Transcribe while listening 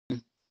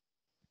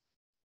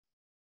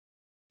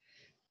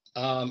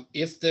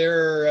if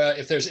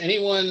there's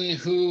anyone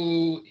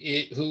who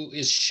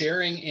is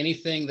sharing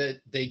anything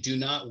that they do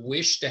not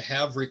wish to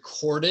have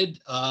recorded,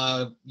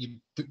 you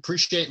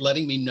appreciate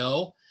letting me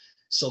know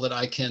so that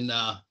I can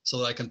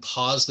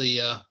pause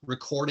the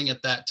recording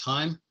at that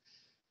time.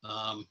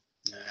 I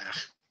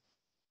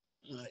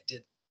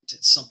did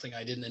something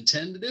I didn't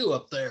intend to do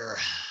up there.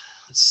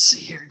 Let's see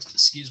here.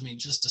 Excuse me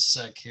just a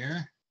sec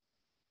here.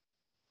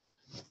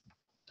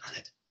 Darn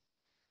it.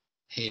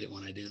 Hate it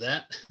when I do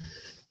that.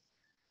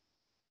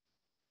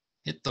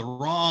 Hit the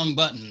wrong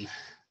button.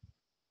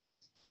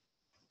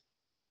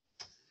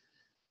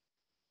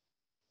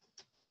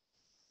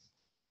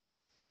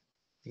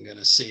 I'm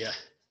gonna see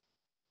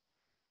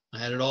I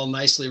had it all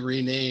nicely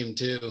renamed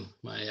too.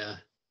 My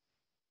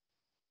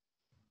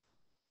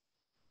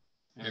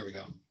there we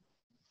go.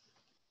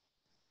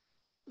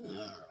 All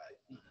right,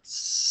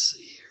 let's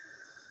see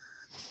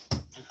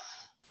here.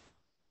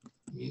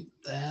 Mute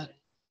that.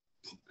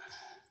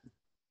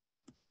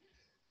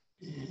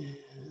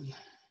 And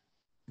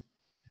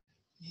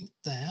mute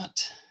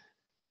that.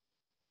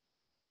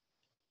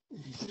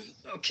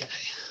 Okay,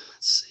 let's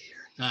see here.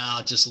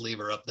 I'll just leave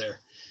her up there.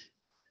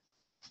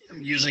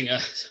 I'm using a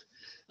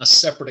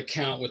separate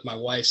account with my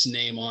wife's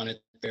name on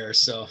it there,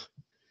 so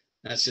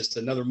that's just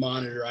another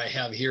monitor I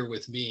have here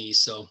with me.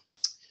 So,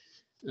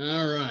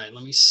 all right,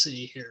 let me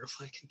see here if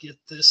I can get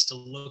this to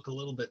look a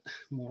little bit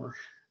more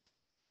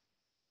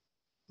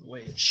the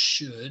way it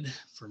should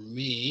for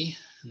me,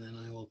 and then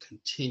I will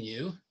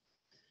continue.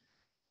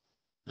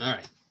 All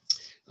right,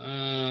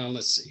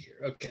 let's see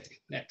here. Okay,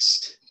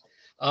 next.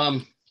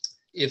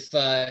 If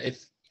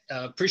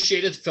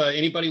appreciate it if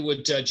anybody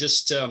would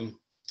just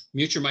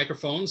mute your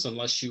microphones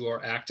unless you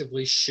are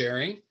actively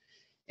sharing,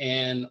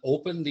 and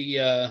open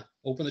the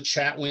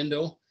chat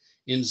window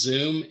in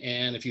Zoom.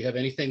 And if you have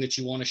anything that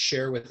you want to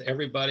share with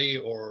everybody,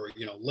 or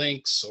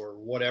links or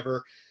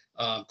whatever,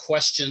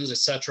 questions,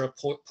 etc.,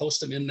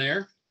 post them in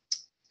there.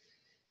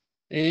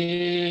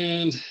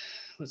 And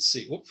let's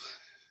see. Whoop.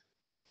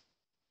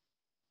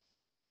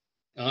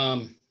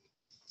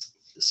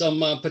 Some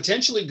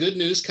potentially good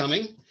news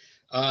coming.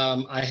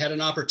 I had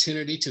an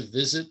opportunity to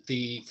visit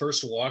the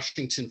First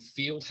Washington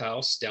Field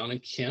House down in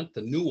Kent,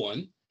 the new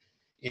one,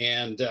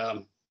 and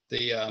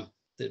the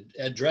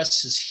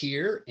address is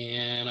here,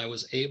 and I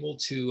was able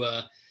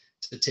to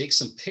take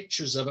some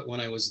pictures of it when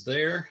I was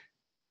there.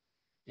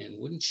 And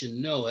wouldn't you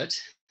know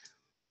it,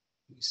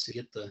 let me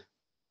see,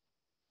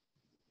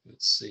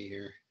 let's see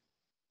here.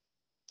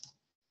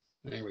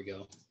 There we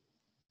go.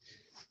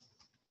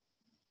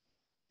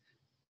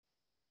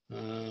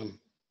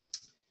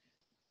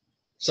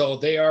 So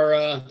they're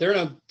in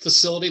a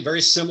facility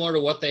very similar to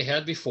what they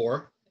had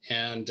before,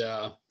 and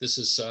this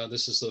is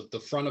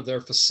the front of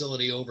their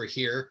facility over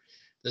here.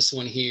 This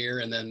one here,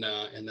 and then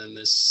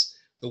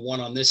the one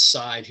on this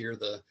side here,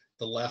 the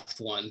left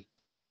one,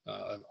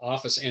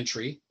 office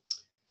entry.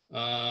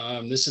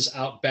 This is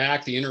out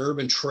back. The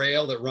interurban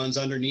trail that runs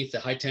underneath the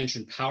high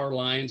tension power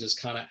lines is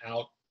kind of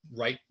out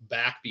right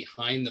back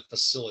behind the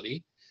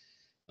facility.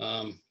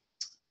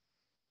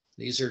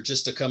 These are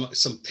just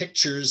some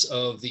pictures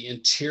of the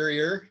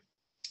interior,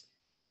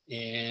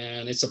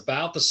 and it's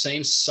about the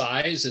same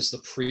size as the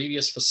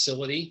previous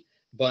facility,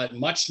 but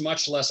much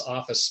less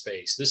office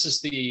space. This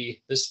is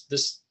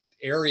this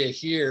area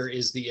here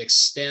is the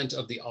extent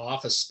of the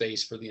office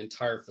space for the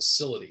entire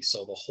facility.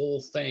 So the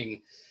whole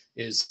thing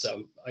is,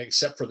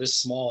 except for this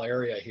small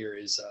area here,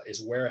 is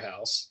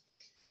warehouse,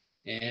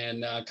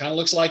 and kind of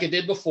looks like it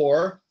did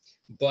before.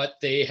 But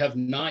they have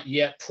not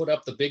yet put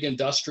up the big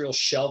industrial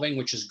shelving,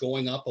 which is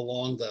going up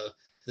along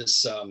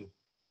this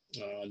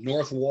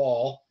north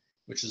wall,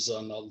 which is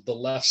on the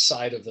left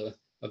side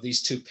of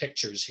these two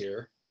pictures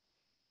here.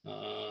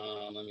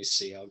 Let me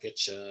see. I'll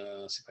get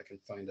you. See if I can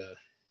find a.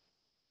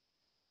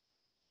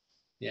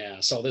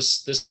 Yeah. So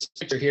this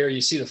picture here, you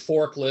see the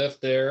forklift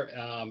there,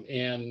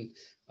 and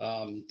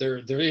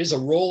there is a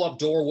roll-up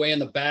doorway in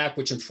the back,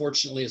 which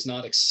unfortunately is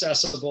not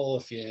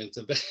accessible. It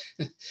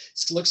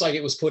looks like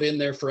it was put in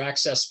there for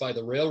access by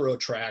the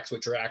railroad tracks,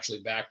 which are actually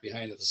back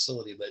behind the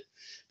facility, but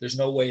there's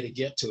no way to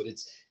get to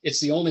it. It's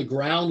the only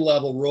ground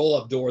level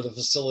roll-up door the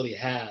facility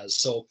has.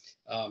 So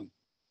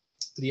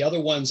the other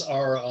ones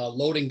are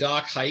loading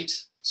dock height,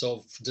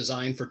 so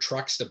designed for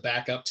trucks to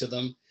back up to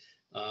them.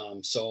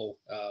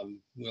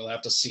 We'll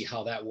have to see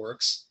how that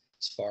works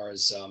as far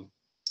as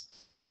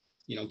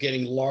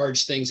getting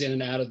large things in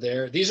and out of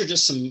there. These are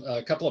just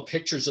a couple of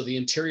pictures of the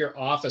interior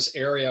office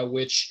area,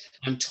 which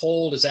I'm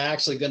told is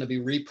actually going to be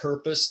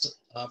repurposed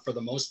for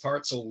the most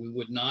part. So we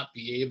would not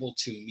be able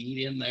to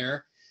meet in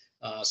there.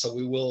 So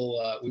we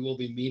will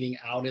be meeting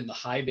out in the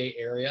high bay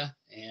area,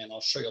 and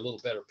I'll show you a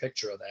little better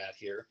picture of that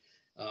here.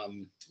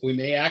 We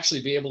may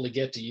actually be able to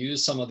get to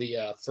use some of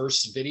the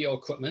First video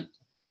equipment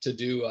to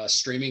do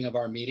streaming of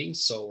our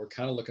meetings. So we're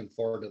kind of looking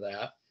forward to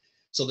that.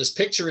 So this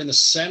picture in the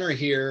center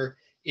here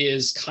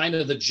is kind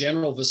of the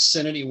general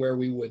vicinity where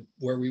we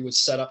would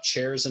set up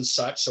chairs and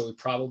such. So we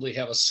probably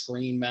have a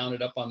screen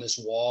mounted up on this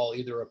wall,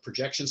 either a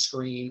projection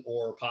screen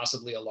or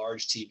possibly a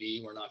large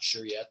TV. We're not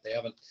sure yet. They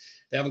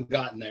haven't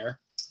gotten there.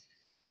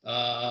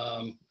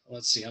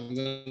 Let's see, I'm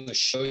going to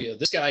show you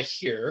this guy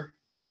here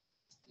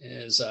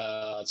is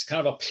it's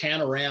kind of a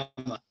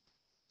panorama.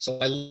 So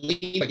I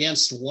lean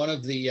against one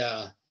of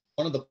the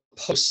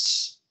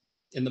posts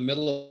in the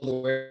middle of the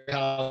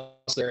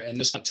warehouse there, and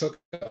just took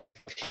a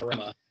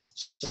panorama.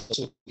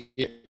 So you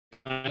get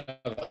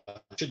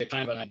should get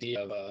kind of an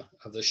idea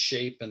of the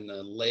shape and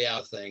the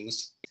layout of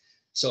things.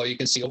 So you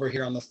can see over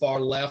here on the far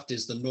left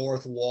is the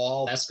north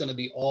wall. That's going to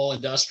be all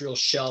industrial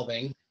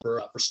shelving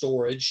for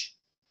storage.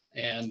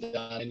 And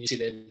you see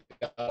they've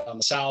got on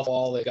the south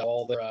wall, they've got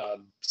all their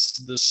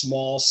the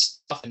small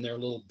stuff in their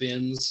little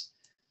bins.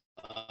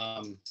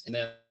 And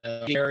then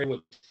the area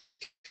with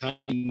kind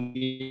of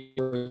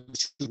near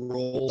two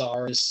rolls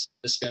are this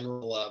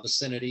general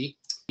vicinity.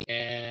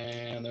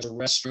 And there's a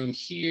restroom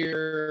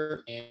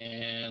here,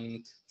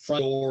 and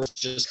front door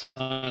just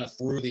kind of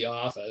through the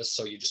office.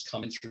 So you just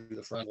come in through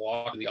the front,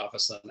 walk to the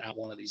office, and out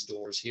one of these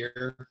doors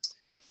here.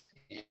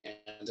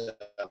 And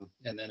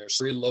then there's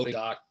 3 loading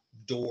dock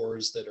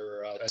doors that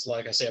are,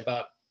 like I say,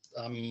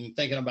 I'm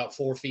thinking about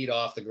 4 feet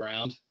off the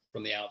ground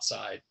from the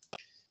outside.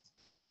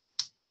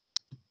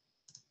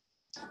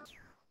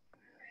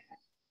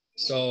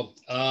 So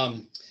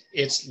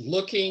it's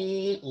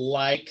looking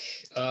like,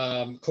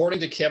 according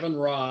to Kevin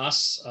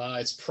Ross,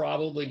 it's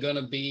probably going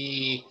to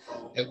be,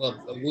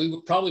 we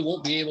probably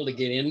won't be able to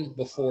get in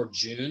before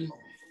June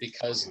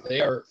because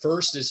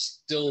first is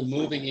still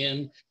moving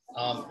in.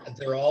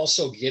 They're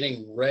also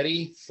getting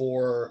ready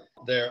for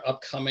their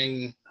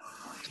upcoming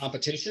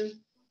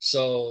competition.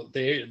 So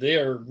they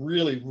are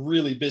really,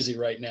 really busy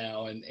right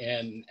now,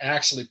 and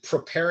actually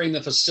preparing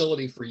the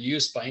facility for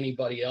use by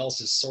anybody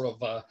else is sort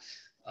of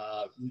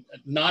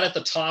not at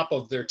the top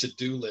of their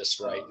to-do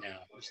list right now.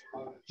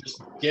 Just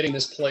getting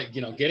this place,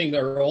 getting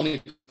their own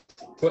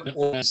equipment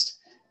organized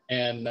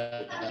and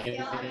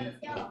in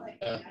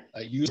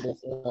a usable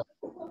form.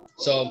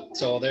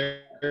 So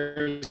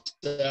there's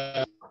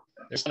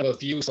kind of a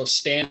view of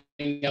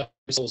standing up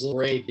those little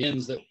gray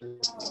bins that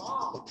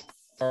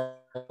are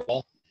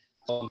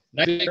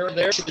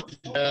there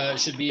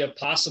should be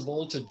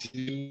possible to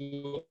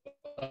do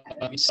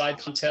side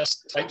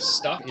contest type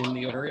stuff in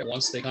the area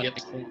once they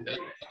get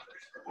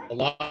a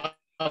lot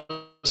of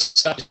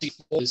stuff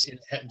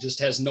just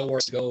has nowhere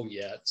to go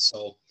yet.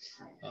 So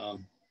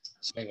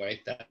anyway,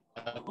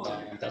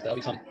 that'll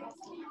be fun.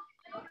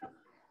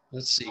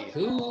 Let's see,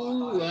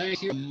 who I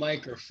hear a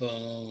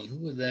microphone. Who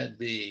would that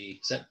be?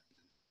 Is that?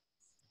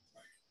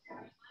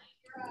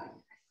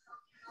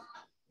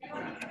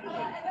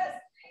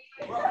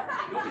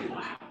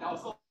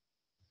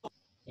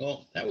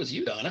 Well, that was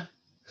you, Donna.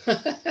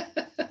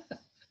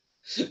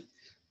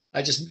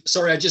 I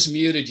just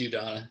muted you,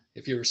 Donna,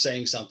 if you were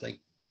saying something.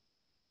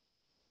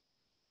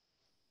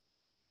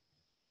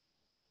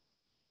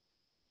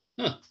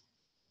 Huh.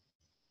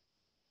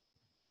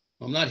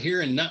 I'm not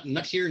hearing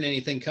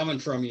anything coming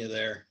from you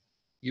there.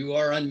 You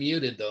are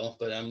unmuted though,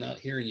 but I'm not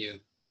hearing you.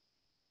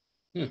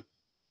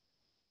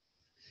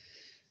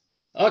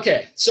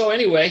 Okay, so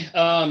anyway,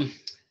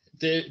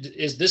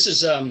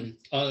 this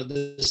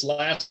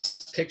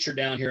last picture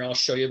down here I'll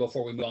show you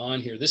before we move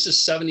on here. This is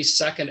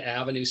 72nd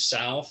Avenue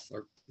South,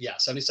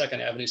 72nd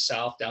Avenue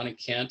South down in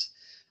Kent,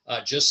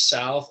 just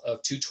south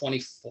of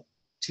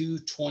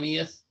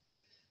 220th.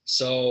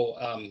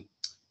 So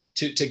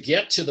to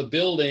get to the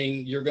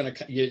building, you're going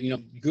to,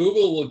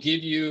 Google will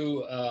give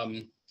you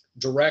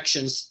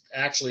directions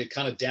actually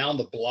kind of down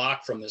the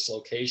block from this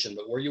location,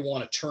 but where you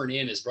want to turn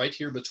in is right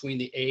here between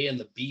the A and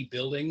the B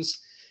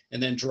buildings,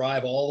 and then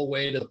drive all the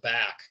way to the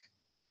back.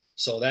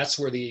 So that's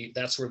where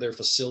their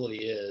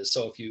facility is.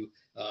 So if you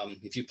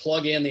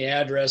plug in the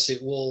address,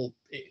 it will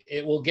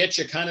get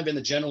you kind of in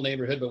the general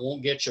neighborhood, but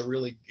won't get you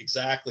really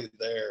exactly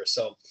there.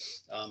 So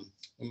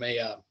we may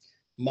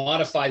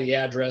modify the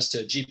address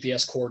to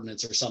GPS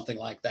coordinates or something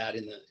like that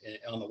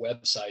on the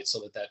website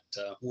so that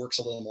works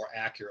a little more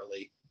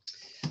accurately.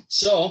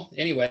 So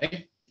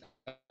anyway,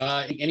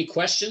 any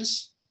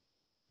questions?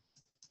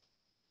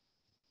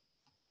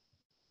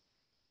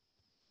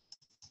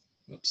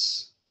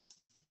 Oops,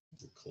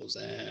 close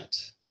that.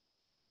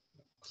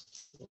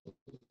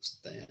 Close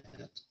that.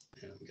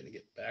 And I'm going to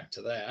get back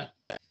to that.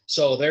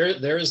 So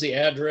there is the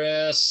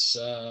address.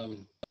 I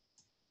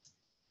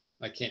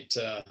can't.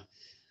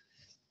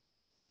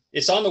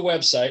 It's on the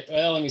website.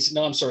 Well, let me see.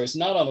 No, I'm sorry. It's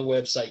not on the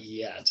website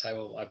yet.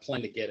 I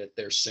plan to get it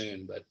there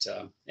soon. But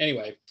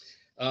anyway,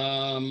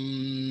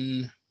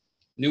 new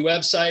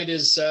website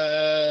is,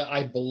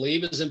 I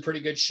believe, is in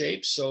pretty good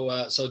shape.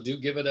 So do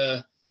give it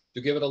a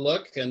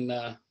look, and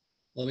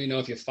let me know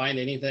if you find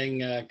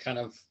anything kind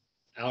of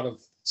out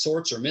of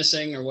sorts or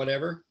missing or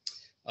whatever.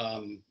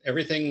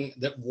 Everything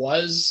that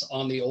was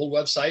on the old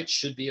website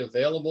should be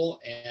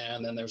available,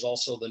 and then there's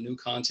also the new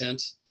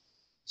content.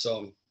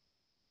 So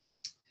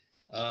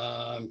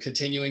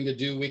continuing to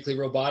do weekly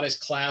robotics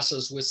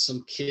classes with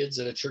some kids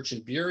at a church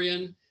in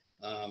Burien,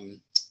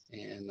 and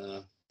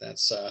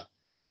that's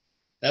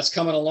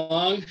coming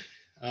along.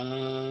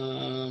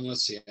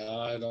 Let's see,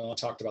 I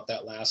talked about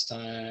that last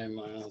time.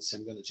 Let's see,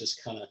 I'm going to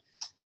just kind of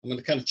I'm going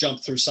to kind of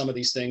jump through some of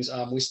these things.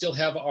 We still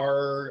have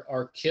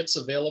our kits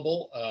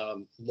available.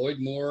 Lloyd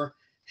Moore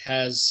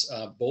has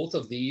both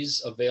of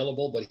these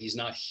available, but he's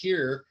not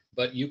here.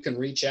 But you can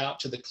reach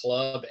out to the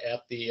club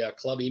at the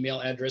club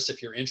email address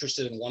if you're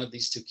interested in one of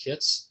these 2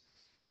 kits,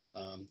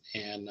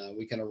 and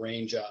we can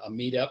arrange a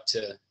meetup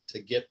to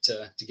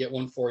get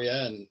one for you.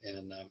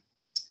 And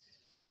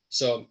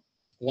so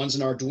one's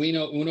an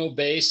Arduino Uno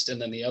based,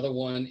 and then the other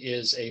one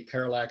is a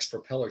Parallax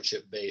propeller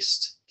chip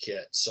based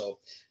kit. So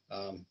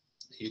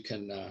you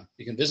can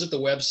visit the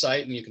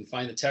website and you can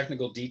find the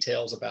technical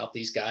details about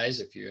these guys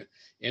if you're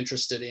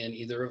interested in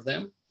either of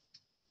them.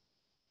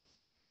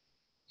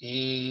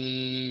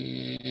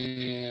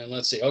 And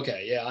let's see.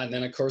 Okay, yeah, and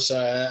then of course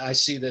I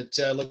see that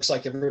looks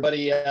like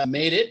everybody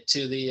made it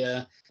to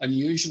the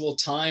unusual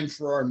time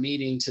for our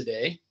meeting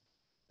today.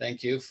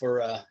 Thank you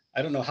for.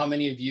 I don't know how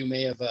many of you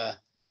may have.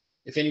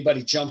 If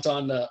anybody jumped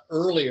on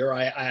earlier,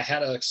 I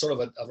had a sort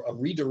of a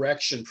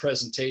redirection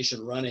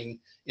presentation running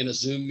in a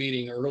Zoom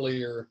meeting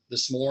earlier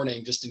this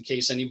morning, just in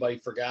case anybody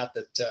forgot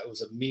that it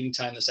was a meeting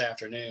time this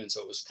afternoon.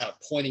 So it was kind of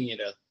pointing you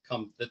to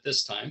come at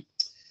this time.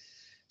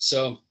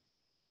 So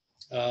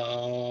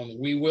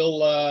we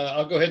will.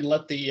 I'll go ahead and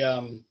let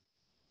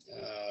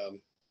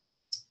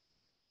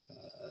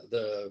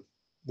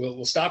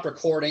we'll stop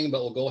recording, but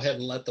we'll go ahead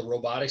and let the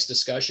robotics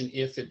discussion,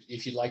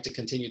 if you'd like to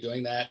continue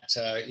doing that,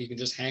 you can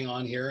just hang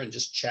on here and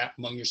just chat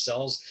among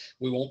yourselves.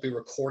 We won't be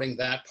recording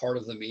that part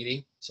of the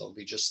meeting, so it'll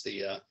be just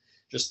the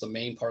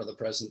main part of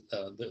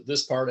the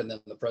this part and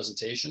then the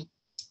presentation.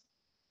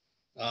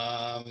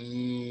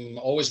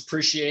 Always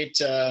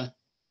appreciate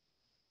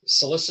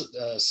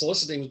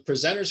soliciting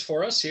presenters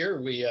for us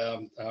here. We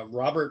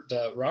Robert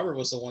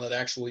was the one that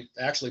actually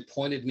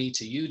pointed me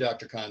to you,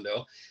 Dr.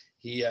 Kondo.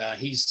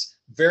 He's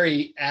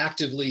very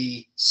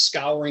actively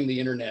scouring the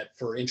internet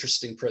for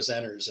interesting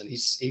presenters, and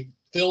he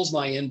fills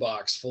my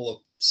inbox full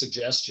of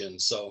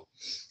suggestions. So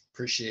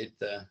appreciate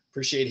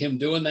him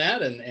doing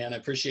that, and I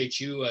appreciate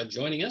you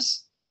joining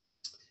us.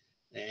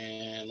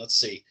 And let's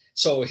see.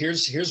 So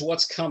here's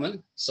what's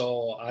coming.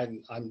 So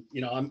I'm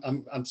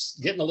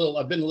getting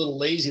I've been a little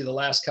lazy the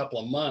last couple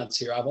of months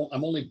here.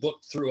 I'm only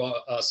booked through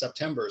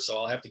September, so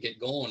I'll have to get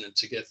going and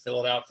to get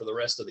filled out for the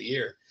rest of the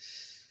year.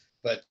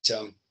 But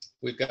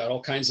we've got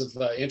all kinds of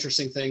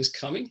interesting things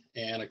coming,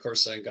 and of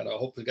course I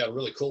hope we've got a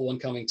really cool one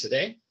coming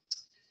today.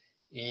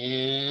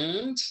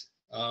 And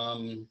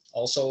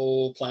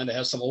also plan to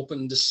have some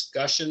open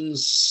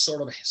discussions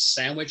sort of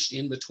sandwiched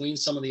in between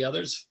some of the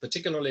others,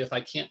 particularly if I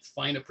can't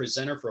find a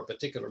presenter for a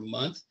particular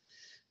month,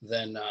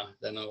 then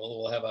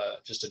we'll have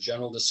just a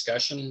general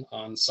discussion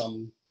on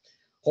some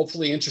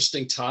hopefully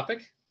interesting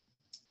topic.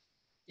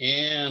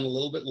 And a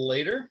little bit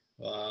later,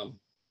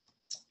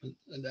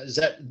 is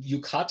that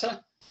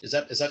Yukata? Is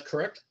that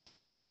correct,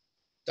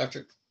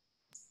 Dr.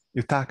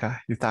 Yutaka,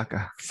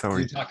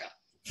 sorry. Yutaka.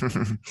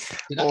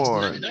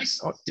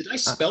 Did I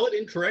spell it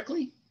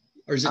incorrectly?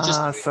 Or is it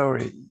just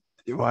sorry.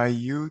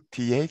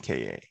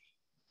 Yutaka.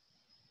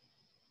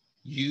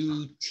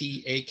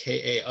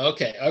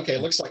 Utaka. Okay,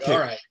 looks like all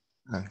right.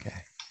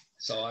 Okay.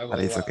 So I will. But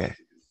it's okay.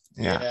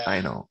 Yeah,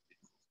 I know.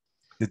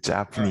 The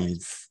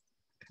Japanese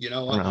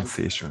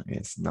pronunciation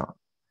is not.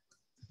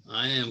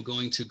 I am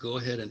going to go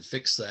ahead and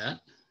fix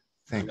that.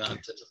 Thank you.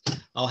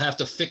 I'll have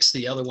to fix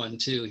the other one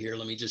too here.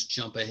 Let me just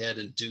jump ahead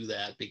and do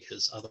that,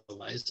 because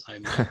otherwise I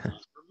might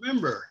not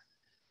remember.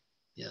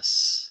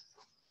 Yes.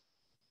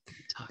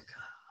 Taka.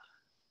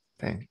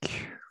 Thank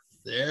you.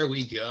 There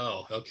we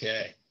go.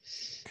 Okay.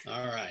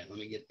 All right. Let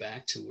me get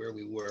back to where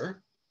we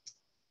were.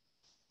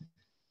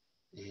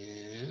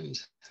 And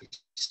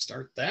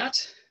start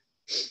that.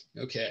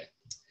 Okay.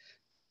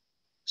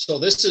 So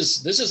this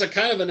is a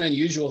kind of an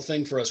unusual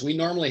thing for us. We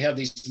normally have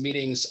these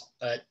meetings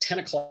at 10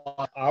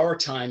 o'clock our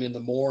time in the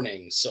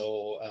morning.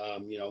 So,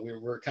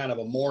 we're kind of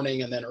a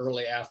morning and then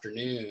early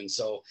afternoon.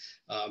 So,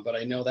 but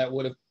I know that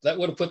would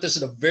have put this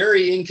at a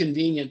very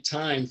inconvenient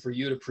time for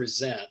you to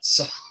present.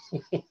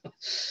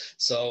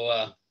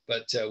 So,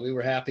 but we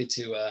were happy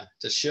to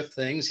shift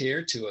things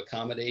here to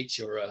accommodate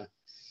your,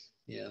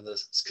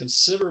 the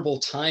considerable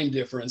time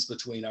difference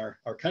between our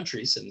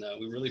countries. And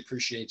we really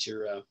appreciate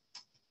you're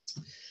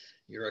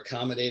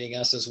accommodating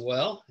us as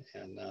well.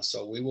 And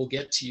so we will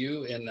get to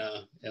you in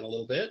a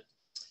little bit.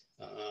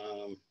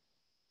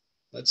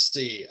 Let's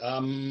see.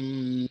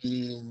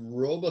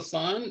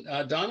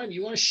 Robothon, Donna, do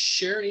you want to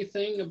share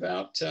anything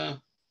about,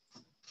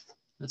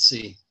 let's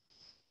see.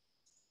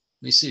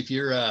 Let me see if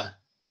you're,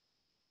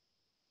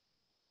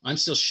 I'm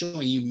still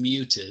showing you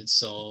muted.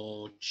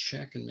 So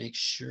check and make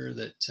sure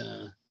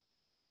that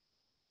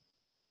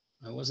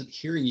I wasn't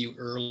hearing you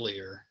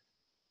earlier.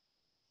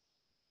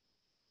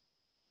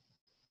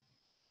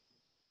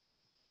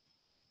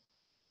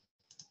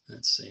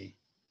 Let's see.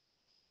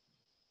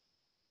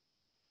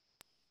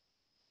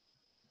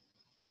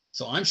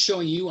 So I'm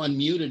showing you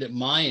unmuted at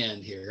my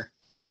end here.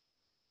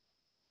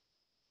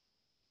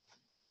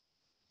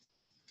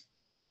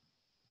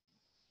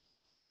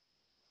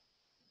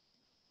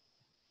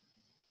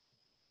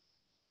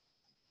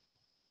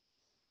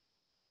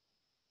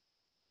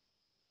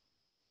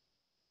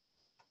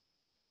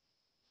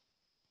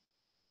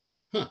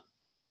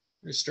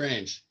 Very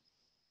strange.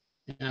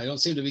 Yeah, I don't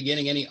seem to be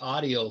getting any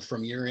audio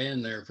from your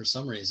end there for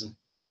some reason.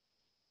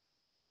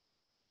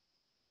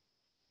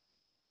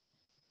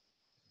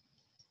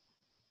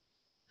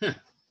 Huh.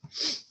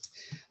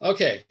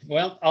 Okay,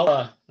 well,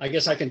 I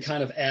guess I can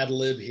kind of ad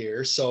lib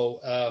here. So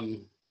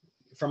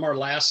from our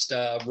last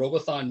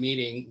Robothon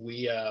meeting,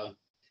 we've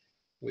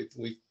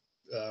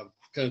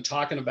kind of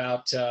talking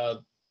about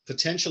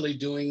potentially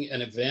doing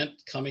an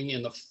event coming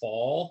in the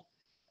fall,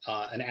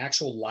 an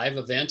actual live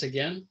event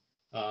again.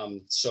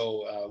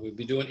 So we'll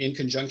be doing in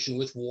conjunction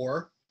with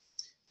WAR,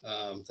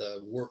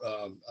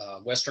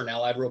 Western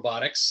Allied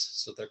Robotics,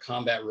 so they're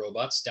combat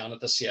robots down at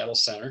the Seattle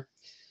Center.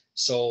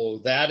 So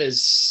that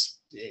is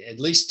at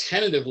least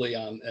tentatively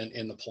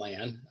in the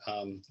plan,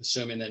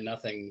 assuming that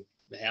nothing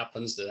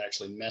happens that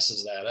actually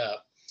messes that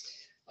up.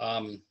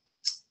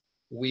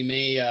 We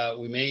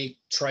may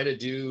try to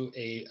do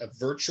a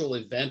virtual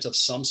event of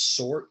some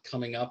sort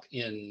coming up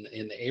in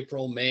the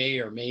April, May,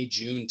 or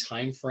May-June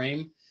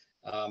timeframe.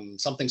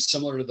 Something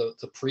similar to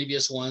the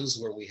previous ones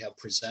where we have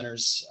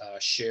presenters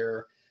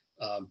share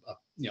a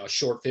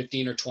short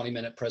 15 or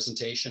 20-minute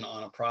presentation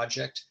on a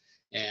project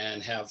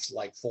and have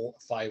like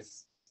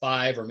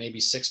five or maybe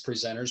 6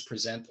 presenters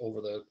present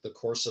over the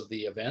course of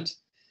the event.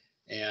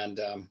 And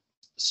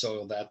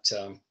so that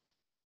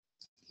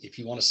if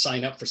you want to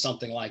sign up for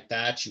something like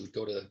that, you would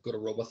go to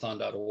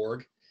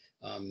robothon.org.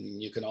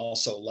 You can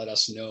also let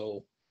us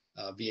know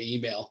via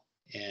email,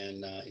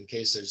 and in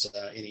case there's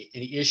any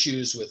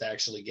issues with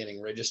actually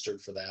getting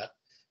registered for that,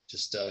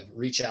 just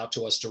reach out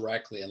to us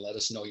directly and let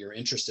us know you're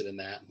interested in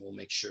that, and we'll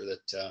make sure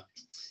that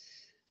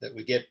that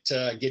we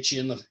get you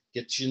in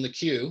the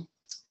queue.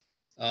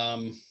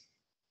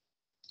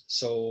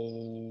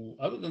 So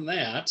other than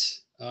that,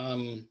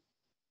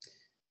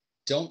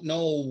 don't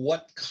know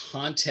what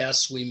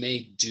contests we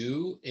may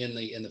do in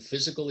the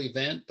physical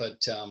event,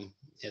 but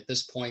at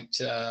this point,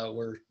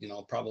 we're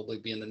probably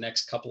be in the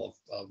next couple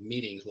of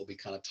meetings, we'll be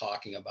kind of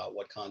talking about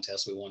what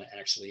contests we want to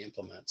actually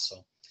implement.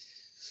 So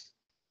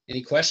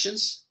any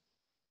questions?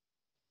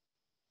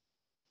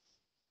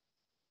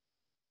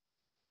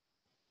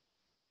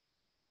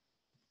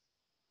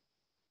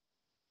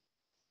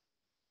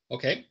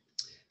 Okay.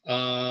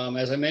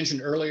 As I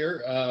mentioned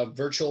earlier,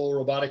 virtual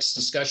robotics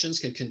discussions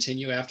can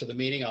continue after the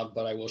meeting,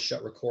 but I will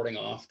shut recording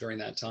off during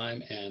that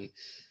time. And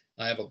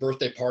I have a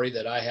birthday party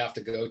that I have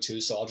to go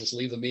to, so I'll just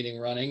leave the meeting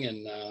running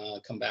and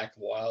come back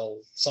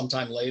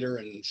sometime later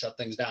and shut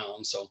things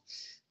down. So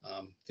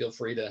feel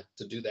free to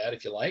do that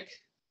if you like.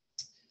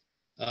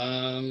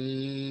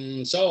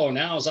 So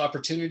now is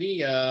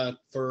opportunity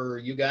for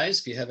you guys,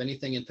 if you have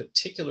anything in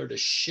particular to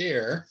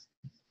share.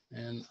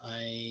 And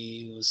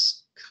I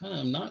was kind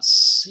of not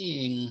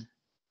seeing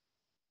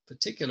a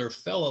particular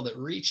fellow that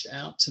reached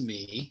out to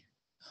me,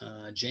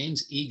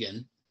 James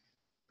Egan,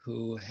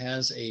 who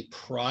has a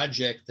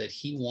project that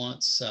he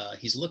wants.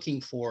 He's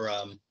looking for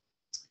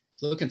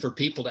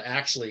people to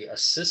actually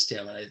assist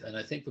him, and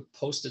I think we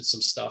posted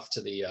some stuff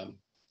to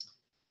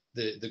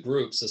the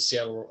groups, the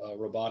Seattle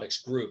robotics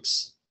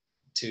groups,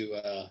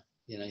 to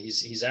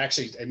he's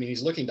actually, I mean,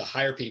 he's looking to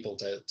hire people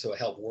to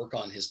help work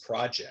on his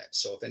project.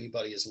 So if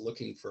anybody is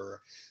looking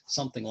for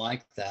something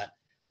like that,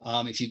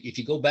 if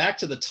you go back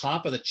to the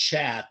top of the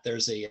chat,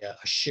 there's a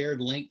shared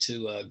link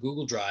to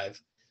Google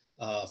Drive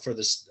for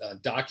this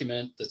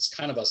document that's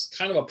kind of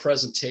a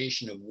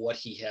presentation of what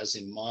he has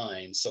in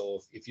mind. So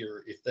if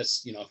you're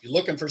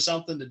looking for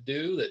something to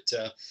do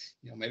that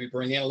maybe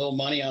bring in a little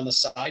money on the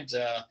side,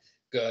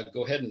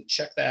 go ahead and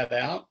check that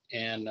out,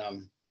 and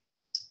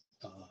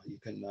you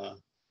can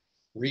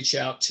reach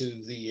out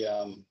to me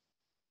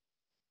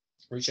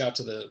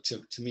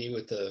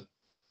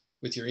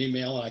with your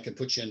email, and I can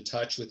put you in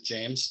touch with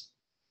James.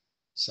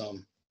 So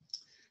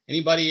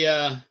anybody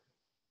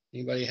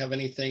have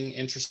anything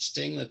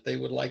interesting that they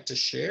would like to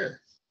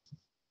share?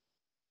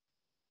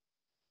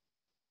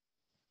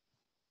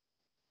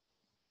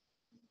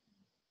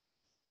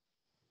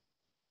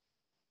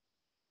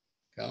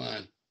 Come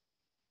on.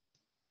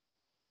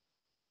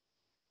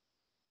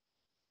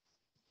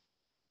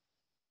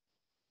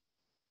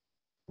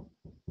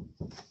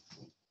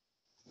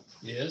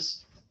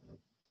 Yes.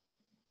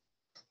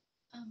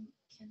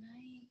 Can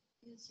I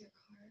use your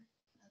card?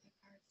 Other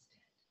card's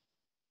dead.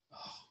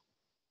 Oh.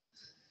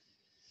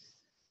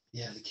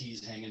 Yeah, the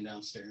key's hanging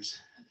downstairs.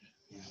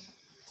 Yeah.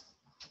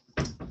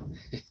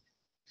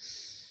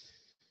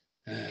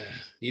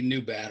 Need a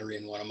new battery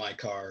in one of my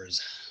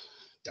cars.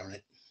 Darn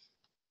it.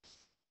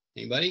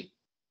 Anybody?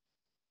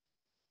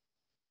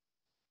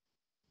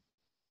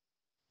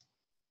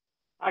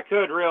 I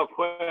could real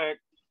quick.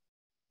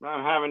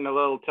 I'm having a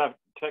little tough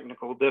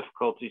technical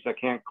difficulties. I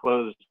can't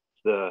close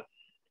the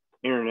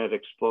Internet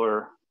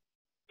Explorer.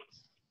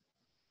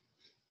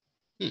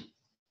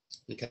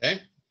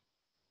 Okay.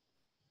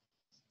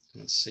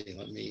 Let's see.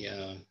 Let me.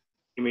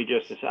 Give me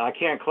just a second. I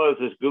can't close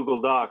this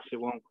Google Docs. It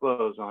won't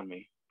close on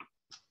me.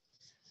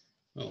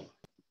 Oh,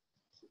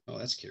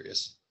 that's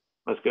curious.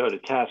 Let's go to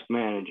Task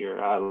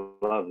Manager. I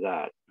love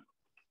that.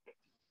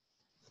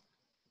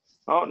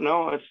 Oh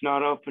no, it's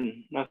not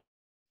open. Nothing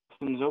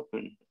nothing's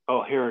open.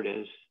 Oh, here it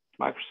is.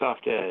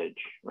 Microsoft Edge,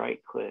 right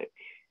click,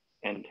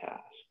 end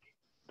task.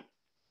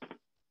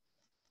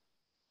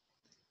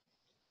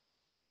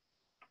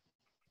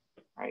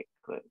 Right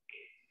click,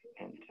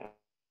 end task.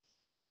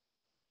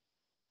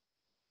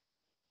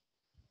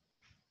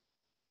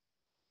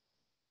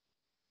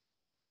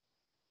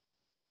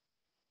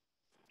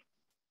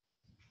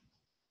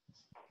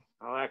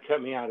 Oh, that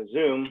cut me out of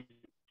Zoom.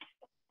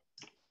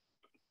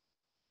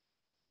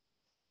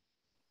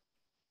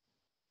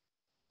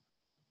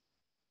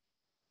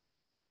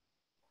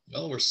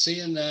 Well, we're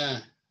seeing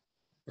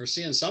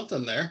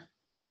something there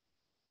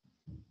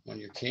on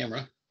your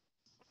camera.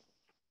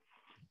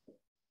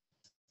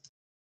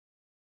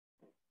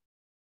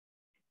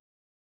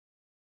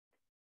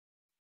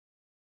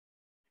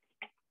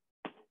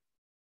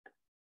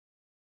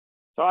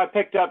 So I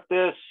picked up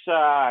this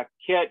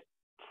kit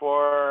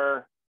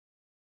for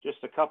just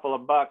a couple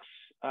of bucks.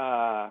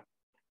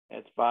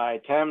 It's by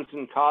Thames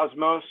and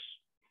Cosmos.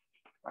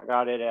 I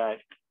got it at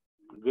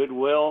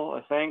Goodwill,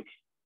 I think.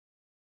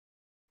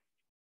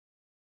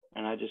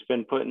 And I've just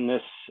been putting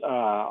this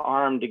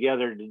arm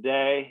together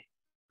today.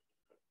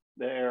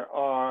 There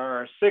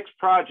are 6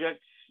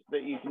 projects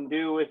that you can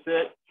do with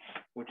it,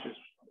 which is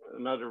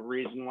another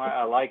reason why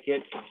I like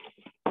it.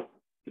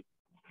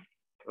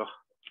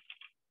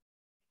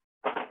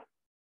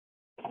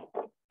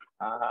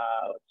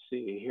 Let's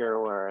see here,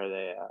 where are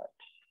they at?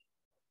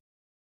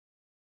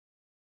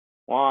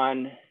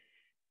 1,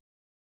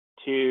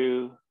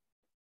 2,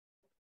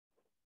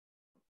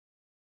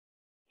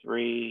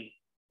 3,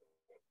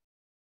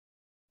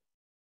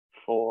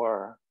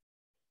 4,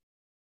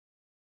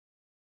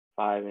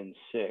 5, and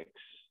 6.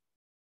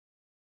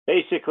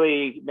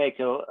 Basically, make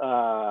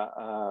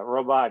a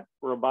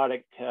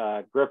robotic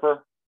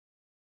gripper,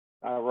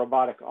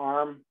 robotic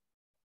arm,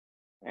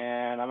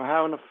 and I'm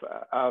having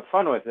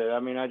fun with it.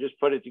 I mean, I just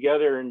put it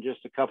together in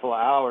just a couple of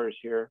hours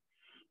here.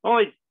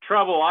 Only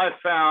trouble I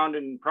found,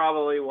 and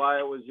probably why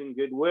it was in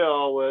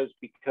Goodwill, was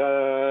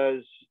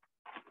because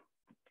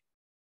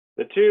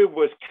the tube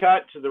was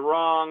cut to the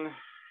wrong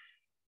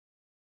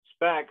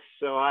specs,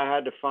 so I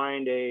had to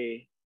find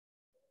a,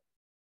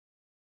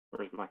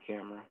 where's my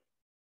camera?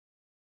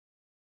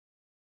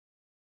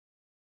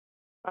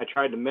 I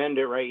tried to mend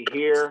it right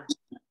here.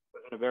 It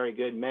wasn't a very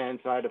good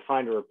mend, so I had to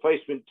find a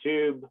replacement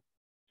tube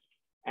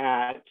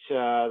at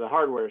the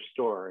hardware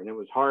store, and it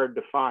was hard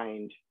to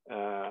find.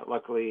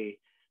 Luckily,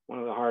 one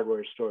of the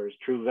hardware stores,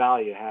 True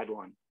Value, had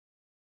one.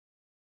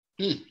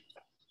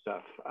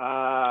 Stuff.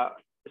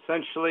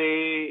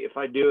 Essentially, if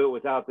I do it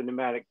without the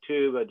pneumatic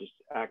tube, I just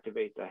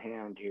activate the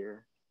hand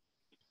here.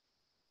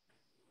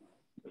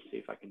 Let's see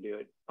if I can do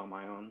it on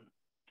my own.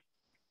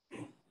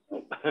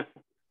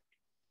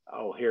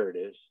 Oh, here it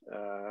is.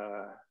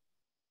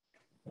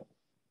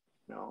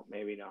 No,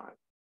 maybe not.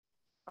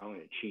 I'm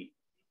going to cheat.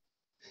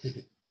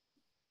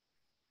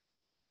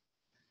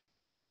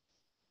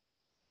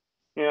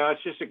 Yeah,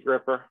 it's just a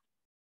gripper.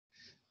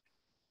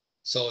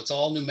 So it's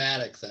all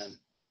pneumatic then?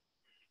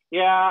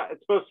 Yeah,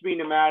 it's supposed to be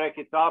pneumatic.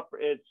 It's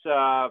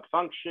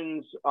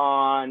functions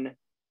on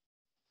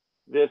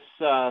this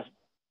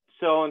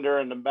cylinder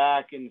in the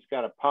back, and it's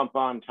got a pump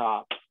on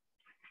top.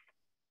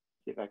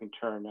 See if I can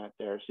turn that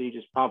there. So you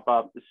just pump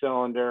up the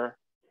cylinder,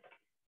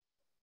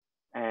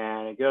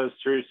 and it goes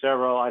through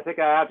several. I think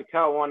I have to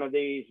cut one of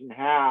these in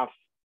half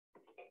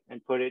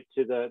and put it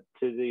to the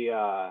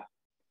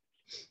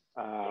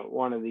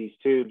one of these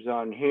tubes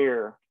on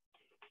here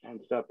and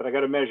stuff. But I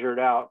got to measure it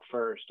out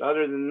first.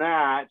 Other than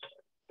that,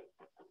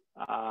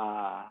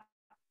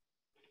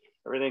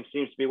 everything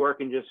seems to be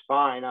working just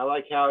fine. I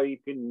like how you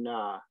can.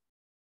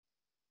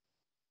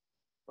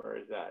 Where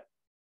is that?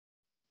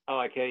 I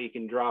like how you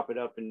can drop it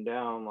up and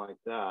down like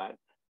that.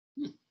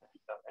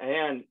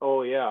 And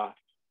oh yeah,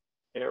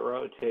 it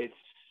rotates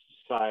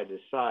side to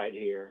side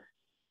here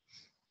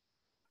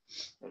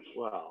as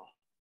well.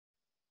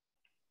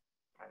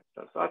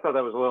 So I thought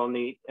that was a little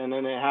neat. And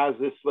then it has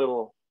this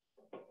little,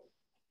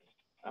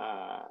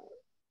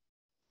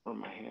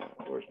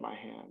 where's my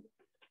hand?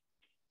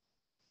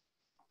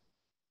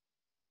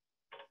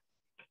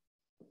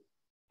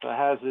 So it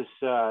has this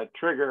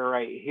trigger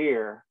right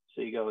here.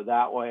 So you go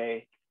that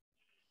way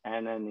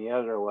and then the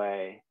other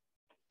way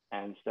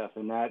and stuff.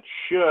 And that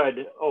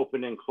should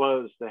open and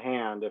close the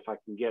hand if I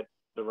can get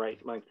the right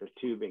length of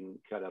tubing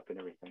cut up and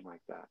everything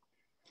like that.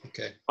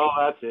 Okay. Oh,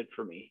 that's it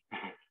for me.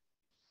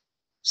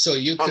 So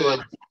you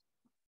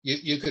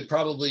could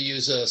probably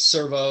use a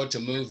servo to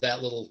move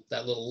that little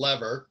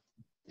lever,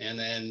 and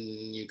then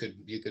you could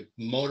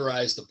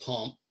motorize the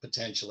pump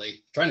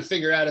potentially. Trying to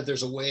figure out if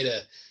there's a way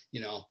to,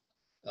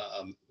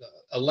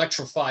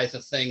 electrify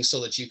the thing so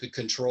that you could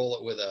control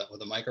it with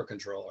a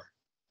microcontroller.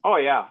 Oh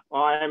yeah,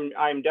 well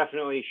I'm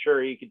definitely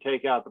sure you could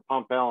take out the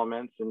pump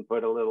elements and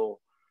put a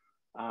little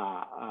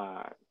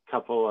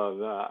couple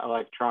of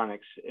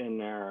electronics in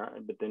there,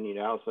 but then you'd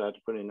also have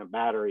to put in a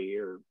battery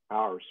or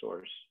power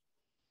source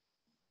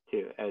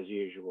too, as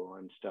usual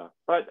and stuff.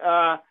 But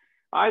I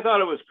thought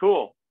it was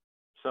cool.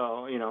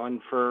 So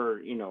and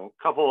for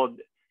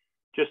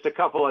just a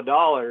couple of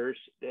dollars,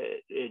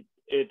 it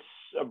it's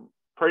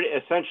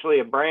essentially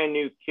a brand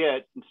new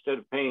kit. Instead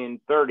of paying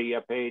 30, I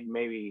paid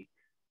maybe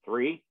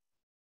 3.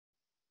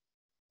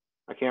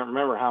 I can't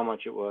remember how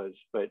much it was,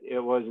 but it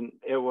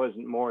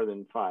wasn't more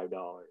than $5.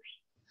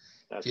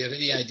 Do you have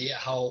any idea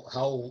how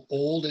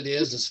old it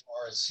is, as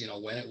far as, you know,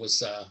 when it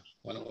was a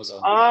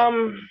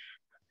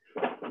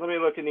let me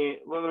look in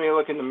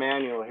the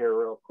manual here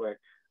real quick.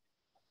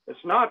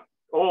 It's not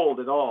old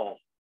at all.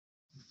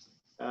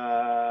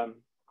 One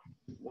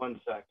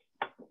sec.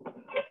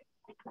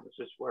 This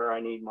is where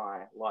I need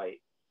my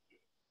light.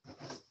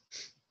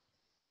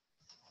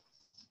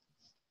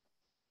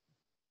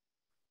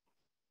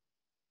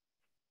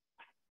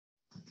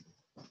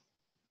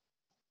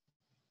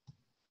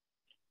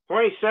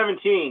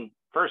 (2017)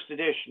 first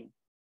edition.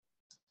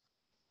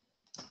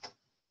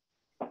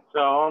 So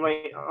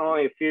only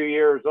a few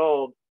years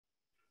old.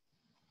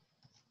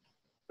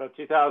 So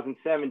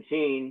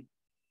 2017,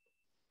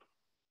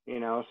 you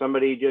know,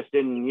 somebody just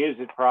didn't use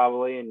it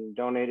probably and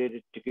donated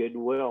it to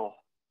Goodwill.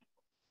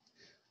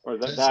 Or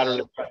they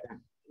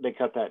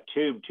cut that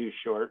tube too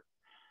short.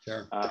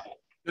 Sure.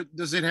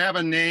 Does it have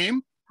a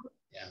name?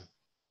 Yeah.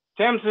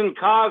 Thameson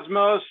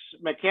Cosmos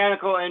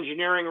Mechanical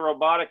Engineering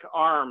Robotic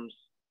Arms.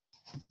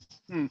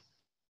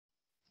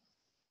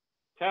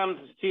 Thames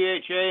is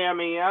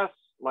Thames,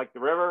 like the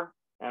river,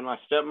 and my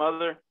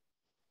stepmother.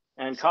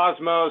 And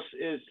Cosmos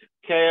is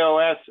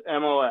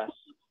Kosmos.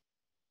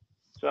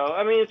 So,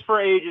 I mean, it's for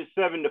ages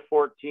 7 to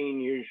 14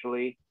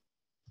 usually,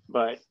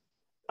 but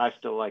I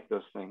still like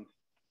those things.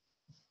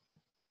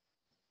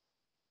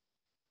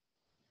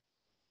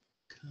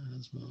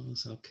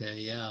 Cosmos, okay,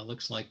 yeah,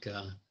 looks like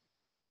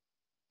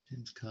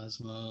James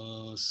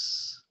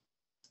Cosmos.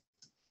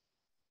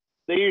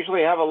 They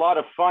usually have a lot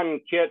of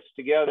fun kits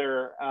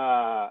together,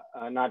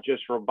 not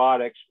just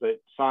robotics, but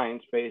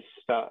science-based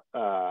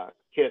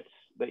kits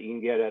that you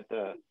can get at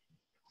the.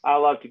 I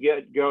love to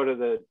go to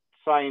the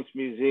science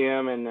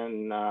museum and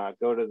then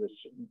go to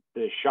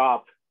the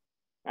shop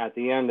at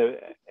the end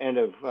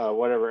of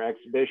whatever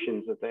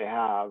exhibitions that they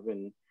have,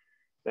 and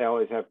they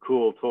always have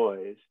cool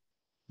toys.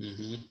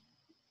 Mm-hmm.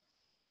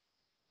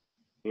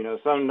 You know,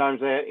 sometimes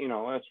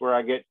that's where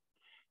I get.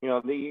 You know,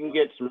 you can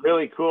get some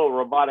really cool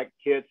robotic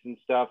kits and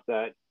stuff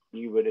that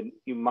you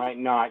might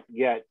not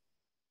get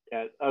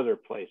at other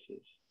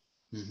places.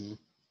 Mm-hmm.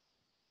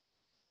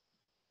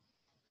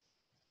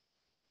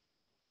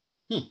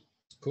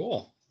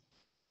 Cool.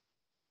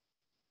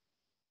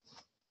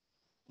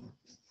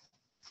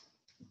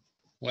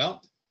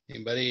 Well,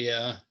 anybody,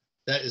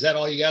 is that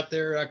all you got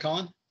there,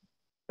 Colin?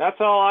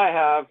 That's all I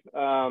have.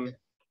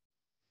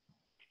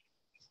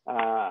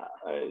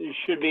 It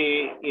should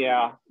be,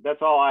 yeah,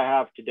 that's all I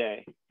have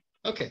today.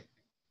 Okay.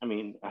 I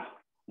mean,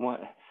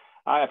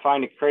 I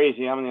find it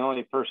crazy. I'm the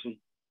only person.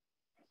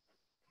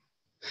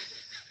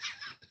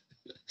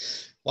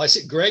 Well, I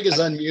see Greg is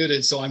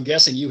unmuted, so I'm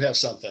guessing you have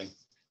something.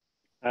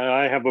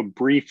 I have a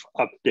brief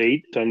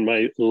update on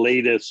my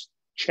latest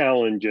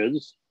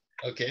challenges.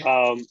 Okay.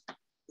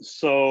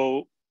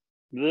 So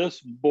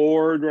this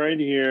board right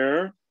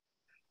here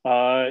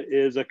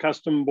is a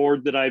custom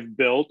board that I've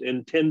built,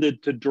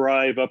 intended to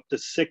drive up to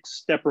 6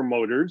 stepper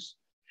motors.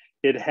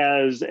 It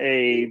has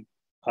a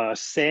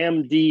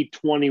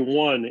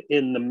SAM-D21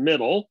 in the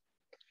middle.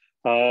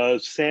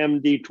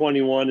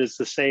 SAM-D21 is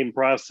the same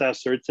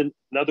processor. It's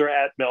another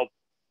Atmel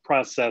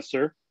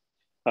processor.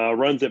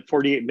 Runs at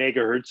 48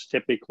 megahertz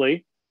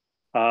typically.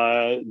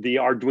 The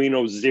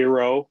Arduino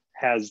Zero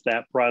has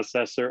that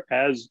processor,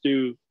 as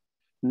do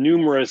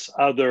numerous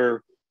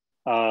other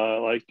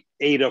like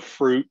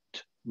Adafruit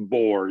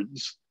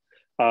boards.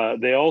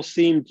 They all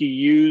seem to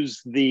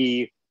use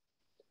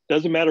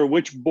doesn't matter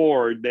which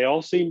board, they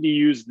all seem to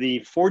use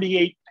the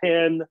 48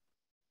 pin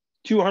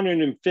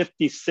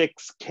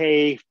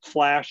 256K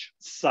flash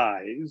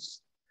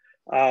size.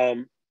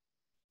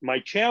 My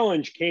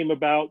challenge came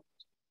about,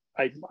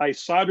 I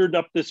soldered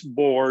up this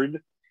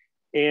board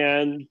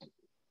and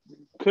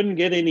couldn't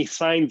get any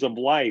signs of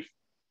life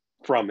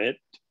from it.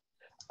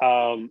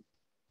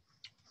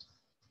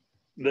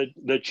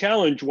 The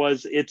challenge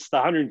was it's the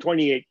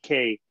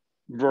 128K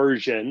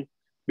version,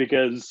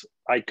 because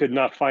I could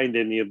not find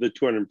any of the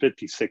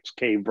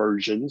 256K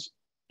versions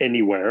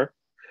anywhere.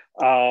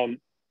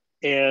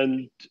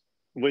 And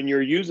when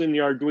you're using the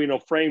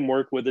Arduino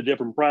framework with a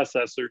different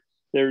processor,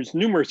 there's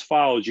numerous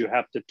files you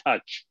have to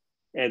touch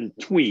and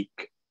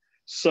tweak.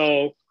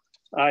 So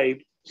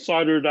I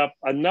soldered up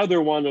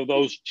another one of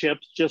those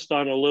chips just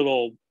on a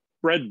little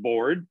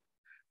breadboard,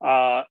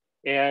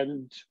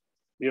 and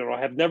I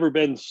have never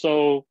been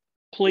so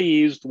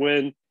pleased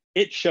when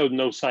it showed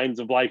no signs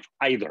of life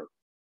either,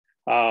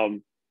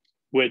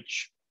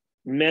 which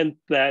meant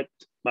that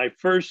my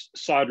first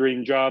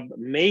soldering job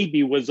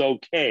maybe was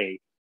okay,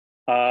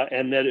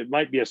 and that it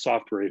might be a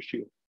software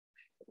issue,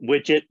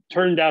 which it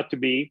turned out to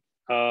be.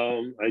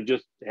 I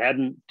just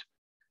hadn't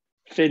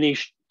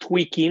finished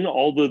tweaking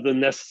all of the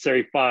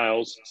necessary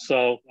files.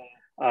 So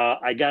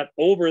I got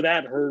over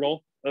that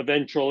hurdle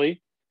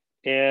eventually,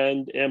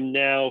 and am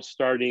now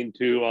starting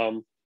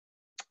to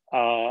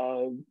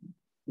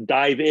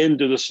dive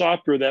into the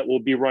software that will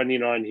be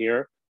running on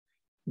here.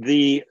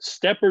 The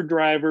stepper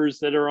drivers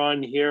that are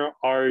on here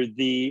are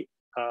the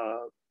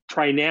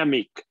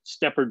trinamic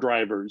stepper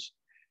drivers.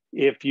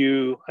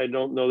 I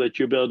don't know that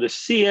you'll be able to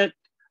see it,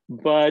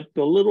 but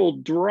the little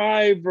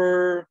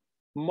driver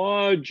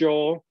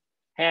module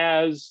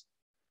has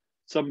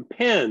some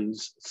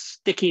pins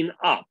sticking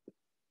up.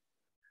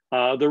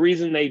 The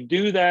reason they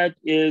do that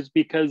is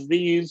because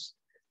these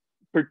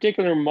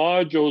particular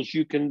modules,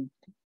 you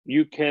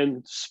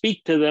can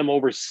speak to them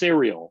over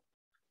serial.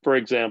 For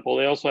example,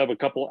 they also have a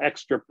couple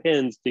extra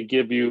pins to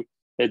give you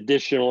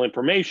additional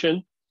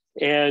information,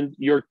 and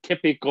your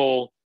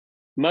typical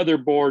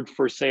motherboard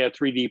for, say, a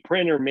 3D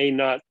printer may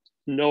not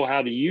know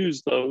how to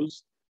use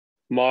those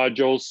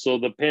modules, so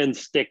the pins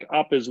stick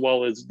up as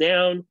well as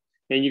down,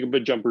 and you can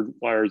put jumper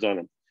wires on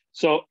them.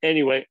 So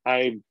anyway,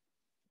 I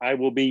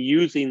will be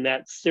using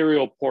that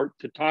serial port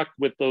to talk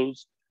with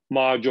those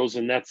modules,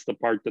 and that's the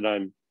part that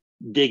I'm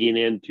digging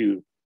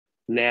into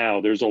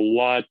now. There's a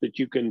lot that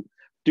you can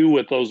do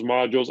with those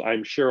modules.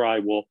 I'm sure I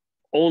will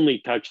only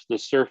touch the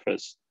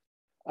surface,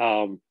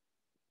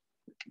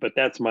 but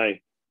that's my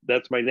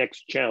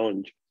next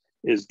challenge,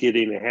 is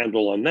getting a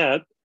handle on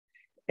that.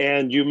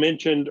 And you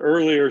mentioned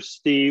earlier,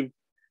 Steve,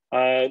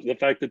 the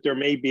fact that there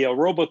may be a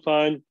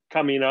robothon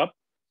coming up,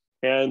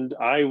 and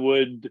I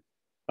would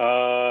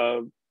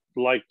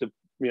like to,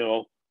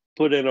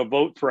 put in a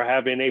vote for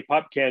having a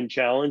pop can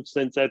challenge,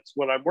 since that's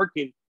what I'm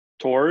working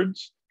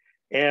towards.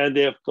 And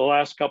if the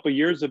last couple of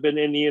years have been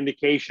any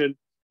indication,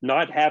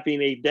 not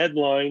having a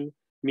deadline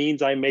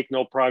means I make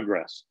no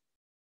progress.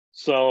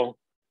 So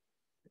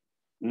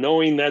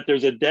knowing that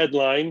there's a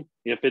deadline,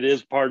 if it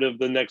is part of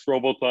the next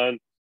robothon,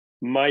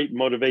 might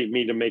motivate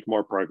me to make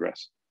more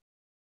progress.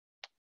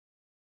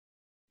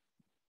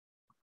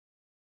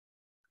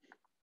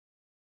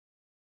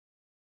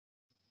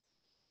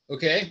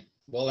 Okay,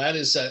 well, that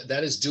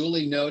is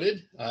duly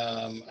noted.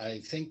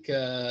 I think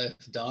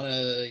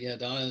Donna,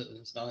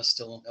 Donna's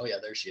still, oh yeah,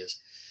 there she is.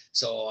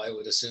 So I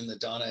would assume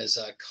that Donna has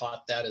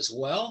caught that as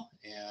well,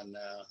 and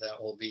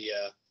that will be,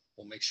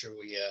 we'll make sure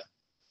we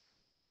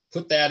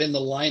put that in the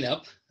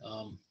lineup.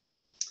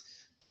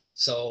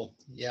 So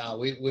yeah,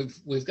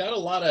 we've got a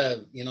lot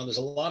of, there's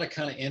a lot of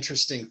kind of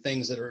interesting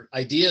things that are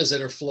ideas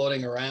that are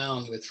floating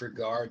around with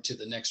regard to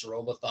the next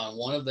Robothon.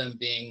 One of them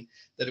being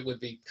that it would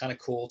be kind of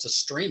cool to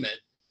stream it,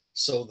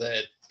 so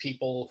that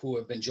people who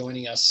have been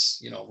joining us,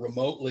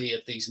 remotely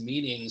at these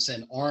meetings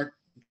and aren't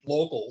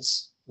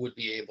locals would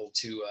be able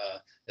to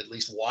at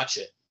least watch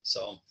it.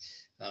 So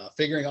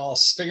figuring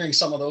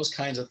some of those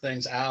kinds of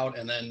things out,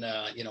 and then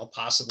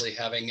possibly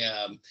having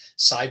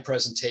side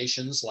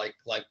presentations like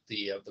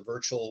the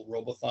virtual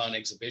Robothon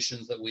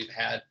exhibitions that we've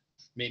had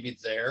maybe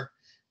there.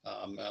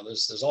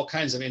 There's all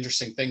kinds of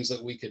interesting things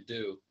that we could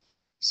do.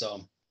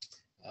 So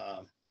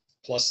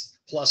plus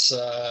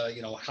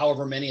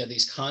however many of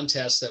these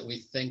contests that we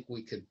think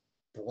we could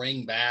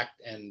bring back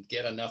and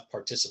get enough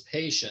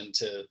participation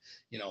to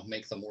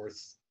make them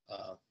worth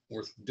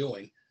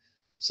doing.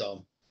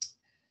 So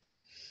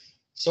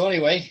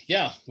anyway,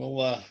 yeah,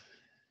 well,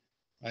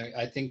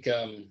 I think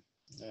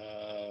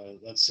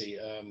let's see,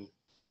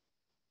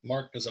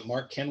 Mark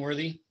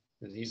Kenworthy?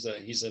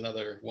 He's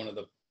another one of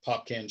the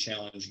Pop Can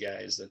Challenge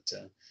guys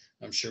that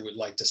I'm sure would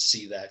like to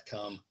see that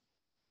come.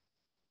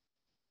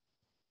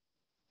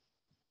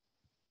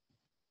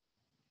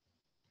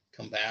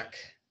 Come back.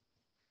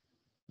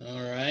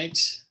 All right.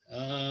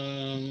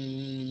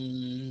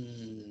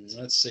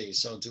 Let's see.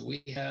 So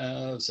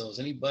has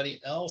anybody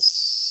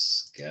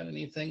else got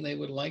anything they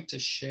would like to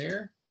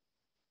share?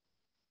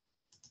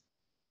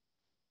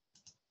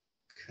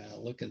 Kind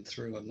of looking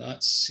through. I'm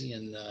not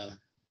seeing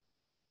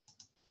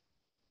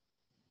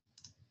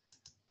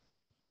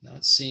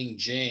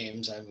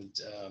James.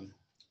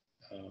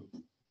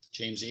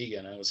 James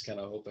Egan. I was kind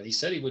of hoping. He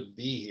said he would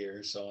be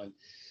here, so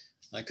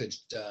I could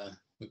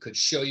we could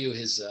show you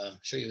his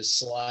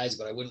slides,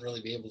 but I wouldn't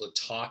really be able to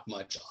talk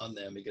much on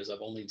them because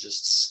I've only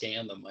just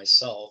scanned them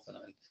myself, and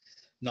I'm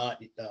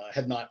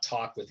have not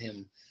talked with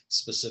him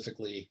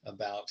specifically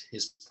about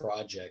his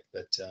project.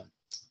 But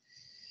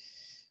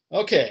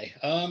okay,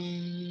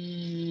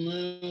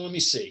 let me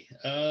see.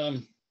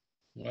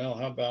 Well,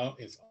 how about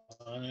if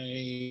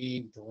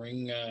I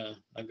bring?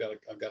 I've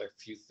got a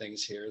few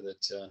things here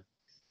that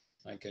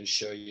I can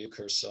show you,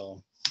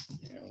 so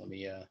let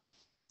me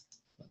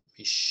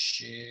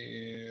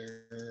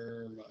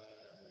share my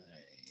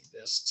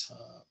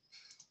desktop.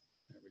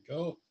 There we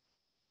go.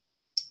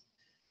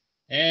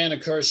 And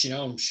of course,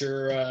 I'm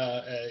sure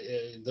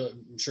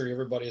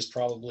everybody has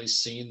probably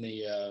seen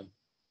the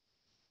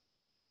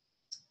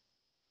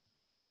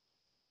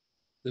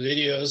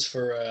videos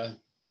for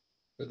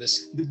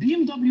this. The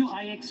BMW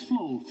iX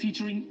Flow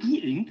featuring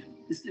e-ink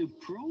is the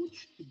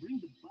approach to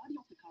bring the body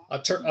of the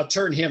car. I'll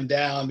turn him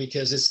down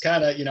because it's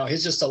kind of,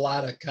 he's just a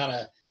lot of kind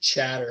of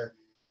chatter.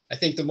 I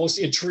think the most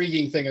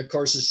intriguing thing, of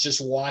course, is just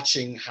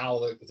watching how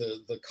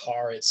the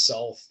car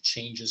itself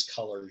changes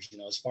colors.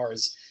 As far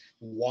as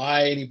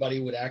why anybody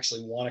would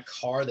actually want a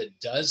car that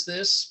does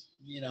this,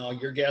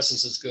 your guess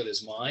is as good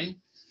as mine.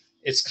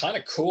 it's kind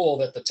of cool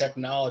that the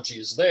technology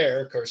is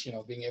there. Of course,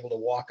 being able to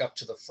walk up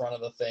to the front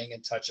of the thing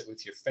and touch it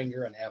with your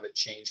finger and have it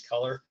change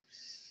color.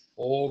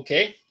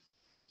 Okay.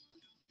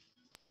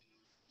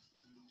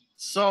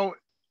 So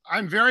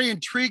I'm very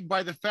intrigued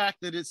by the fact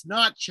that it's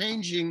not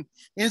changing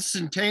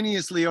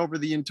instantaneously over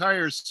the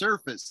entire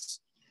surface.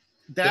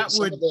 That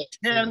would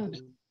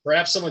tend.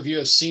 Perhaps some of you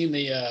have seen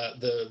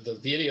the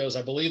videos.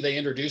 I believe they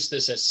introduced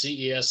this at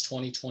CES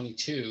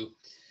 2022,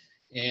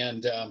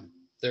 and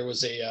there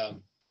was a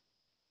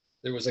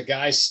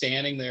guy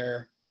standing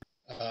there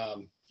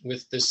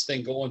with this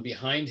thing going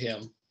behind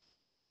him.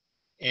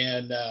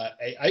 And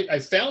I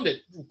found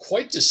it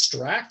quite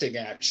distracting,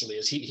 actually,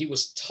 as he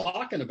was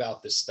talking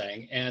about this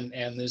thing, and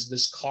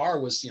this car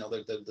was,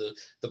 the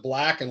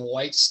black and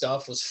white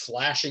stuff was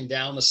flashing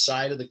down the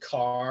side of the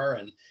car,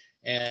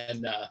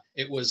 and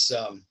it was,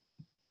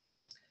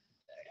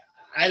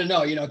 I don't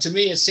know, to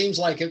me, it seems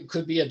like it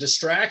could be a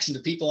distraction to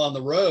people on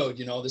the road.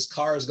 This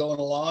car is going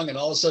along and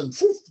all of a sudden,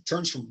 poof, it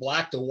turns from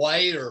black to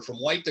white, or from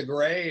white to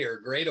gray, or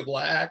gray to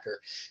black,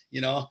 or,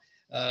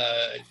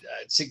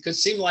 it could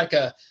seem like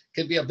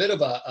could be a bit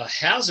of a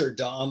hazard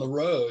on the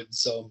road.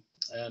 So,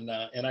 and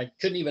I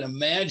couldn't even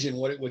imagine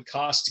what it would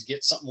cost to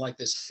get something like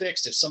this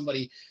fixed. If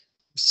somebody,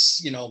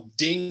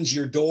 dings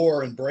your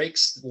door and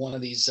breaks one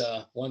of these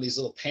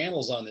little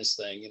panels on this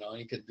thing,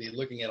 you could be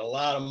looking at a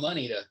lot of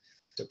money to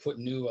put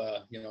new,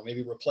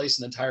 maybe replace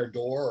an entire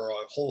door or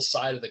a whole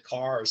side of the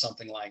car or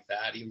something like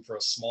that, even for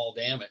a small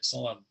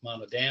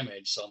amount of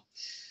damage. So,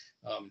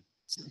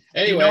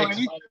 anyway,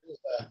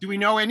 do we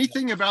know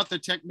anything about the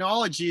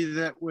technology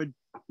that would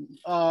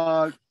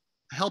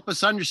help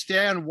us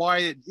understand why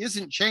it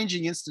isn't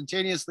changing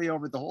instantaneously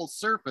over the whole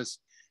surface?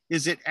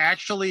 Is it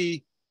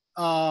actually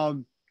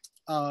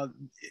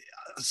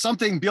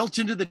something built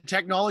into the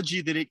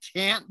technology that it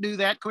can't do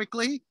that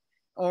quickly?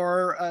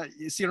 Or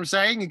you see what I'm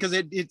saying? Because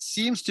it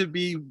seems to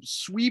be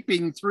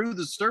sweeping through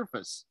the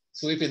surface.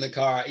 Sweeping the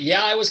car.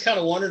 Yeah, I was kind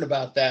of wondering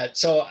about that.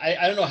 So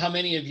I don't know how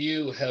many of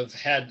you have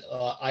had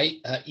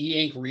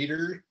e-ink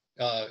reader,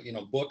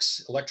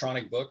 books,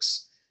 electronic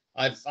books.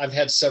 I've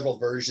had several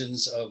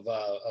versions of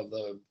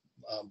the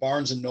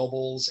Barnes and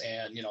Nobles,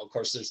 and of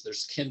course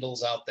there's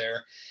Kindles out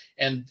there,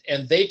 and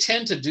they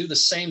tend to do the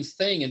same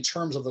thing in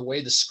terms of the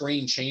way the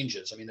screen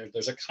changes. I mean,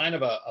 there's a kind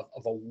of a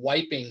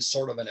wiping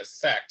sort of an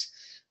effect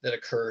that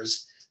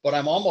occurs. But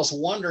I'm almost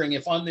wondering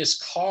if on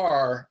this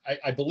car,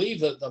 I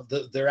believe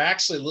that they're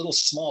actually little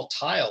small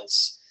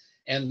tiles,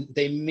 and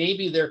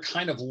they're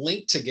kind of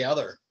linked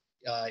together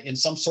in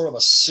some sort of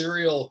a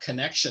serial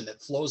connection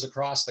that flows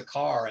across the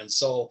car. And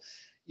so,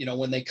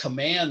 when they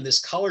command this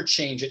color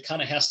change, it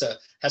kind of has to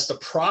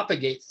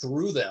propagate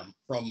through them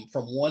from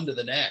one to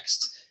the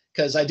next.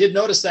 Because I did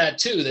notice that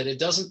too, that it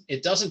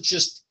doesn't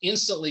just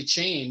instantly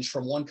change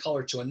from one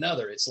color to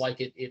another. It's like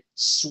it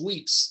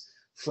sweeps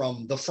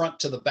from the front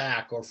to the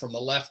back, or from the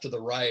left to the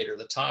right, or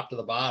the top to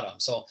the bottom.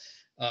 So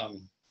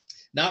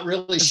not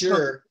really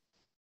sure.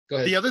 Go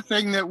ahead. The other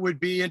thing that would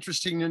be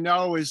interesting to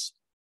know is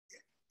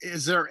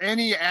there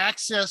any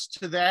access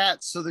to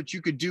that so that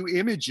you could do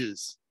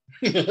images?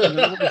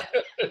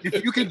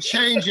 If you could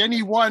change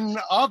any one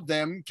of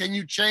them, can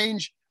you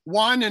change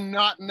one and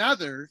not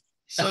another,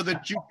 so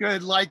that you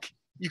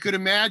could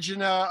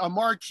imagine a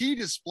marquee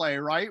display,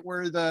 right?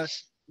 Where the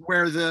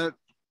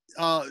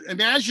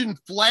imagine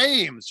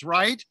flames,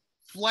 right?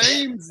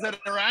 Flames that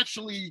are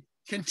actually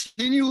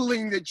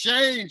continuing to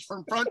change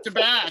from front to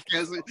back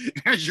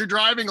as you're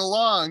driving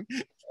along.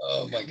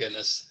 Oh my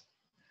goodness.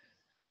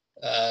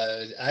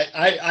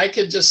 I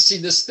could just see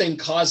this thing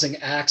causing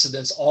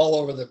accidents all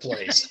over the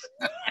place.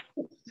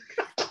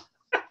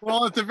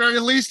 Well, at the very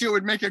least, it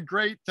would make a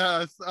great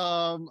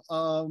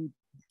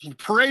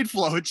parade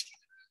float.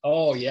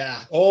 Oh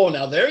yeah. Oh,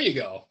 now there you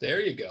go.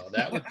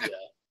 That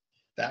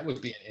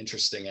would be an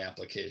interesting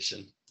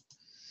application.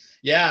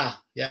 Yeah.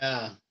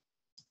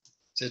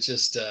 It's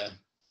just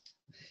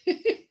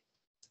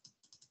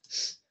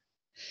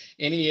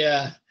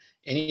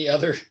any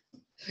other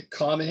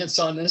comments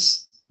on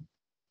this?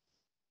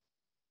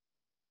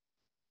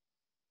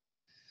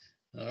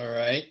 All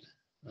right.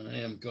 I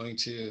am going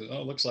to,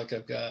 looks like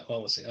I've got,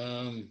 let's see.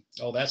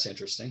 That's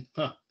interesting.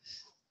 Huh.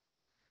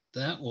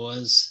 That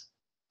was,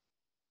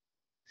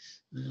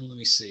 let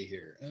me see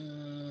here.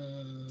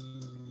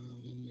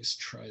 Let's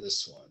try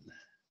this one.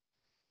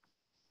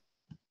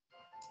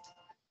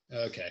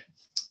 Okay.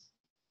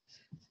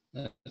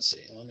 Let's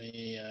see. Let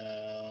me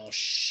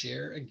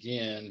share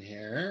again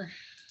here.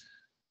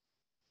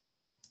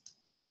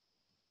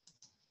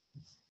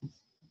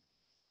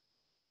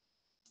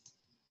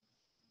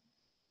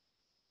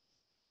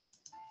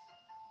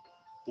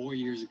 Four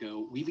years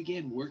ago, we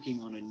began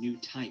working on a new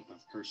type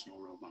of personal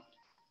robot.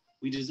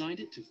 We designed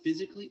it to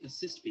physically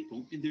assist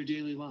people in their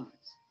daily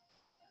lives,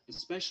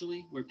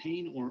 especially where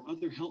pain or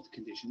other health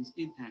conditions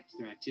impact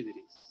their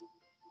activities.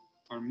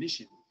 Our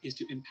mission is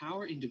to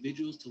empower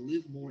individuals to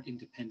live more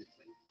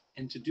independently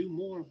and to do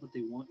more of what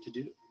they want to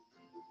do.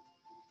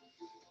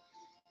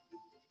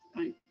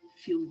 I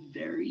feel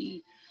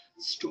very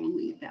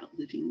strongly about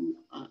living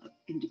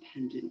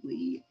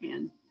independently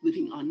and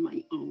living on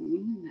my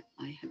own.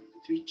 I have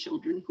 3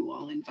 children who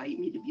all invite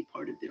me to be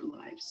part of their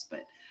lives,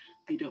 but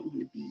I don't want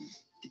to be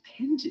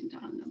dependent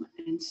on them.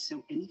 And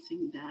so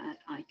anything that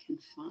I can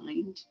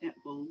find that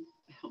will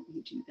help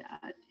me do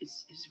that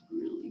is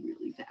really,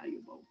 really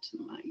valuable to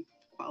my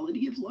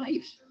quality of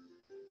life.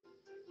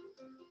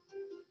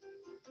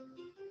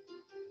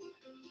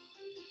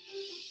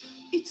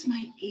 It's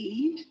my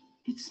aid.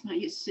 It's my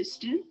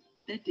assistant.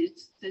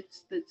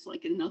 That's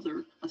like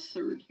a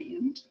third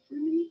hand for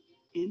me.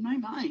 In my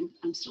mind,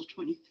 I'm still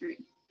 23,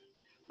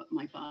 but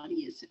my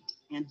body isn't.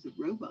 And the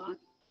robot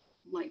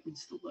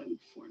lightens the load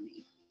for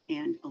me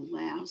and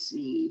allows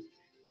me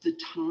the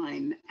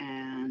time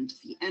and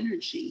the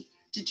energy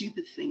to do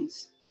the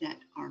things that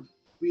are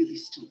really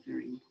still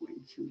very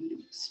important for me to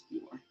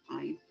explore.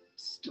 I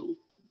still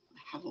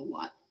have a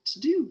lot to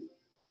do.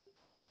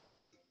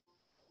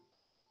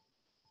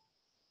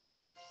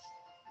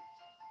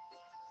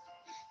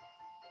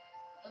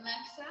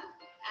 Alexa,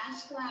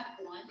 ask Lab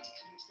 1 to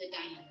come to the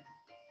dining room.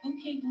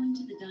 Okay, going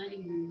to the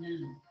dining room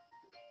now.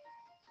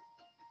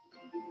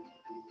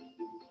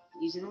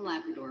 Using the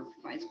Labrador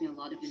provides me a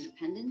lot of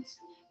independence,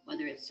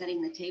 whether it's setting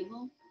the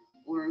table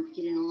or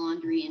getting the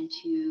laundry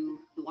into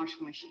the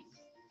washing machine.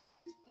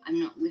 I'm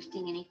not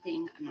lifting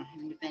anything. I'm not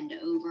having to bend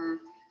over.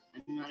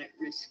 I'm not at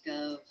risk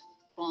of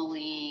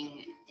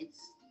falling. It's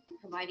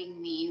providing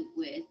me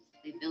with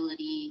the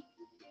ability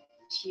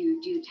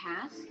to do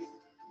tasks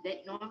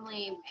that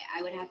normally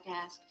I would have to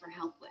ask for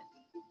help with.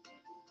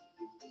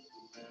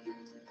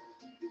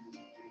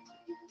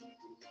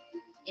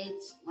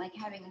 It's like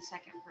having a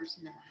second person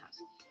in the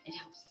house. It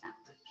helps that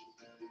much.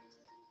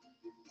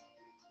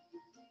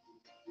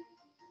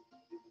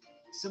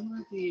 Some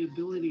of the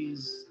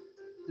abilities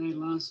that I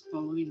lost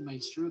following my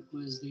stroke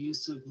was the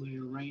use of my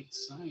right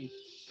side.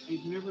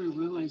 I'd never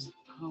realized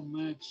how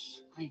much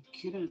I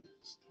couldn't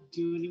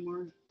do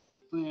anymore.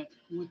 But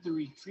with the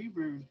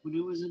retriever, when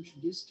it was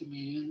introduced to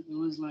me, it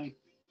was like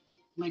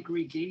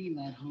regaining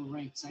that whole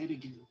right side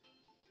again,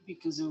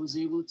 because I was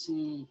able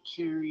to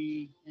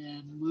carry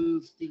and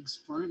move things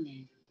for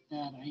me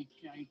that I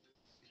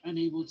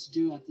unable to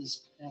do at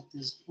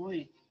this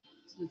point.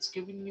 So it's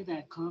giving me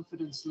that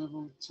confidence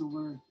level to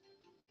where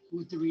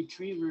with the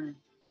retriever,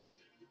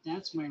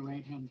 that's my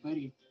right hand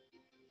buddy.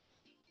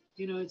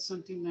 You know, it's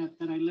something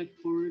that I look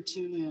forward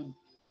to,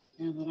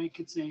 and that I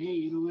could say, hey,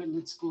 you know what,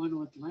 let's go on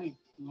with life.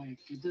 Like,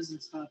 it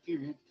doesn't stop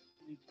here, it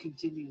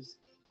continues.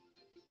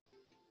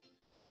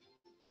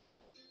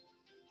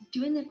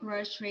 Doing the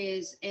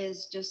groceries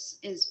is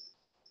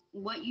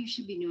what you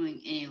should be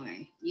doing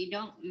anyway. You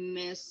don't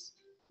miss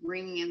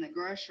bringing in the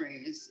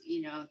groceries,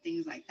 you know,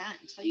 things like that,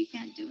 until you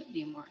can't do it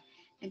anymore.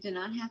 And to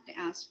not have to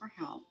ask for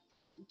help,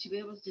 to be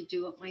able to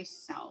do it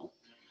myself,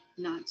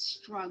 not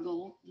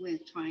struggle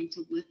with trying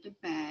to lift a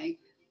bag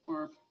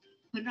or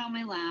put it on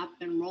my lap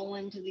and roll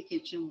into the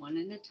kitchen one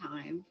at a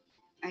time.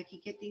 I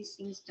could get these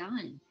things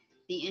done.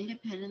 The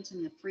independence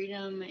and the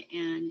freedom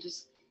and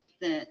just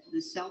the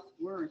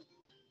self-worth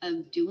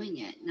of doing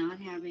it, not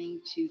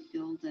having to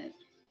feel that,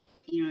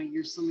 you know,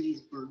 you're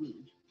somebody's burden.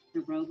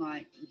 The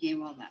robot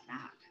gave all that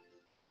back.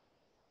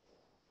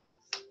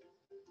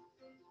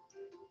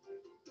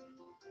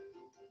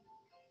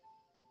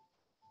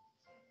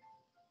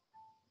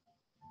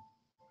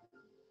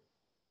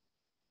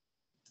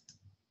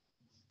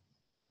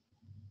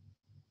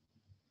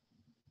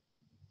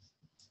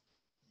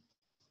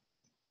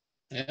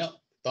 Yeah,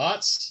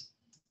 thoughts?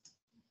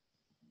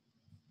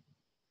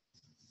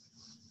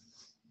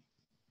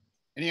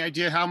 Any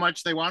idea how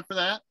much they want for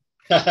that?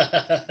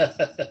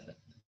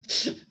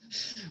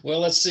 Well,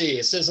 let's see.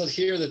 It says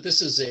here that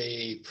this is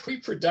a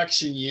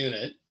pre-production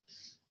unit.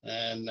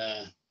 And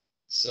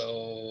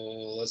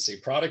so let's see.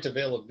 Product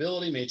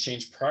availability may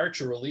change prior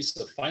to release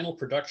of the final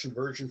production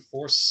version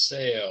for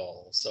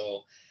sale.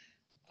 So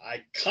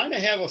I kind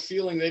of have a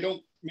feeling they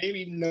don't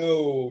maybe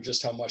know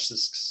just how much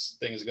this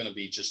thing is going to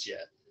be just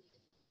yet.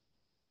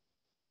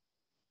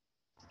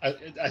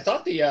 I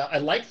thought I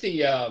like the,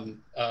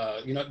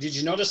 you know, did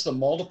you notice the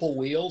multiple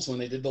wheels when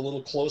they did the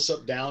little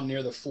close-up down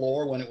near the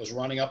floor when it was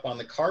running up on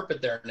the carpet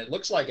there? And it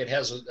looks like it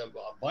has a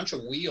bunch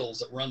of wheels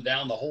that run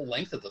down the whole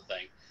length of the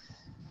thing.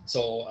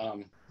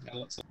 So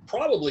it's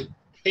probably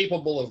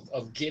capable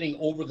of getting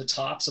over the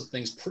tops of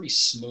things pretty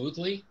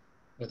smoothly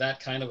with that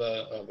kind of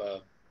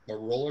a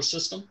roller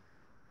system.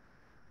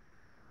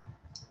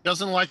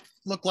 Doesn't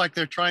look like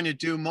they're trying to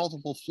do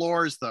multiple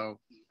floors though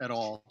at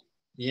all.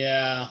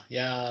 Yeah.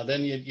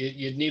 Then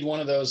you'd need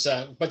one of those,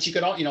 but you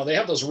could all, you know, they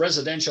have those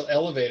residential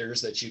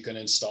elevators that you can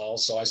install.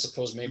 So I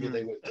suppose maybe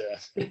they would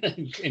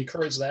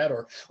encourage that,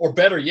 or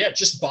better yet,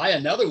 just buy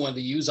another one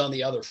to use on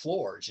the other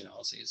floors. You know,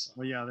 so.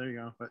 Well, yeah, there you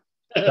go. But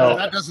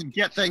that doesn't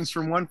get things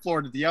from one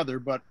floor to the other,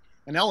 but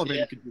an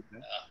elevator could do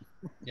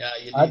that. Yeah,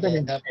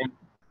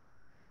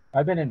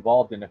 I've been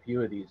involved in a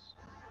few of these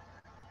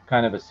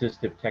kind of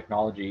assistive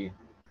technology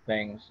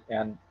things,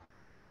 and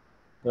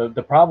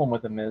the problem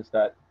with them is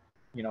that,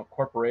 you know,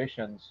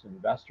 corporations,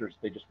 investors,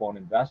 they just won't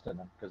invest in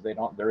them because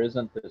there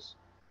isn't this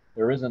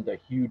there isn't a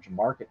huge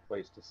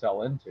marketplace to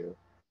sell into.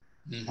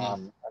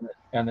 Mm-hmm.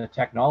 And the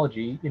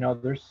technology, you know,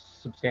 there's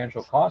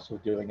substantial costs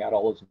with doing that,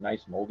 all those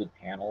nice molded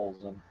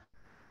panels and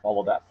all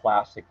of that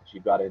plastic that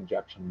you've got to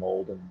injection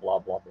mold and blah,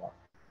 blah, blah.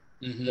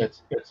 Mm-hmm.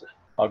 It's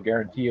I'll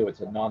guarantee you it's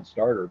a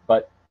non-starter.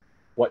 But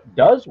what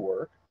does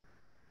work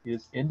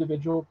is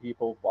individual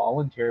people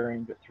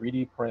volunteering to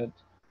 3D print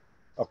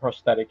a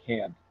prosthetic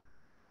hand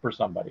for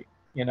somebody,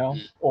 you know,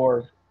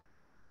 or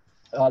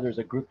there's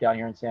a group down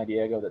here in San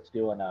Diego that's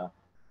doing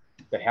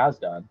that has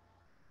done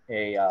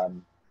a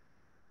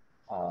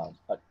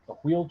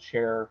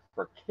wheelchair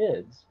for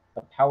kids,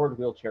 a powered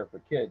wheelchair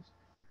for kids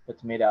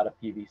that's made out of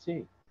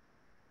PVC.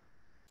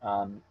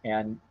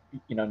 And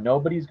you know,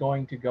 nobody's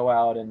going to go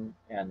out and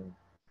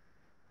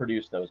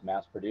produce those,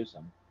 mass produce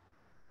them.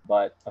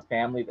 But a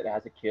family that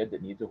has a kid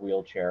that needs a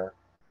wheelchair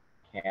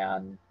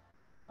can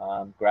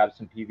grab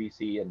some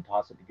PVC and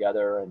toss it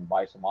together and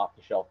buy some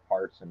off-the-shelf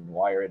parts and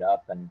wire it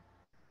up. And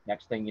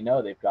next thing you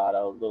know, they've got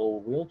a little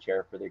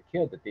wheelchair for their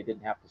kid that they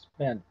didn't have to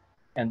spend.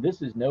 And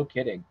this is no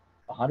kidding,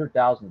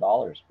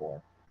 $100,000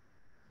 for.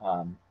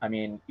 I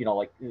mean, you know,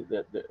 like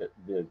the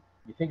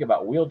you think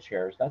about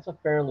wheelchairs, that's a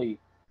fairly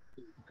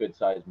good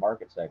sized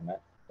market segment,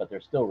 but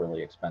they're still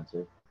really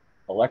expensive.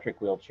 Electric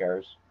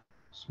wheelchairs,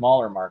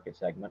 smaller market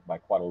segment by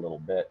quite a little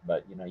bit,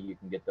 but you know, you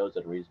can get those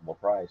at a reasonable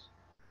price.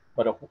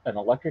 But an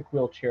electric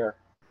wheelchair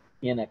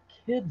in a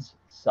kid's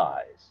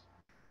size,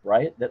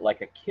 right, that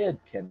like a kid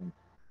can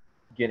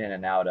get in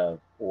and out of,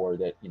 or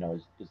that, you know,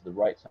 is the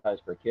right size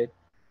for a kid,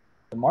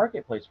 the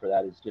marketplace for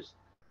that is just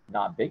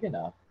not big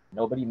enough.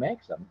 Nobody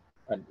makes them,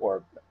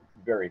 or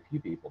very few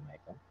people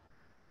make them,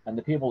 and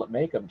the people that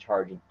make them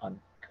charge an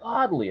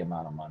ungodly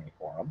amount of money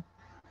for them.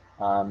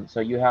 So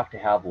you have to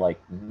have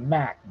like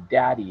Mac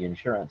Daddy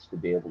insurance to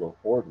be able to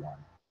afford one.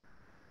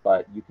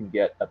 But you can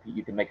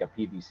make a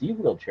PVC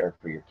wheelchair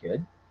for your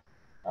kid,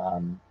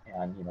 and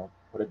you know,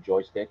 put a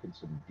joystick and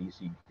some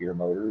DC gear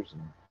motors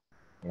and,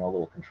 you know, a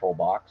little control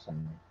box,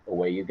 and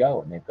away you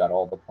go. And they've got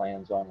all the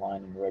plans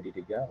online and ready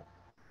to go.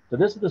 So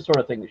this is the sort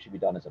of thing that should be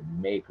done as a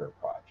maker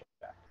project,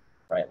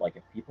 right? Like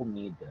if people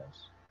need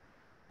this,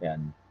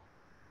 then,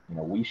 you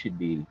know, we should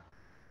be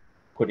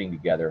putting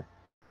together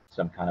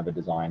some kind of a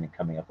design and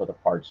coming up with a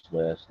parts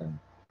list, and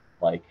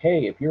like,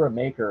 hey, if you're a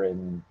maker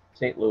in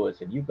St. Louis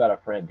and you've got a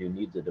friend who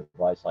needs a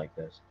device like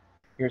this,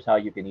 here's how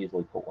you can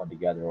easily put one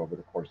together over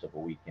the course of a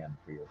weekend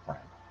for your friend.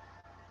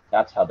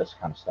 That's how this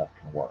kind of stuff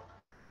can work.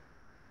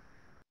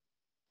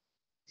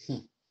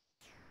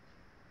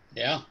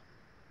 Yeah.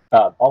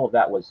 All of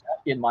that was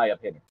in my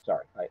opinion.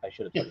 Sorry, I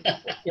should have told you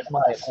that. In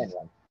my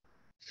opinion.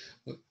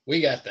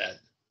 We got that.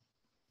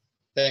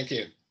 Thank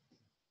you.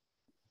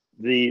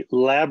 The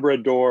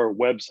Labrador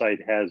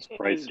website has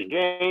pricing.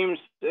 James.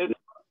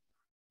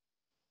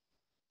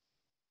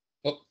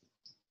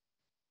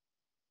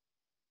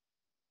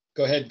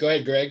 Go ahead,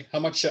 Greg. How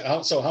much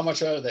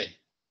are they?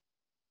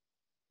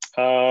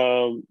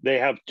 They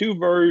have two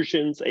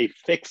versions, a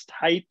fixed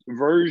height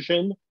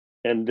version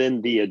and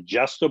then the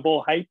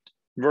adjustable height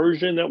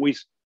version that we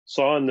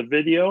saw in the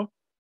video.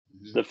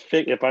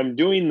 Mm-hmm. If I'm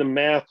doing the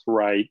math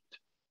right,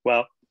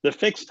 well, the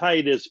fixed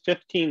height is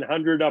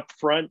 $1,500 up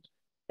front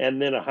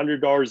and then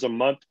 $100 a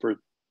month for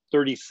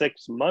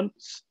 36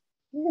 months.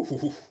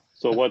 Ooh.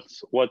 So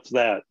what's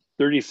that?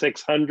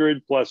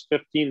 3,600 plus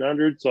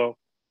 1,500, so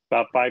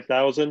about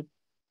 5,000.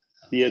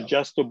 The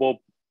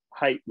adjustable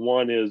height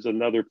one is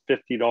another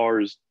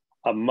 $50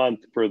 a month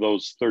for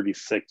those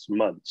 36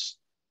 months.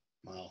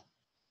 Wow.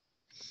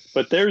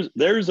 But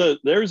there's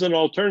an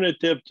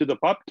alternative to the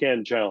pop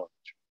can challenge.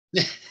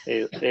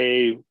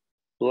 a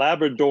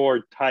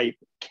Labrador type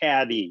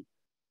caddy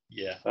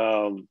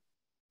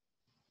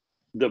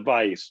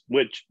device,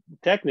 which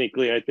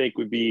technically I think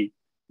would be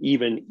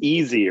even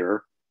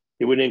easier.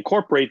 It would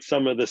incorporate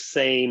some of the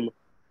same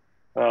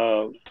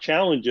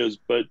challenges,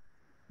 but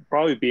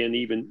probably be an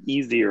even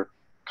easier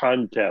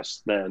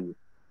contest then.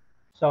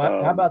 So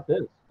how about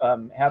this?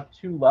 Have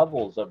two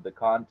levels of the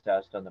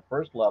contest, and the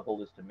first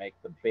level is to make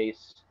the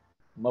base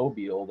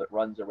mobile that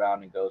runs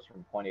around and goes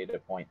from point A to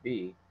point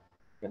B,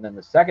 and then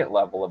the second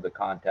level of the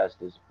contest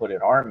is put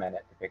an arm in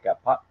it to pick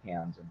up pop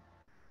cans and,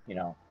 you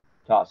know,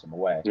 toss them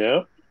away.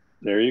 Yeah,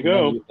 there you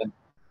go.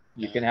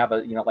 You can have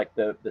a, you know, like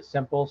the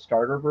simple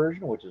starter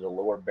version, which is a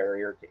lower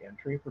barrier to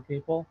entry for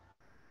people,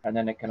 and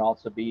then it can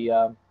also be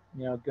you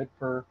know, good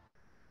for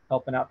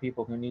helping out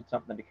people who need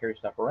something to carry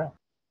stuff around.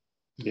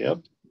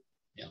 Yep.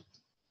 Yeah.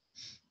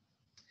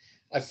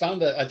 I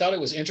thought it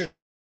was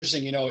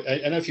interesting, you know, I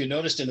don't know if you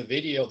noticed in the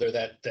video there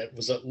that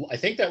was I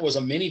think that was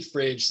a mini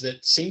fridge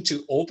that seemed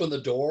to open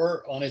the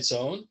door on its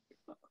own.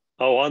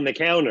 Oh, on the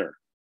counter.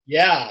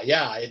 Yeah.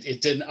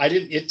 It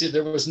didn't,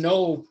 there was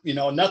no, you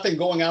know, nothing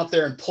going out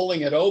there and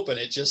pulling it open.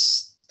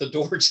 The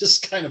door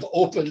just kind of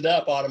opened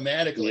up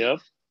automatically. Yep.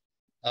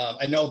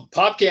 I know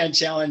Pop Can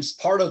Challenge,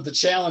 part of the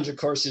challenge, of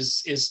course,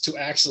 is to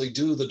actually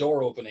do the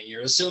door opening.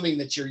 You're assuming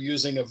that you're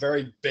using a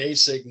very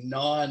basic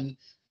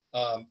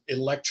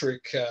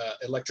non-electric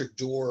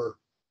door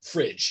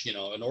fridge, you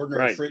know, an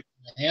ordinary fridge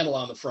with a handle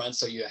on the front.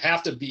 So you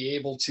have to be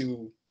able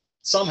to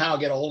somehow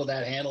get a hold of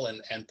that handle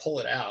and pull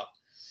it out.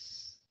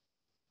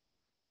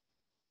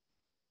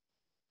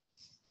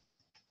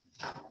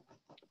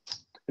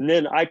 And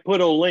then I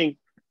put a link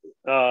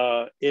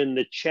in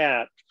the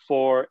chat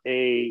for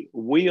a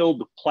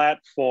wheeled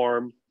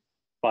platform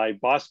by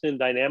Boston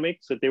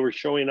Dynamics that they were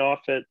showing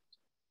off at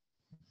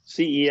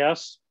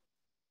CES.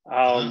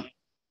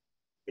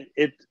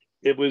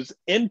 It was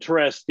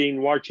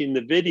interesting watching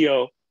the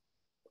video,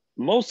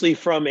 mostly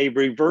from a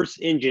reverse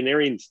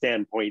engineering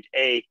standpoint.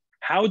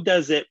 How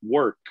does it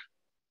work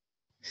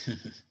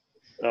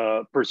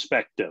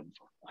perspective.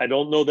 I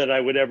don't know that I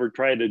would ever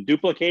try to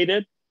duplicate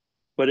it,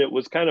 but it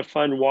was kind of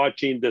fun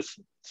watching this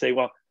say,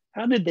 well,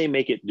 how did they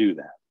make it do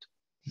that?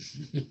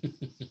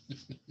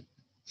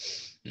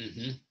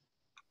 Mm-hmm.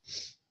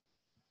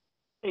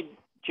 Hey,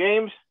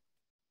 James,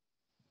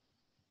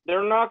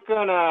 they're not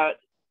gonna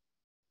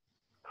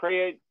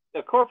create,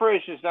 the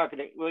corporation is not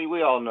gonna,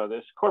 we all know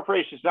this,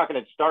 corporation is not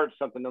gonna start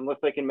something unless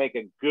they can make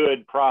a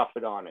good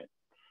profit on it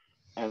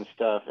and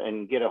stuff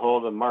and get a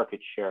hold of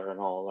market share and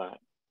all that,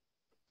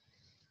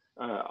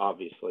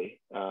 obviously.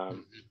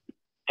 And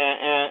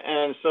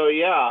so,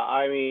 yeah,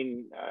 I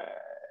mean,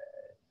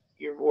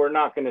 we're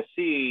not gonna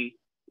see,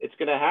 it's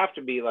gonna have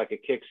to be like a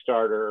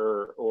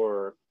Kickstarter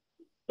or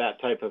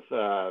that type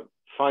of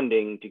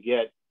funding to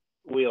get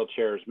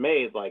wheelchairs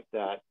made like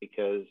that,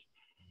 because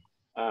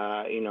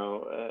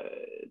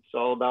it's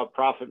all about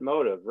profit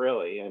motive,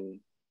 really, and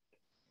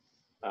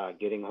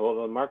getting hold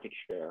of the market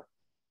share,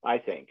 I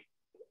think.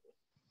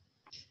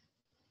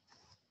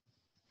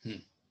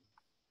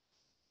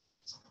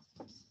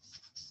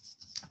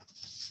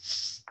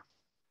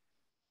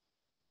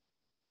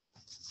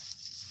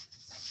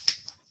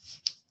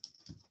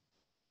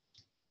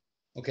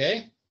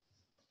 Okay.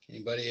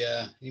 Anybody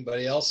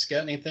else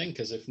got anything?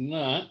 Because if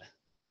not,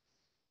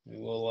 we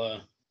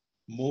will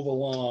move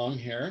along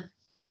here.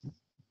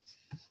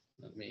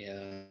 Let me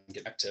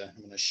get back to, I'm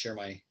going to share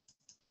my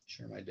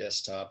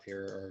desktop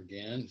here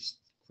again, just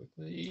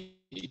quickly.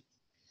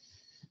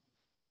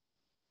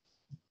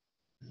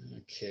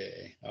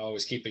 Okay, I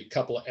always keep a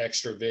couple of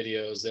extra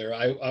videos there.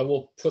 I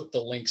will put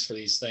the links for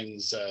these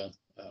things.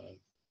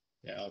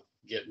 Yeah,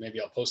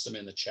 maybe I'll post them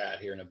in the chat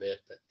here in a bit.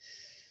 But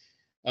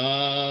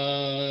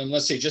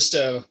let's see, just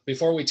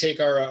before we take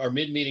our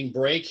mid-meeting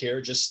break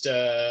here, just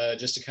a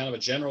kind of a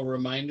general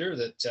reminder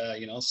that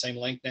same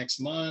link next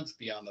month,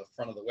 be on the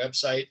front of the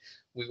website.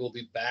 We will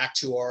be back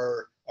to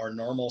our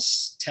normal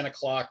 10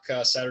 o'clock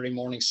Saturday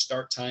morning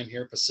start time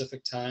here,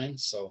 Pacific time.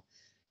 So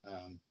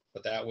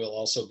but that will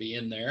also be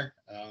in there.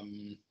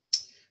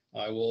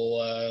 I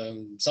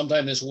will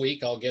sometime this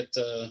week I'll get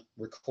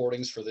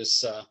recordings for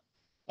this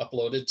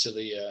uploaded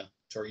to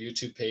our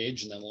YouTube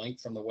page and then link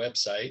from the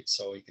website,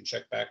 so you can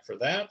check back for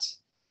that.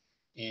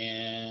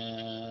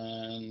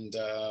 And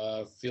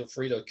feel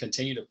free to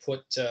continue to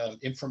put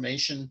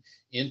information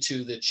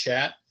into the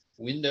chat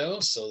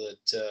window so that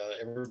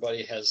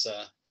everybody has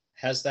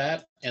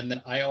that. And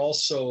then I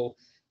also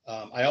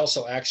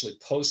actually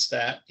post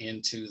that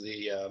into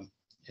the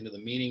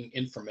meeting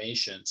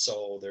information.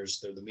 So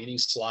the meeting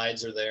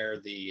slides are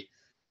there, the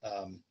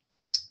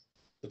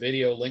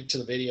video, link to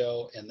the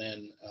video, and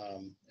then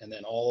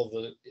all of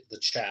the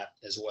chat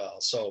as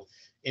well. So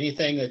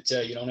anything that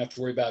you don't have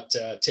to worry about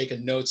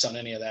taking notes on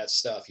any of that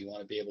stuff, you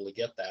want to be able to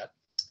get that.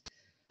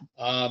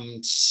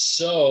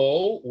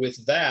 So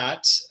with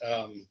that,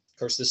 of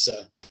course, this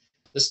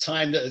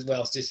time,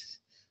 well,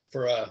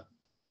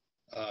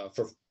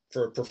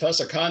 for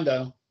Professor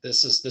Kondo,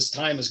 this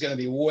time is going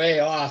to be way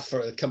off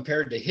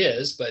compared to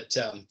his, but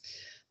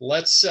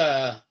let's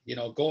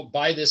go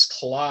by this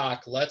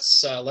clock.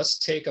 Let's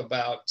take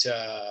about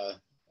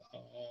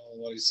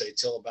what do you say,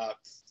 till about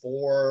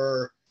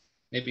 4,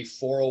 maybe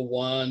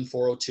 4:01,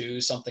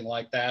 4:02, something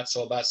like that.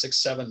 So about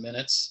 6-7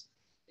 minutes,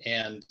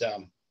 and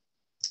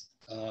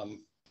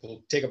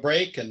we'll take a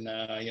break and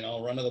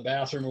run to the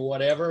bathroom or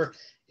whatever,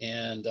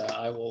 and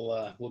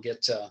we'll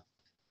get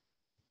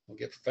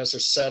Professor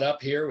set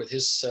up here with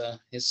his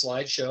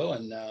slideshow,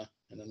 and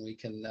then we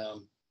can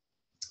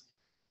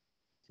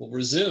we'll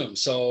resume.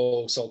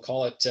 So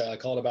call it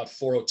about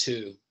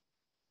 4:02.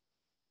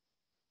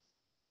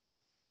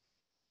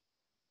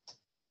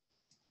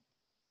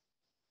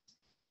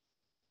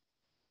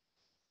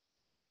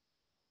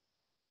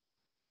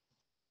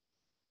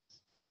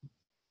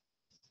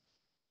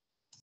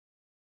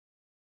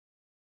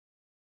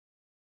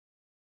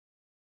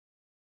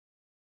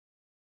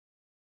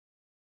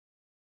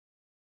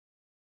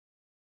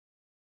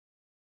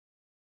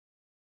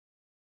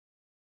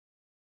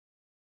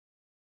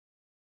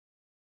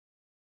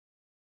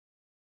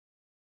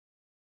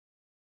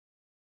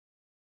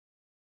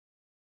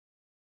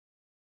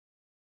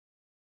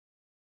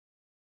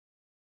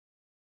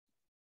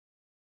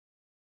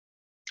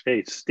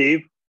 Hey,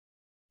 Steve.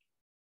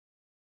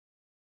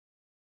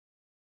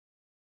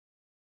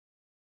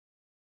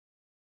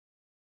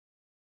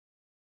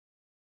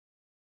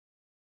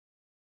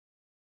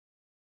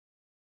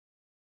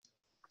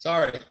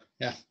 Sorry,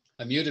 yeah,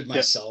 I muted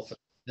myself. Yeah.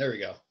 There we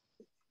go.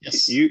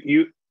 Yes.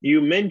 You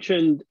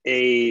mentioned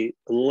a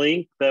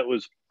link that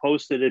was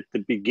posted at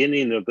the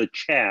beginning of the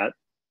chat.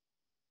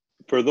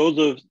 For those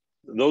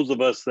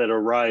of us that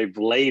arrive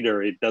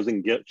later, it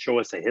doesn't show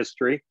us a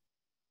history.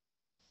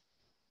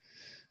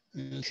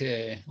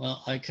 Okay,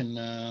 well, I can,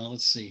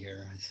 let's see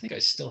here. I think I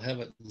still have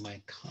it in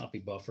my copy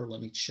buffer.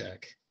 Let me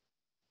check.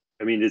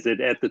 I mean, is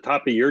it at the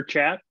top of your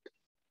chat?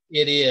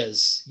 It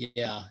is,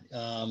 yeah.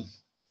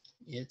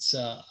 It's,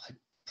 I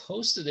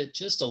posted it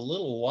just a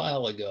little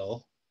while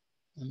ago.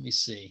 Let me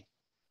see.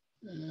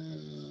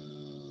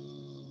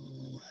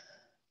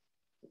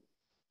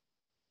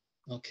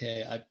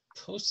 Okay, I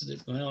posted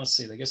it, well, let's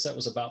see, I guess that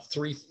was about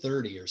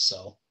 3:30 or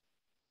so.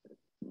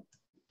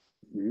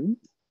 Mm-hmm.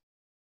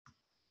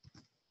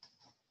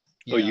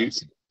 Yeah,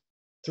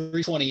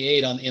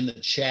 3:28 in the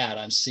chat.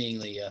 I'm seeing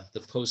the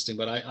posting,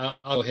 but I'll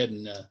go ahead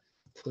and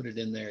put it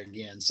in there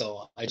again.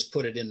 So I just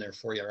put it in there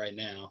for you right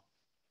now.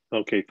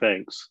 Okay,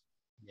 thanks.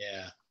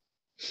 Yeah.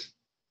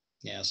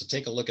 Yeah. So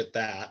take a look at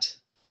that.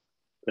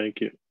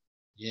 Thank you.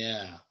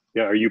 Yeah.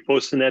 Yeah. Are you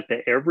posting that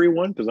to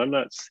everyone? Because I'm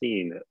not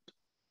seeing it.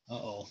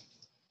 Uh-oh.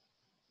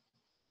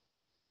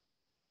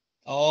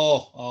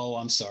 Oh,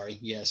 I'm sorry.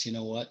 Yes. You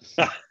know what?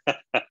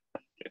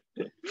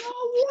 No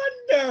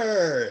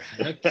wonder.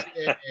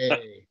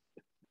 Okay.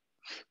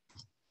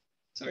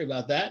 Sorry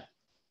about that.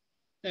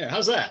 There,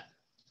 how's that?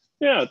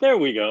 Yeah, there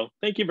we go.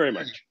 Thank you very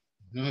much.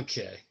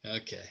 Okay,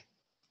 okay.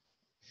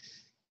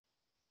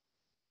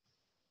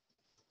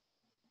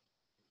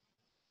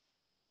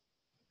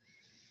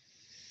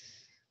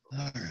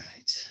 All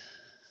right.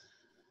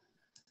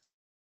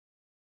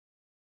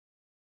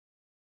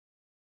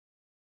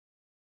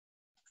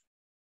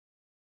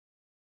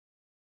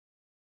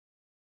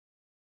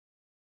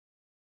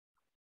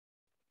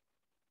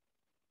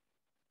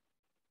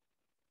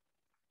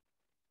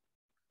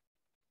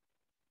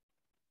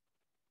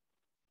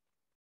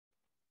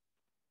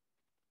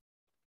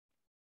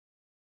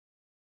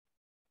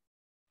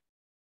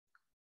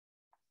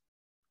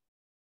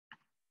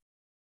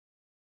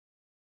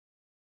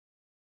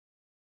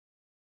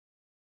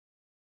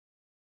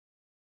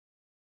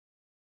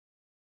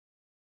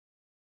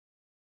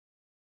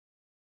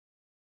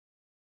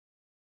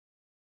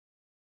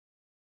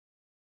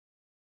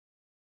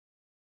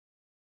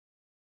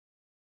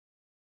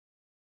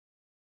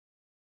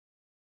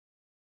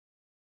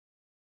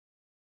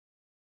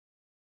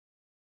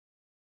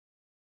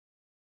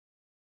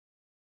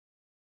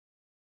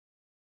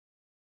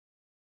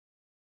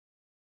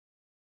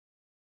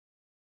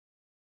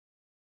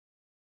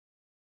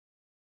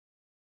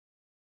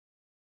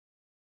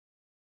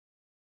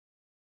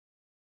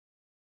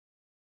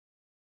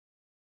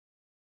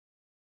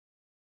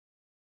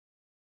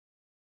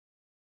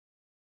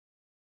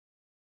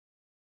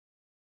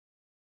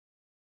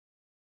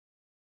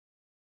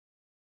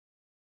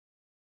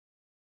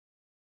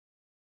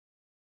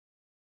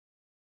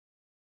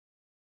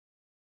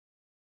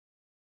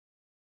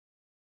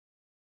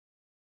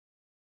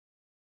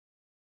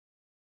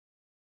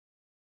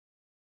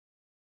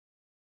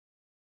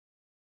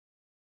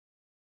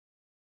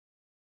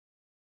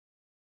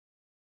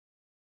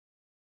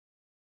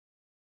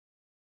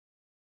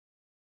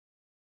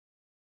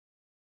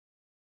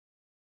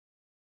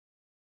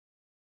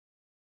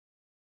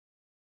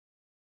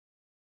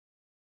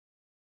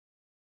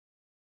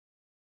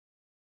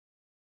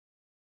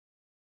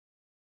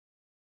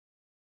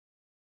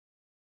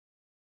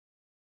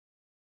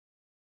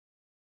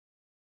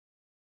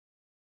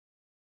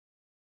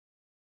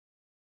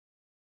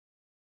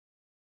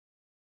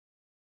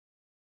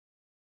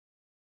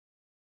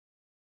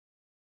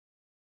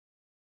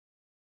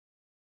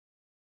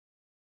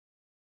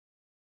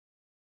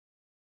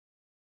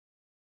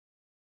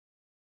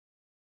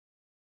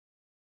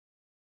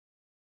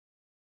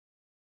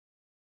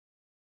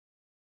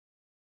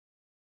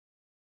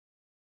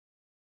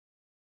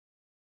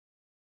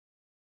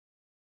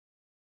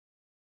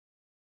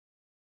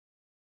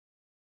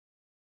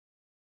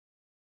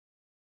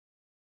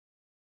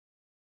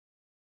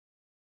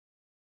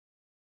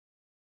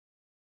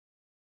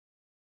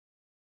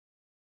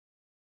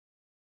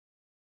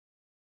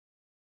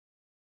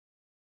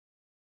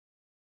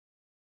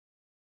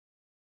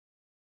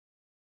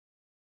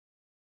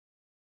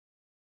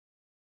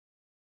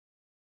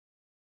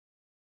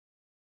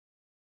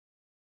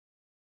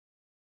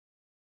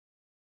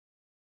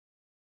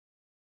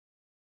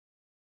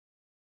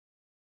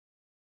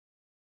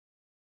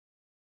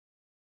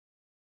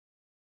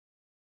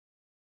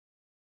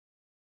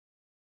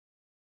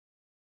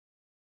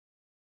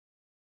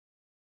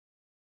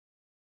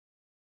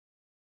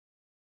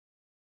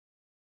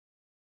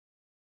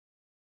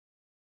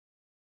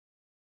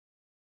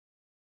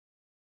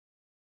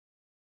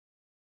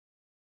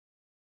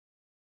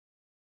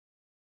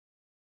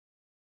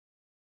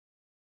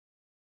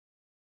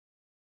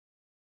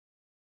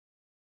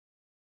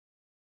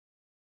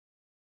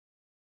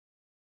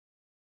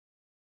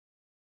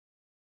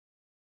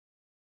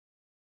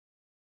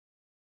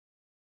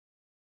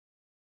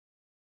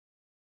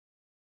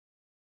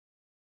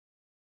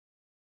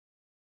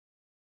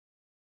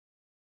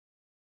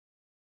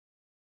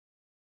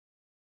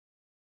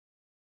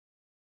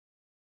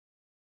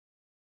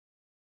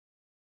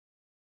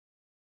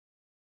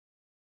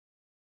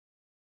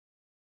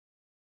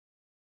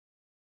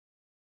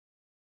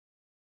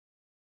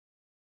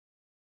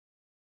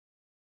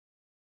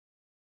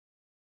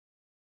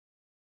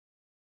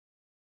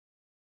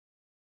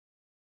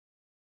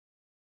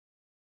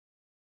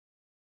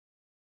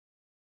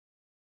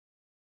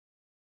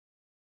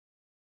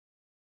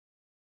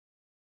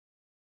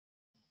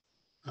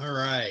 All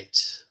right.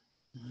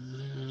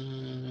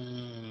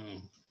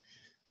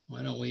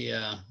 Why don't we,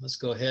 let's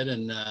go ahead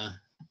and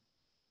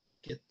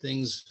get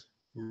things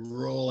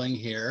rolling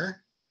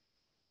here.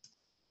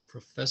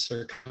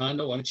 Professor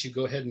Kondo, why don't you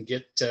go ahead and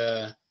get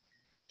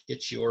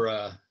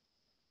your,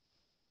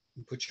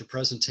 put your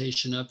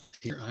presentation up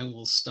here. I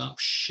will stop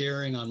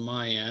sharing on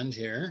my end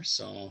here.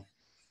 So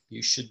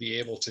you should be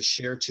able to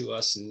share to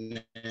us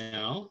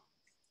now.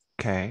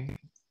 Okay,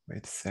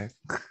 wait a sec.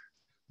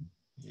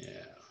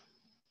 Yeah.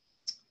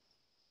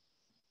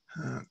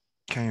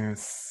 Can you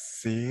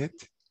see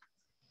it?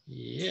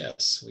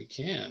 Yes, we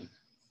can.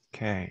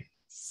 Okay,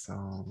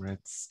 so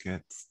let's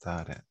get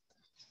started.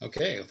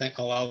 Okay,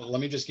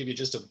 let me just give you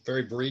just a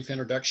very brief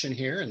introduction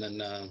here, and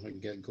then we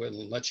can go ahead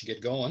and let you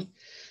get going.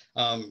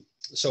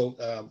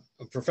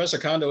 Professor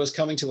Kondo is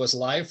coming to us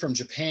live from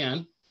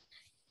Japan.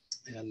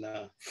 And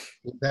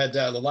we've had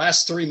the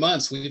last 3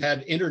 months, we've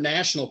had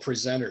international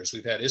presenters.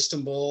 We've had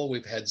Istanbul,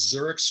 we've had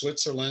Zurich,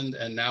 Switzerland,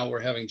 and now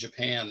we're having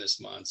Japan this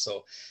month.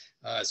 So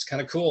it's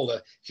kind of cool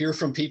to hear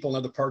from people in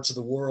other parts of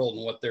the world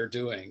and what they're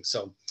doing.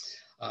 So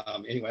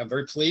anyway, I'm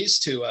very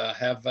pleased to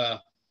have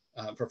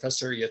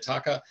Professor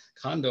Yutaka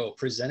Kondo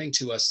presenting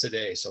to us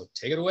today. So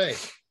take it away.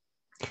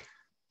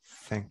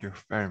 Thank you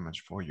very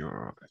much for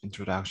your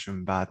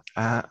introduction, but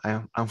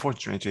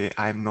unfortunately,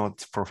 I'm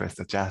not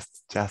professor,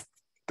 just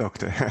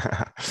doctor.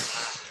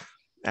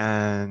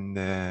 And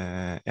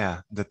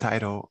yeah, the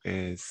title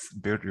is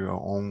Build Your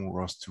Own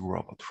Roast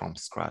Robot from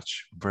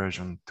Scratch,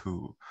 version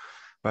 2.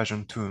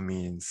 Version 2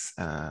 means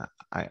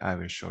I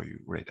will show you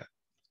later.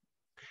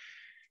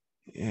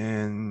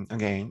 And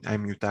again,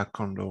 I'm Yutaka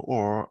Kondo,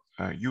 or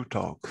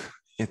Utalk.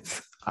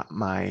 It's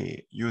my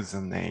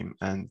username,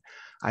 and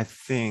I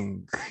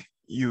think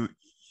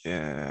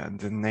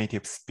the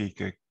native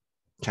speaker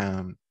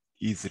can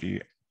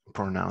easily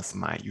pronounce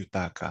my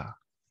Yutaka.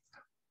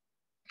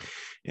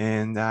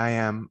 And I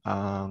am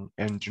an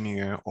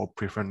engineer of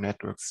preferred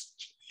networks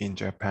in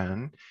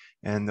Japan,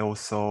 and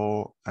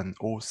also an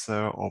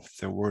author of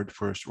the world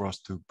first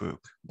ROS2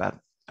 book, but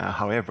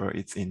however,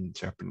 it's in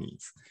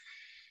Japanese.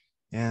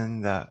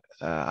 And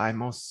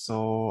I'm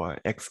also an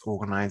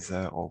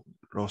ex-organizer of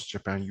ROS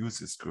Japan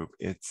Users Group.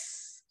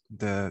 It's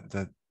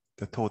the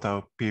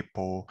total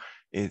people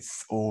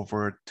is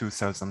over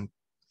 2,000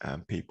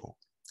 people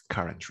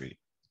currently.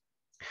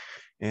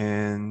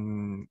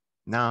 And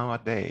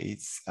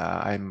nowadays,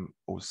 I'm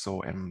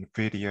also an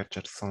video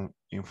Jetson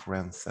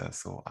influencer,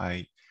 so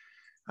I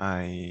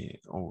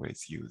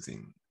always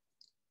using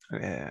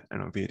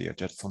video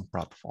Jetson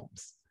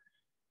platforms.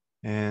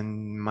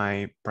 And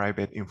my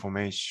private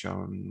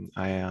information,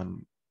 I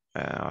am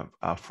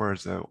a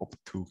father of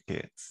 2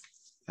 kids,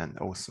 and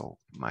also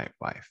my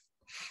wife.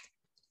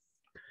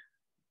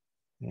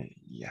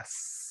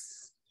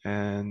 Yes.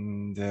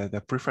 And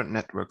the preferred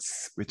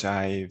networks which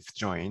I've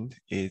joined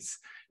is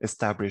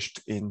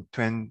established in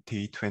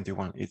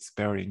 2021. It's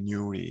very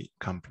newly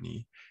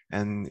company,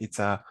 and it's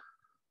a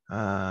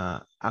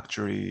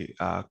actually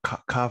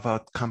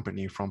carve-out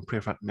company from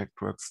preferred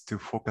networks to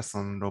focus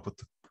on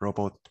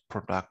robot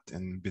product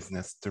and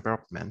business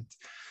development,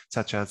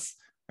 such as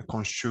a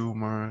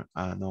consumer,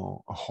 a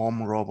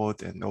home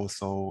robot, and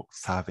also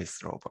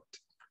service robot.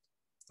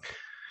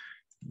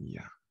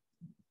 Yeah.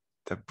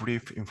 The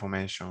brief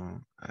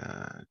information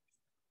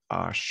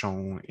are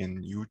shown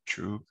in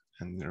YouTube,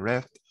 and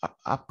the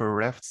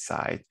upper left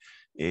side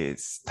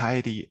is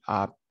tidy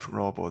up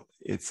robot.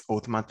 It's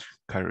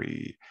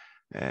automatically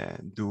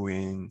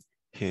doing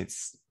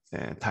his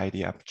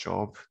tidy up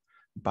job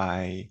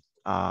by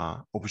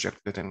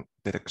object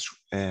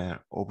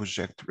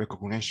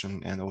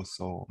recognition and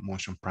also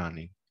motion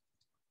planning.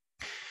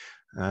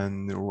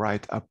 And the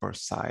right upper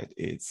side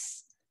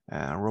is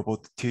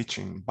robot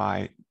teaching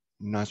by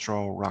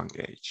natural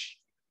language.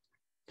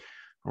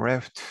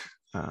 Left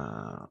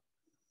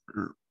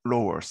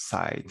lower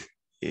side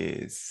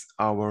is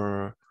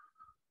our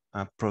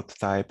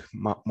prototype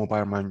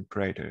mobile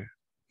manipulator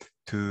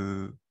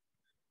to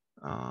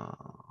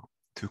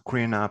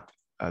clean up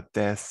a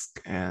desk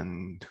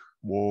and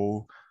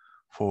wall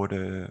for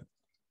the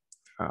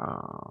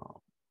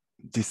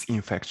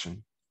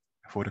disinfection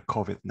for the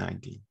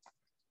COVID-19.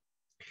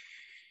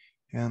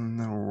 And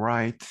the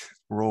right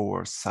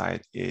lower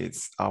side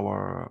is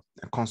our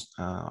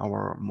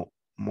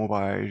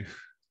mobile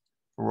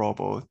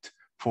robot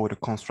for the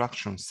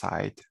construction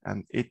site,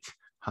 and it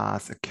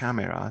has a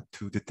camera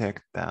to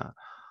detect the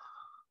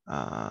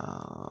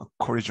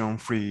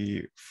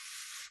collision-free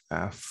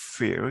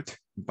field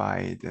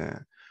by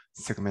the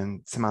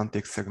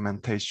semantic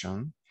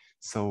segmentation,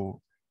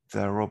 so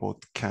the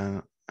robot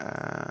can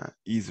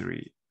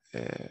easily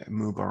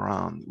move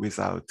around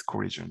without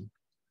collision.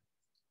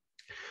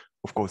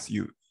 Of course,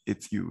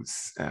 it's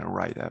use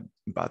radar,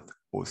 but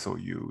also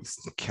use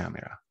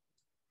camera,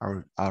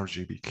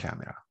 RGB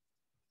camera.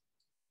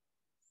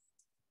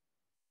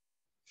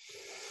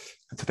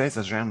 Today's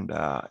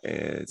agenda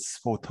is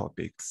 4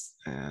 topics,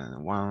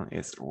 and one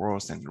is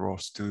ROS and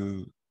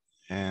ROS2,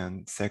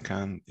 and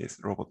second is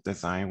robot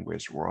design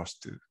with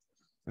ROS2.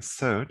 The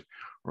third,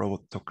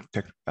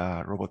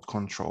 robot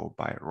control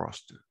by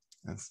ROS2.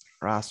 And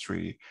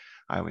lastly,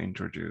 I will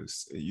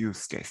introduce a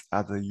use case,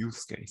 other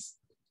use case.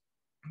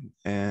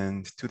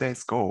 And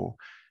today's goal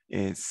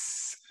is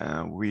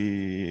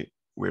we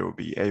will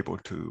be able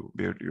to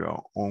build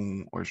your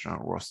own original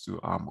ROS2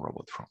 arm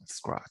robot from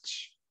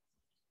scratch.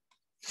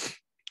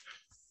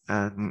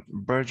 And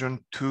version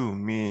 2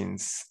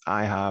 means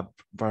I have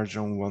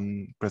version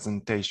 1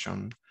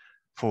 presentation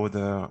for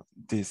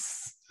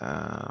this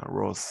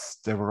ROS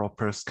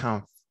Developers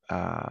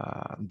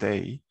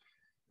Day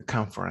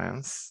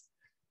conference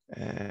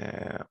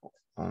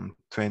on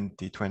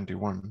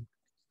 2021.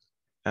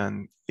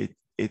 And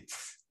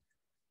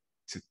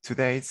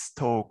today's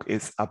talk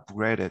is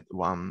upgraded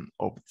one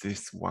of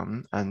this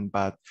one,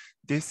 but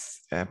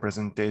this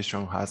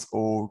presentation has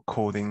all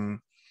coding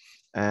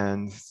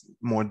and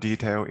more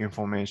detailed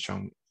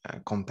information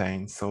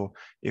contained. So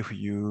if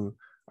you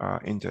are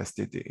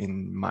interested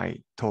in my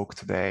talk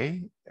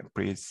today,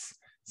 please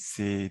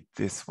see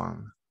this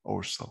one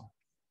also.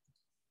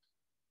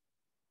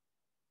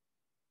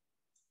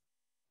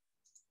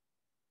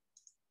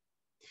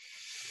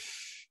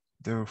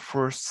 The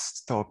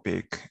first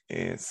topic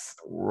is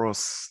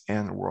ROS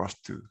and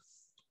ROS2.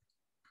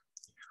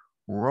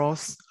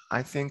 ROS,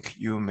 I think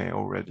you may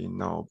already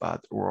know,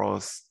 but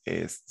ROS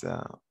is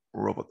the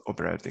robot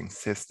operating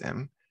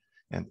system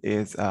and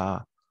is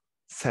a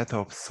set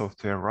of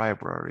software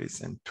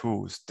libraries and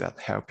tools that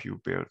help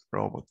you build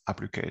robot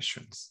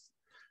applications.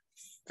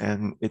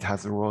 And it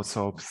has lots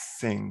of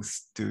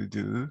things to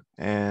do,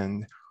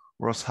 and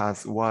ROS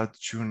has what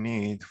you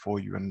need for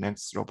your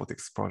next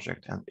robotics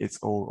project, and it's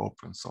all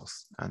open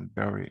source and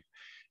very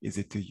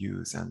easy to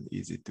use and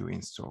easy to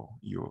install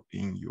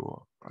in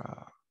your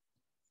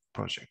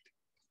project.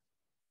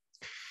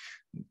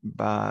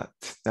 But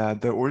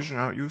the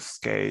original use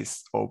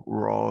case of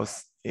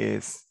ROS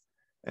is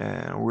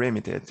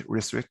limited,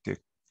 restricted.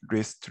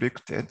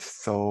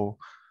 So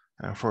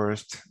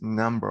first,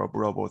 number of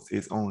robots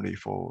is only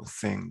for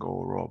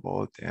single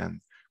robot,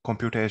 and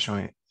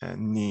computation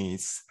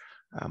needs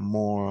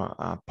more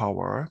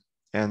power,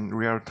 and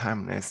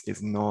real-timeness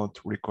is not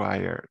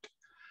required.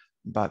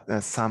 But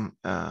some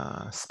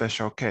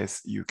special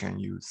case you can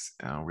use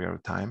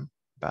real-time,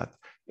 but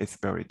it's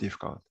very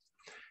difficult.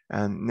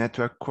 And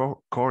network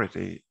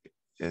quality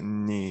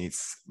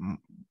needs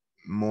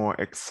more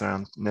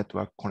excellent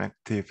network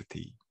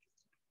connectivity.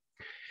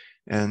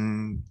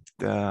 And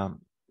the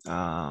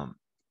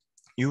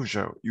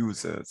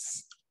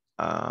users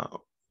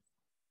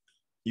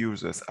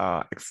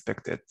are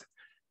expected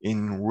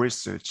in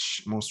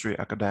research, mostly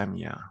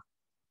academia,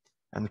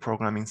 and the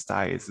programming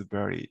style is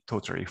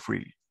totally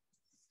free.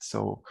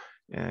 So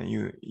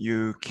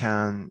you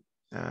can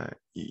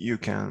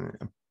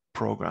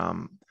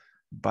program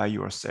by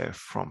yourself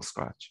from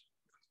scratch.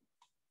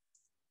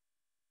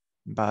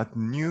 But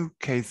new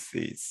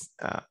cases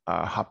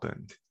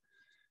happened,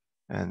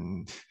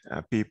 and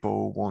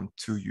people want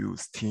to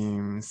use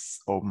teams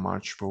of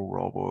multiple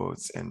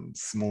robots and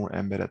small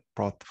embedded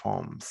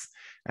platforms,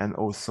 and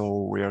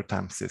also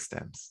real-time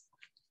systems.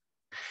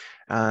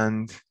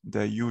 And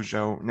the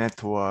usual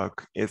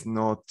network is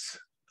not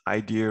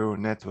ideal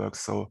network,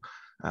 so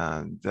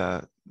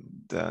the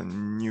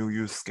new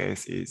use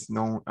case is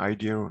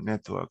non-ideal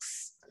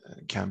networks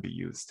can be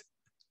used.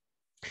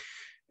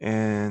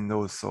 And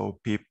also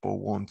people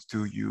want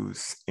to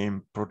use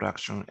in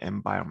production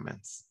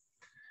environments.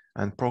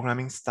 And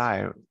programming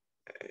style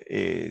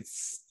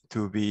is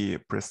to be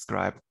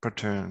prescribed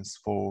patterns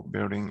for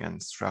building and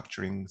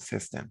structuring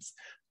systems.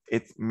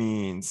 It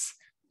means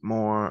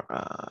more,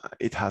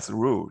 it has a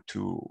rule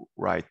to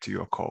write to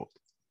your code,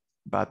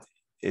 but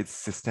it's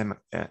systemic,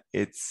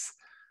 it's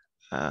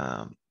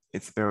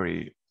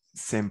very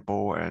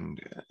simple and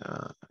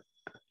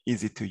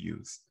easy to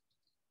use.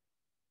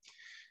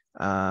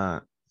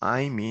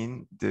 I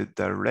mean, the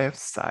left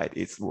side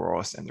is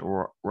ROS and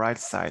the right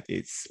side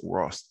is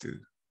ROS2.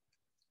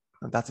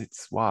 And that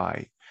is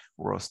why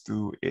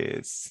ROS2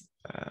 is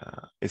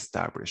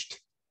established.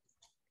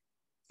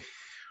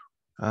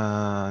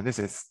 This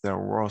is the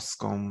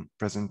ROSCON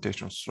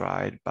presentation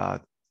slide,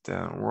 but the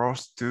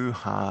ROS2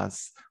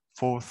 has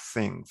 4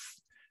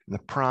 things: the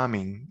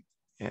priming,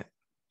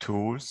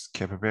 tools,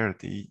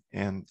 capability,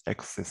 and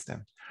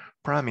ecosystem.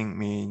 Priming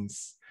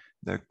means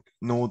the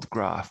node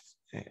graph.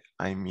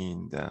 I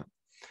mean the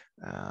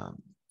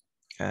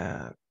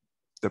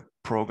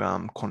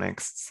program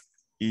connects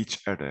each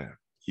other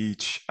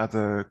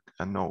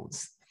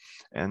nodes.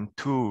 And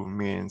tool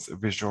means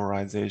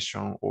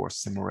visualization or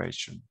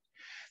simulation.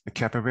 The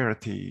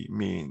capability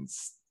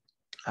means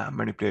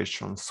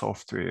manipulation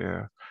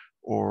software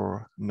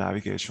or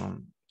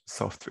navigation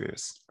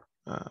softwares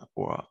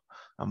or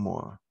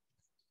more.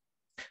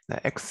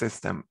 The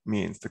ecosystem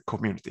means the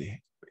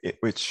community,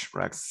 which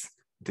runs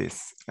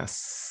this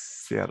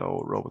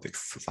Seattle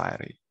Robotics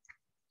Society.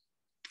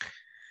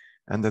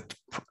 And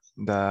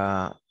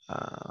the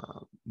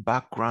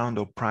background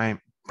of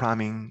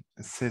priming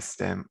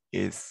system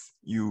is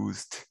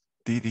used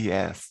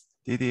DDS.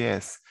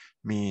 DDS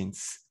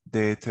means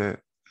data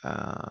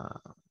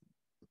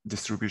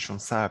distribution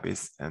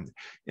service, and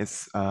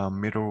it's a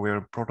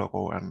middleware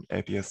protocol and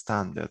API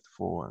standard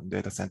for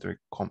data-centric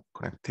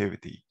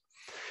connectivity.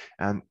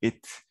 And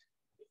it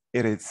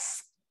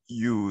is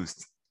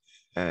used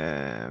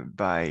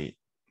by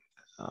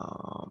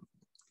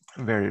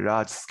very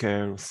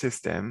large-scale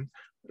system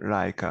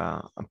like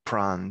a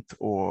plant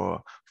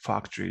or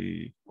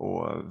factory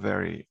or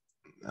very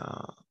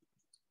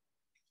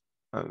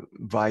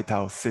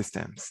vital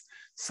systems.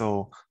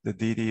 So the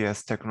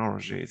DDS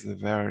technology is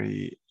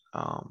very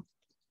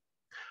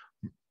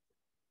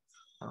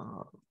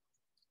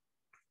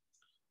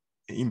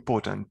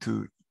important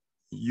to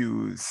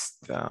use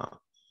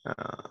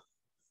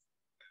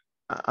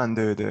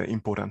under the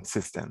important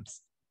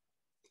systems.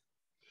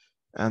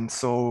 And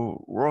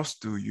so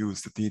ROS2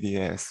 use the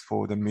DDS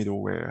for the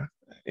middleware.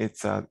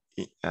 It's a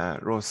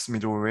ROS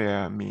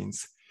middleware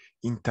means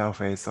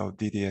interface of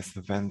DDS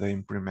vendor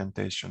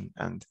implementation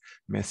and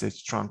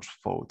message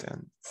transport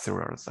and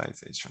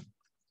serialization.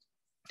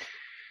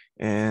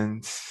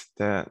 And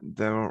the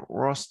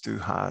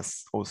ROS2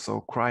 has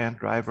also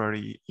client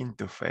library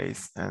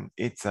interface, and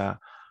it's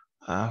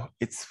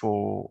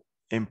for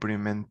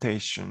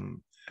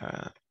implementation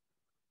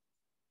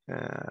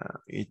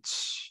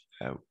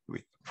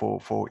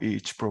for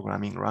each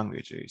programming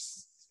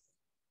languages.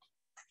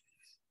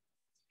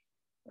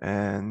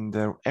 And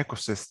the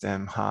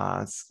ecosystem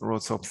has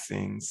lots of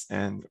things,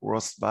 and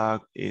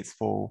ROSBAG is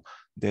for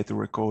data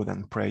record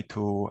and play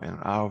tool, and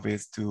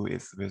RVS2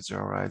 is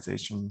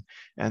visualization,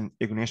 and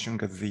Ignition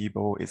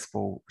Gazebo is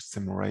for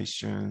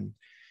simulation,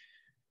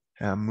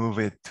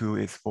 MoveIt2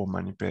 is for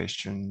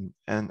manipulation,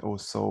 and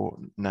also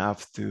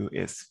Nav2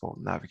 is for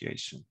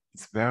navigation.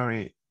 It's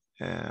very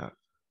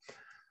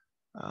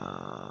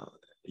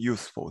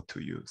useful to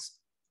use.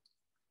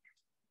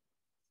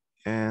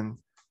 And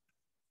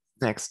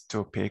next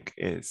topic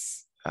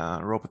is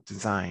robot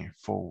design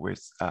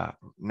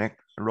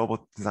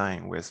robot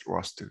design with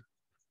ROS2.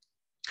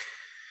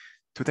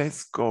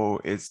 Today's goal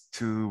is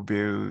to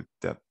build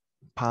the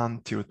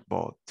pan tilt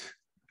bot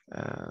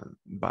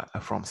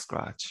from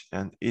scratch,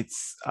 and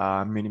it's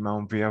a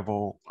minimum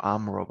viable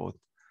arm robot,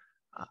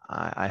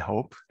 I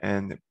hope,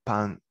 and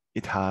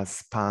it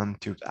has pan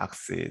tilt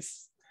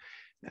axis,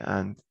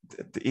 and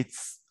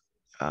its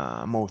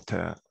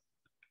motor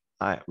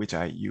which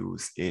I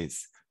use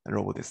is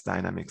robotics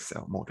dynamic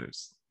cell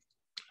motors.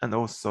 And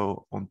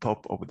also on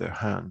top of the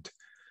hand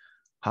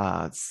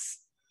has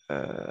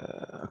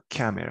a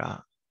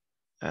camera,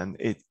 and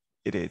it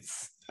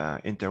is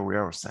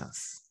interior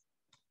sense.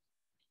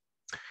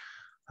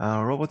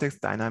 Robotics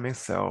dynamic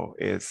cell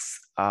is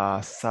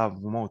a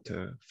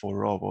sub-motor for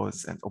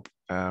robots and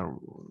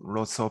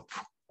lots of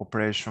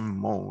operation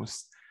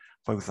modes.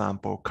 For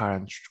example,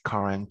 current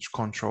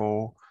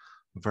control,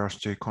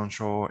 velocity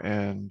control,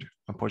 and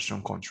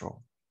position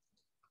control.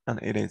 And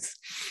it is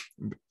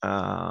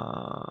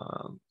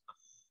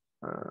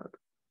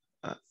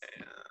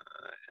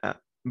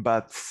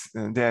but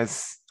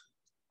there's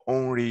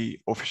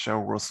only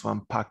official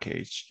ROS1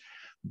 package,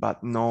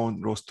 but no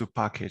ROS2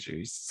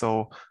 packages.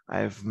 So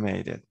I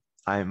made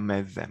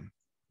them.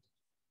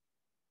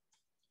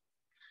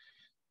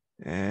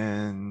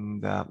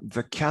 And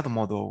the CAD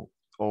model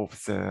of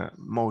the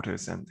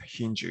motors and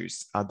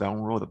hinges are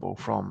downloadable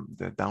from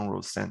the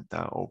download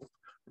center of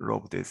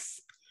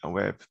Robotics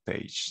web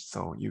page.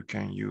 So you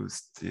can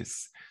use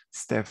this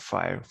step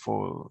file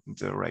for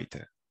the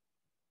later.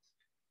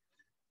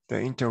 The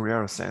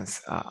interior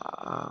sense,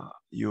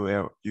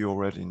 you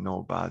already know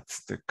about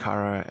the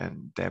color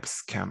and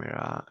depth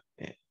camera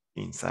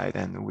inside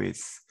and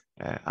with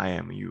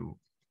IMU.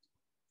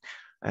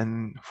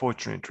 And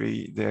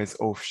fortunately, there's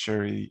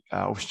official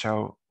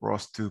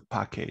ROS2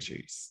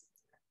 packages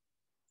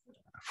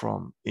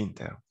from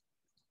Intel.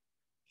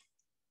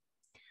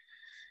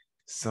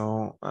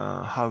 So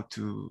how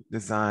to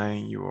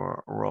design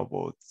your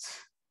robot,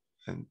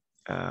 and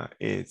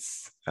it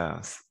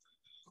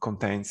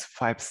contains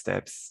 5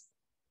 steps.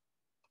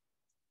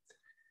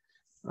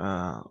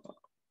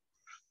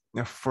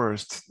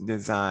 First,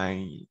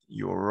 design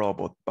your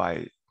robot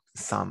by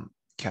some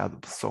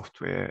CAD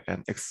software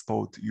and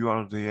export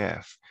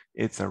URDF.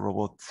 It's a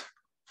robot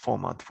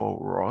format for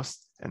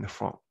ROS, and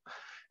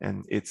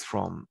it's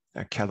from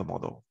a CAD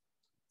model.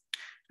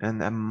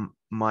 And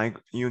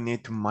you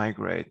need to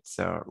migrate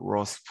the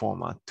ROS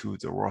format to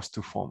the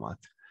ROS2 format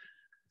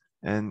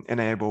and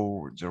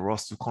enable the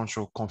ROS2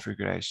 control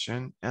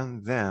configuration,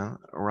 and then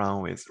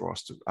run with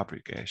ROS2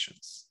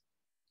 applications.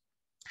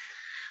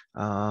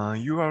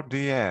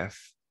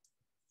 URDF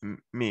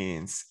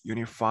means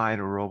Unified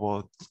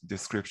Robot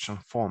Description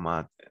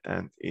Format,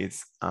 and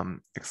it's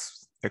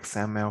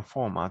XML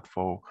format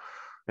for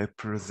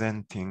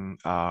representing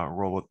a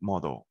robot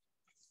model.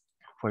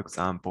 For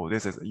example,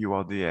 this is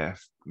URDF,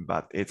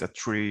 but it's a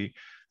tree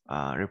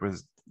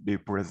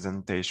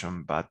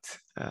representation, but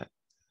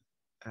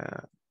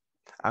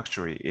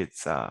actually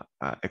it's a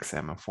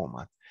XML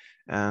format.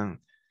 And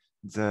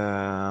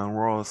the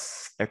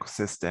ROS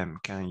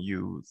ecosystem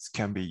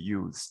can be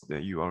used the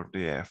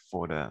URDF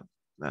for the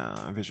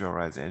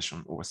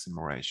visualization or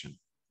simulation.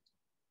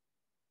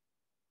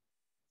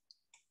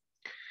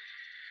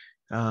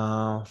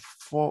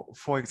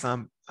 For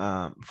example,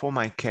 for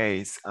my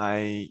case,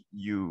 I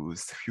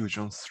use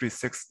Fusion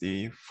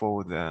 360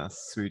 for the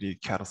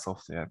 3D CAD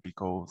software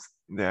because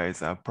there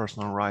is a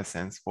personal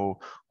license for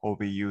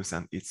hobby use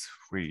and it's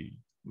free,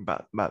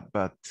 but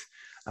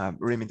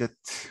limited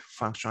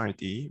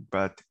functionality,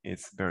 but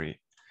it's very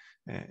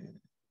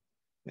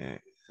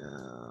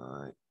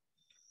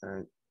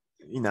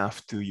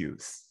enough to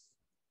use.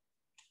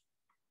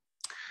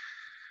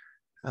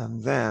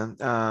 And then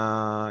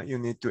you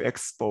need to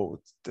export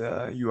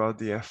the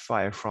URDF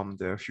file from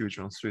the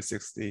Fusion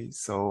 360.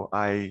 So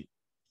I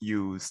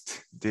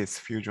used this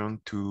Fusion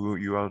to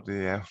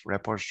URDF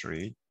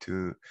repository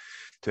to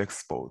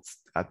export,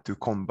 to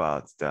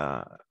convert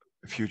the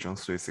Fusion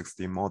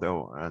 360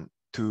 model and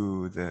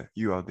to the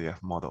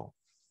URDF model.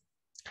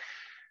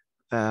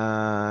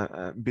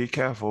 Be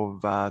careful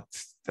that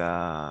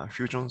the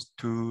Fusion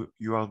to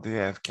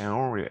URDF can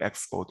only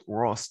export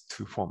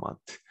ROS2 format,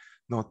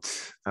 not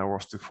a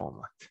ROS2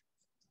 format.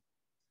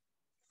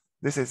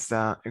 This is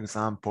the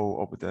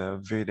example of the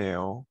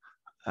video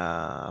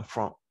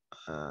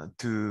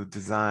to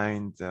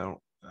design the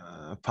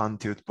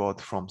pan-tilt board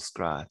from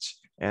scratch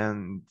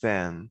and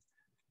then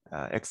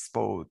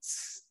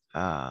exports,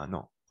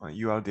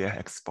 URDF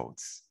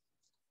exports.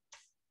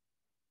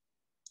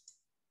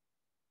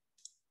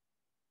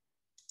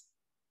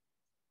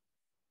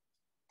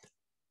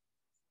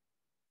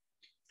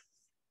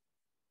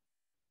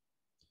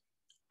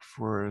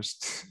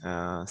 First,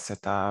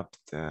 set up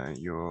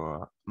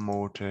your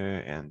motor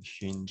and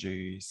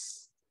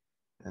hinges.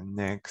 And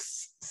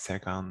next,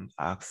 second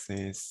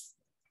axis.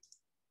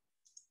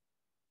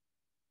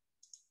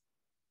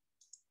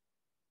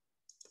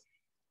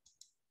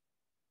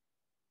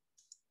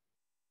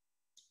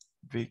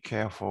 Be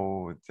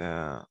careful,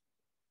 the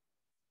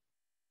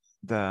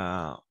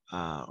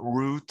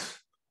root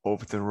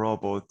of the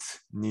robot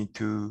need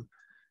to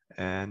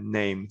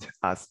named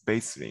as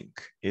base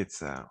link.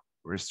 It's a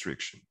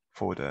restriction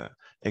for the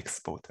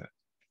exporter.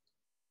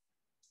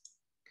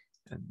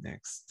 And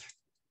next,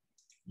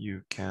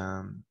 you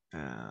can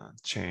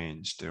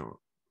change the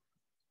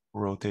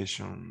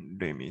rotation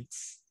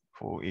limits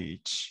for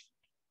each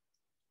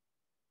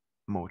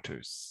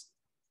motors.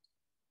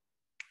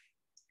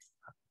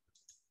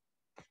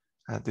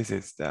 This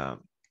is the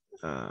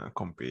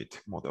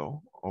complete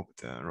model of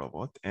the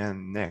robot.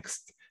 And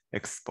next,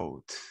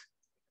 export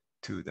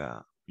to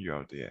the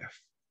URDF.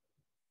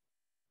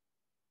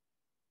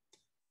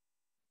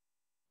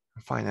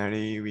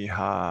 Finally, we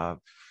have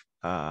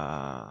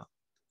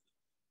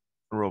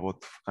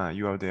robot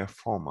URDF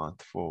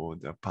format for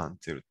the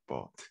pan-tilt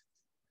board.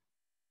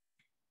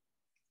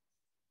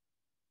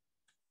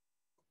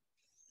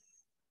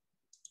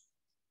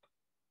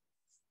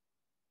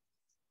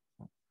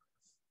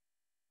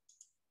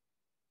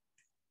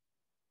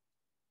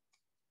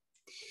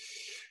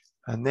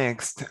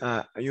 Next,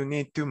 you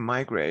need to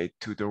migrate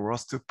to the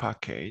ROS2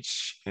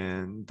 package,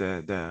 and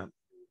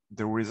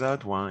the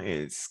result one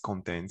is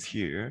contains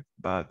here,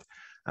 but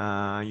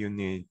you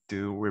need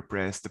to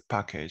replace the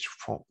package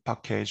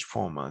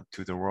format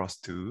to the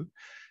ROS2,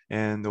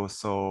 and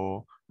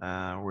also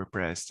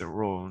replace the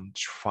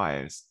launch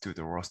files to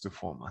the ROS2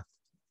 format,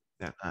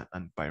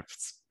 and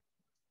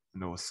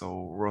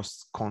also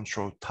ROS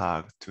control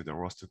tag to the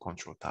ROS2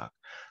 control tag.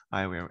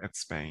 I will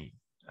explain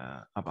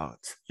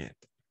about it.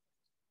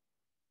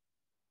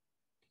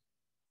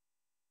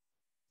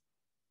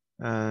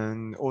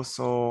 And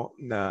also,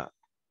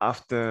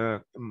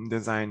 after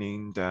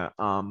designing the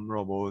arm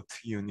robot,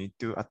 you need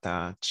to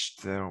attach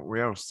the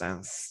real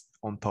sense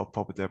on top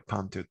of the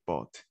pan-tilt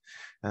board.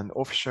 And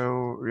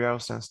official real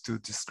sense 2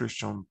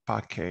 description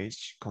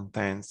package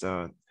contains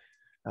the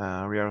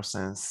real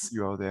sense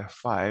URDF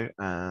file,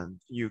 and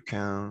you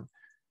can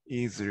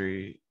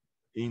easily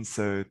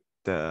insert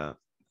the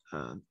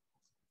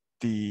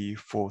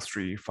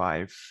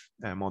D435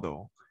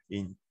 model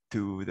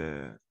into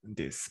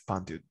this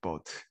pan-tilt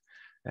board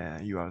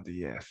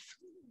URDF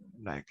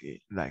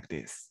like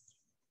this.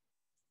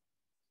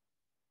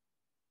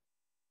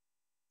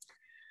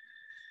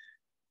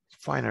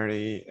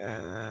 Finally,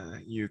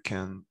 you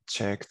can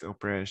check the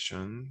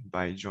operation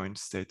by joint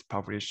state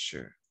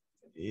publisher.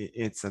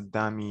 It's a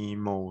dummy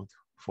mode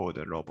for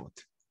the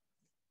robot.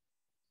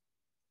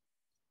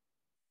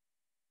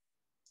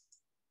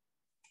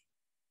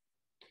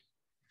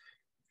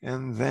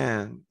 And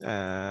then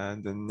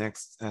the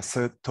next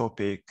third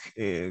topic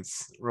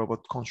is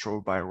robot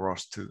control by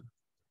ROS2.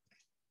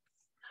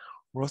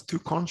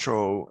 ROS2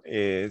 control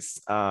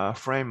is a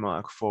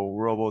framework for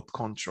robot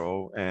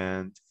control,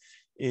 and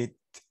it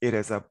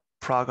is a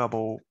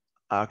pluggable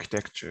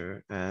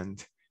architecture,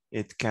 and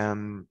it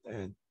can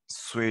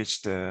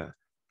switch the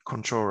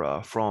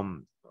controller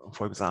from,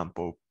 for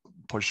example,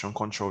 position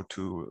control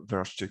to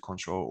velocity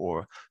control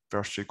or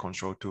velocity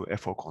control to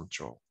FO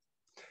control.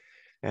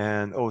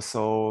 And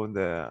also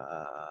the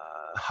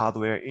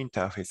hardware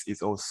interface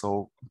is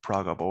also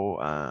pluggable.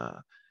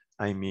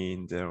 I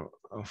mean,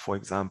 for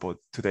example,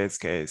 today's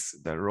case,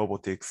 the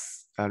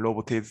robotics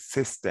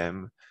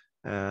system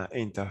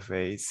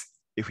interface.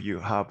 If you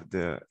have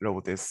the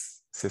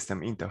robotics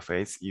system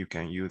interface, you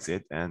can use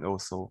it, and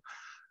also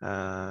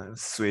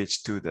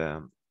switch to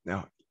the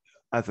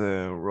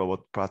other robot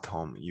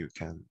platform you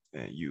can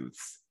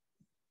use.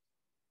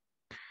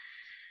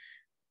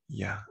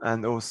 Yeah,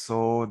 and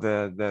also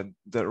the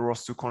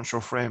ROS2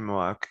 control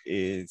framework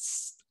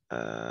is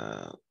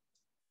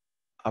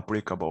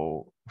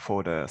applicable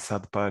for the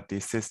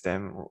third-party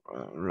system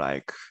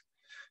like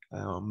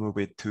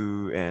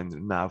Move-it2 and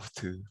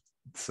Nav2.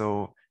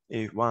 So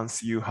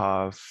once you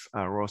have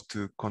a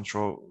ROS2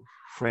 control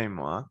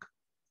framework,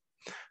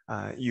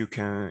 you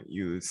can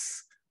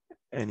use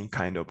any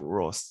kind of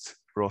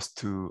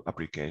ROS2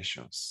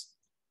 applications.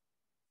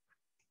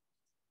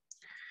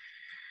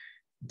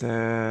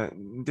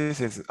 This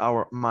is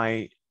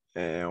my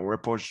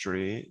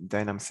repository.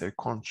 Dynamic Cell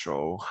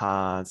Control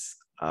has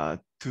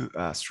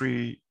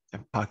three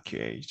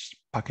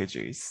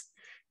packages.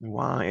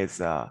 One is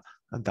a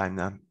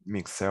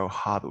dynamic cell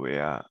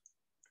hardware,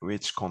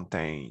 which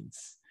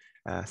contains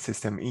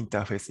system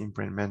interface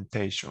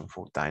implementation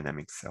for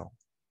dynamic cell.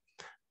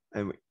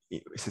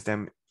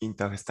 System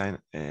interface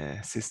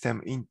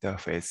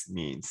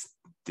means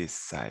this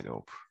side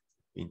of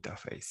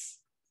interface.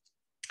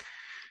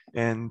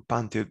 And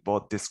punted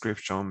board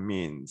description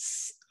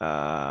means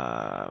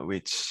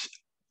which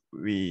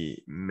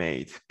we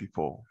made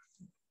before.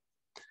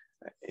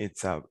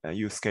 It's a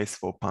use case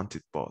for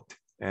punted board.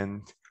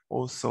 And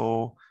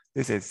also,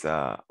 this is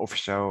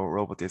official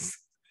robotics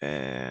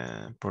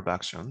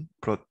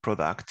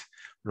product,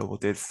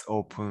 robotics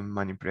open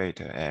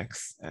manipulator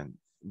X, and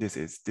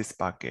this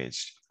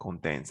package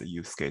contains a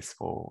use case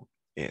for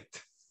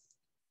it.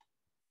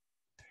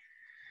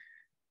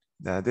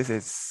 This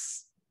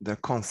is the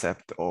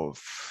concept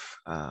of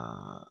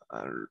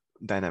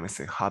dynamics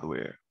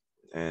hardware,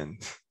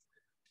 and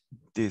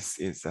this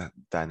is a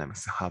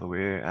dynamics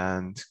hardware,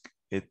 and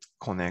it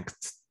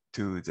connects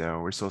to the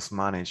resource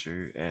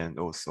manager and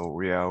also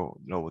real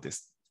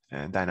robotics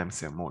dynamic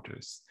cell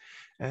motors.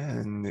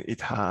 And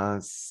it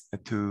has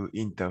two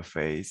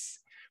interface.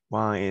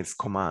 One is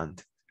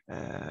command,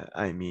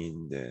 I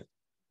mean the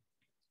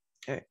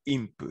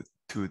input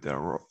to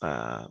the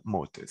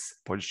motors,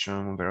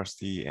 position,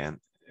 velocity, and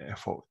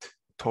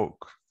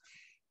torque.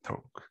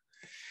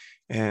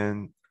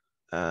 And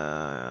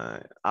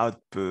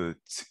output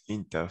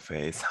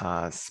interface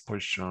has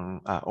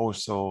position,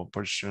 also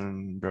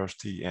position,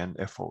 velocity, and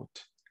effort.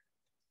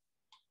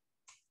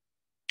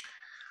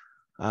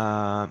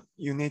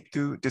 You need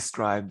to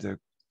describe the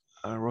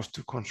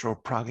ROS2 control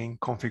plugin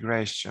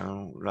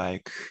configuration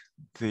like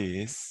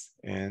this,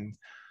 and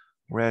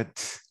red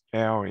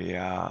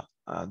area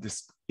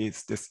this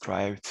is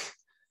described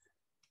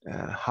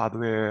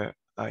hardware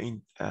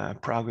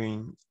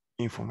plugin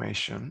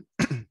information,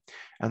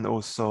 and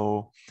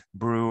also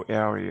blue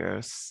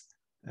areas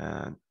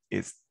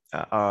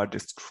are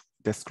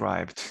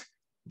described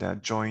the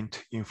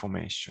joint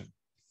information.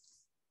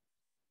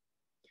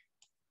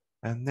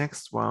 And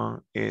next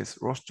one is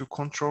ROS2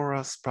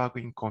 controllers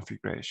plugin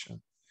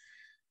configuration.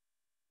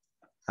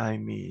 I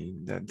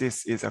mean that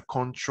this is a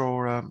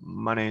controller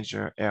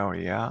manager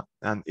area,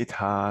 and it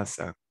has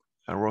a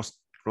ROS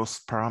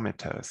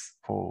parameters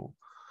for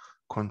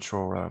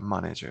controller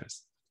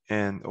managers,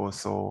 and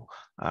also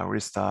a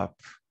list up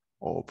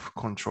of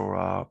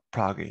controller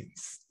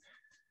plugins.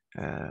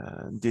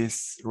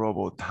 This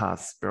robot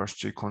has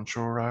velocity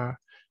controller,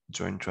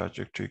 joint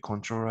trajectory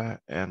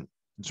controller, and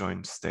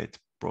joint state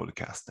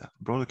broadcaster.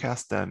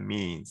 Broadcaster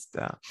means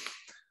the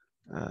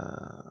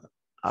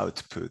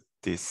output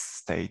this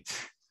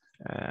state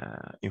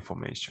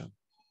information.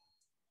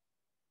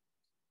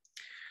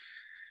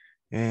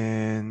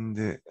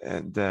 And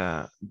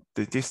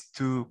these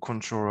two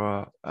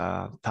controller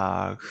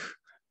tag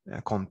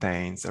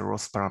contains a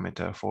ROS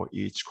parameter for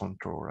each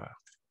controller.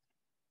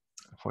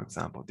 For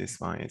example, this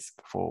one is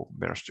for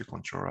velocity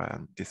controller,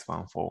 and this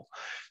one for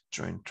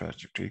joint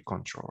trajectory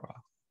controller.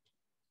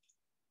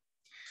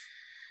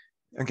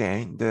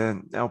 Again,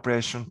 the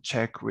operation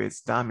check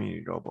with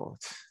dummy robot.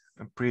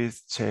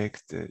 Please check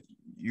the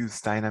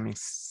use dummy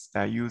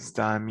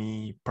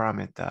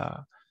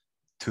parameter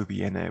to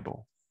be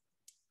enabled.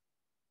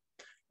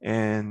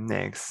 And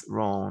next,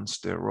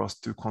 launch the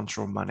ROS2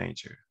 control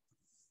manager.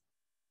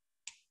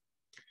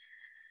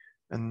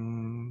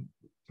 And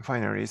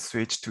finally,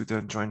 switch to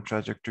the joint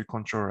trajectory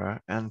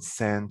controller and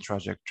send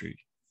trajectory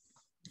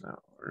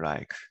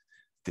like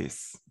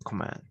this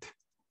command.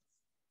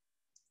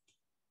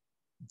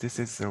 This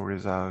is the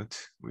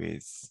result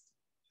with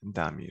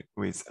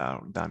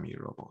our dummy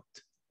robot.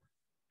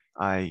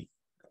 I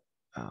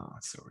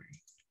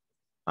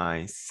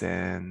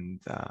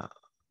send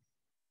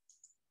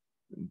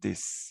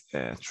this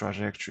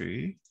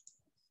trajectory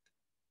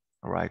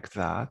like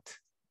that.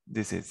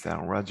 This is a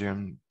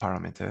radian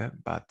parameter,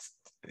 but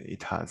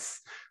it has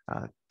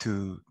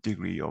 2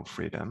 degrees of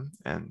freedom,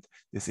 and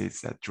this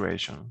is a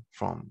duration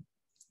from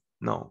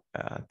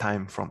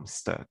time from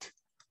start.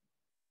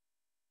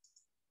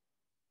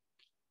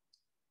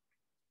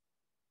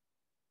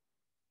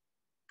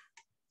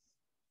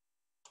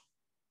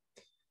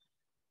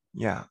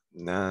 Yeah,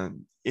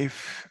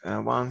 if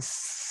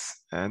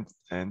once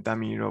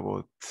dummy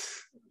robot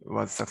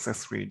was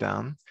successfully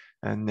done.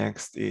 And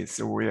next is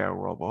a real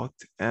robot,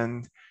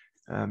 and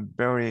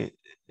very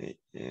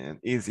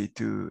easy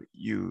to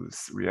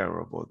use real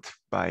robot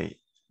by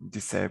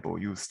disable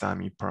use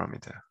dummy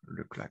parameter.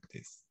 Look like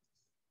this.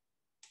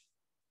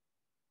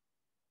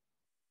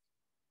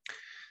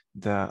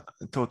 The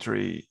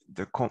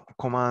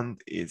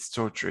command is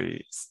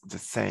totally the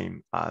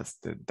same as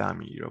the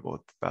dummy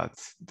robot, but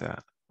the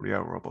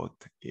real robot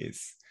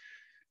is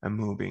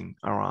moving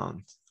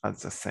around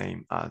as the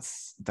same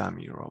as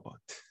dummy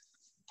robot.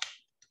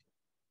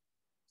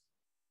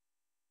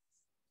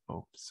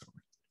 Oh,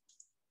 sorry.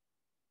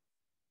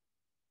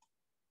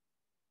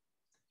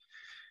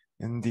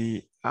 And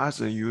the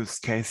other use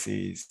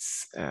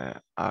cases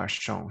are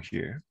shown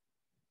here.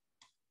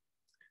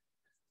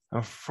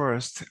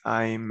 First,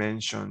 I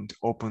mentioned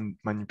Open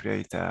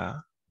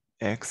Manipulator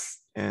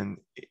X, and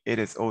it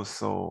is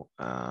also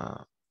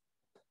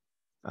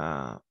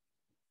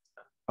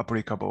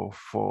applicable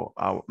for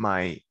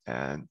my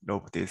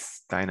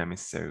robotics dynamic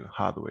cell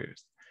hardware.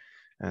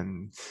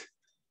 And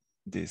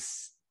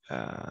this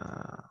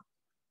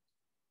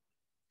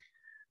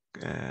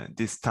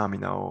this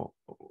terminal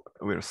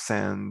will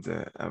send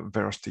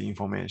velocity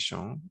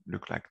information,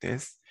 look like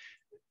this.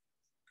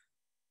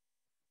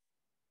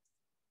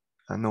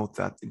 Note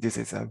that this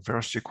is a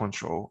velocity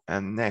control,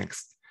 and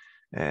next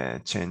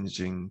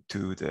changing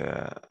to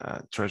the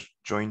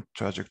joint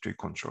trajectory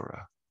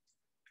controller.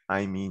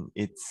 I mean,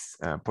 it's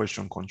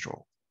position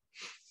control.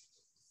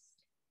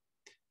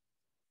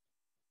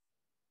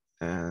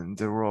 And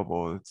the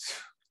robot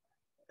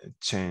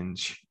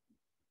change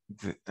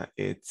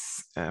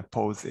its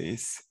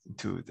poses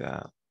to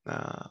the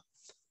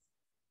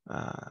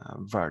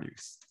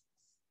values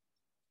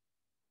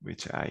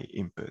which I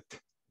input.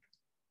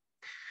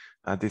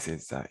 This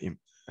is the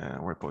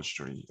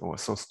repository or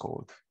source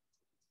code.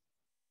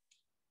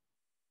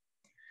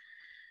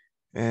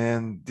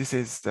 And this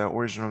is the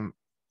original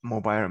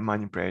mobile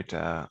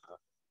manipulator.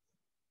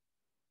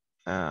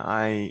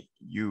 I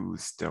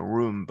use the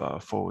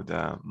Roomba for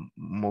the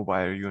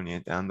mobile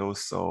unit and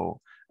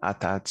also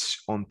attach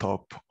on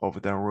top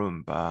of the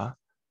Roomba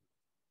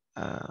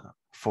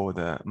for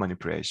the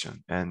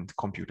manipulation and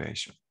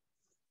computation.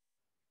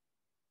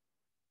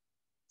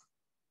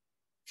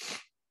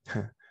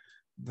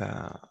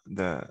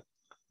 The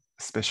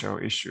special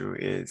issue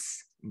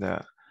is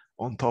the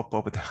on top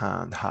of the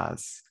hand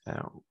has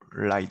a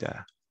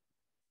LiDAR.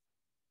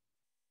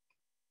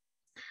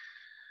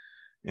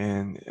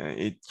 And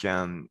it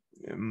can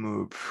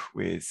move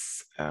with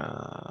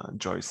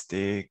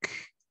joystick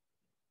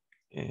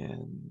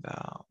and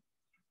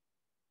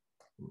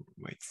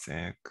wait a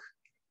sec.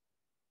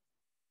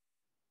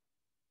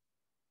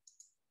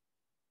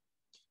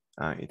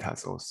 It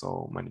has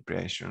also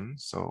manipulation,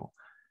 so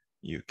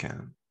you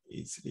can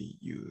easily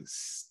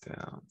use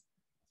the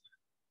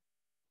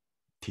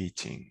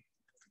teaching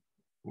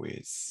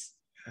with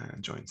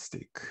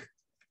joystick.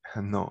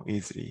 No,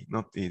 easily,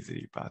 not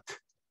easily, but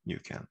you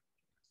can.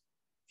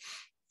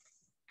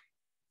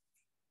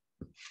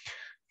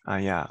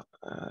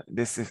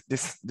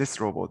 This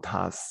robot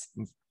has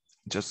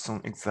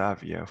Jetson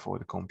Xavier for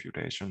the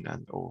computation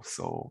and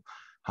also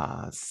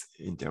has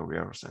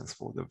interior sense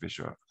for the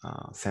visual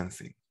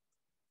sensing.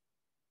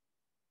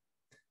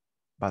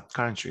 But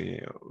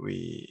currently,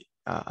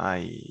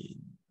 I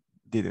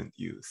didn't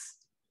use,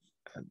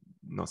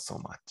 not so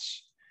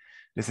much.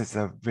 This is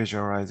a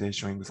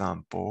visualization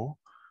example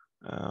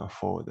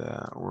for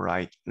the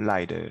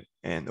LiDAR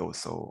and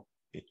also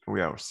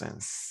real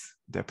sense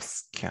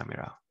depth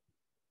camera.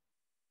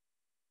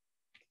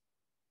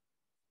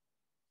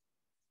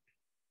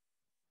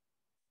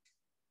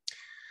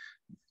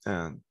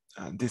 And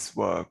this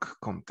work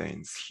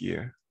contains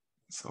here.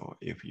 So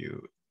if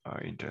you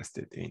are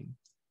interested in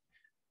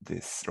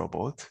this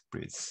robot,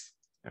 please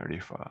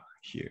refer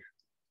here.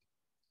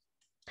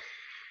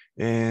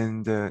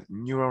 And the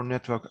neural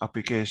network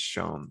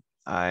application,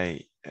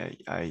 I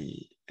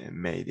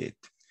made it.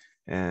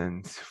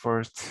 And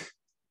first,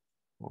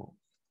 oh,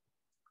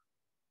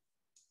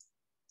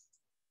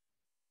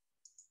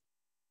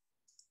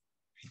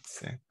 wait a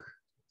sec.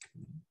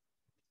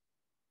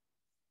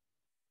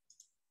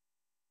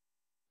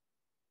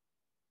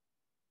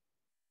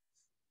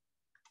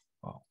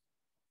 Oh,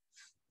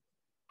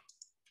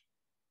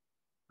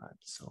 I'm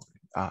sorry.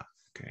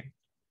 Okay.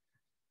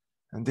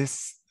 And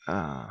this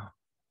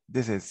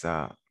is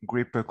a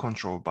gripper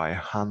control by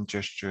hand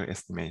gesture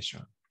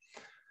estimation.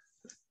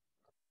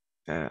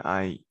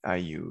 I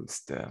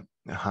used the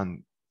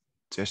hand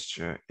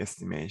gesture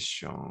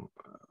estimation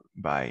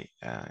by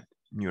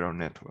neural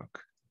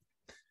network.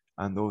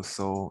 And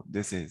also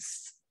this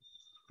is,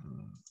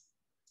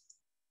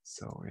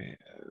 sorry,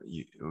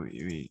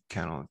 we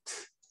cannot,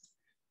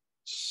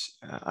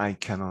 I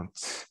cannot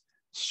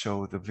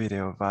show the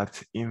video,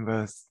 but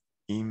inverse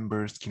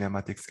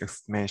kinematics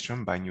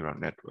estimation by neural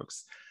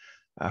networks,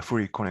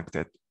 fully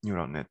connected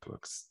neural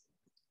networks.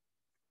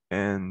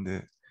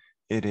 And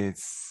it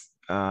is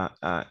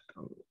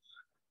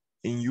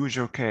in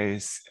usual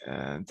case,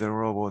 the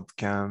robot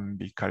can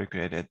be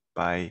calculated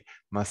by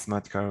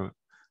mathematical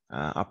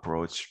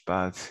approach,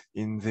 but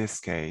in this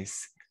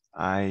case,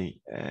 I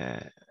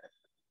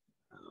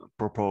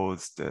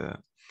proposed the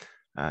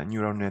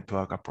neural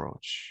network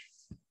approach,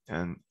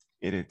 and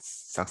it is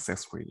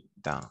successfully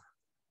done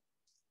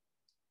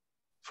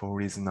for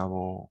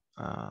reasonable,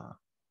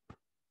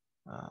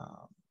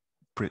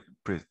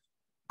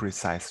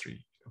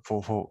 precisely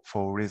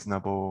for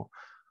reasonable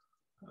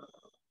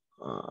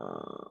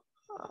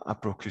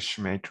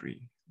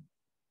approximately.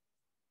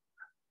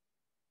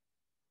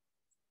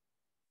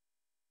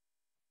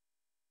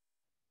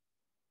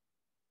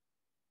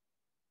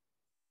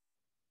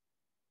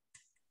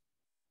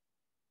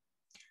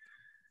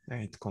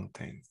 It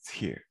contains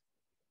here.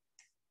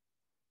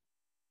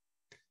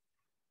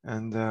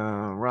 And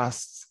the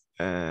last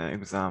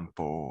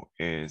example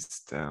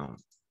is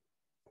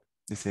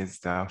this is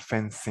the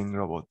fencing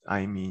robot.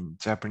 I mean,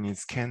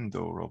 Japanese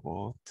kendo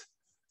robot,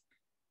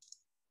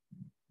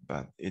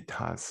 but it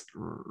has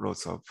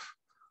lots of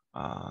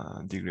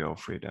degree of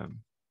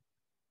freedom,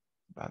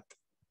 but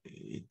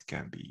it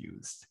can be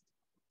used.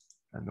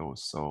 And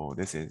also,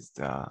 this is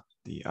the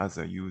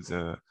other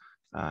user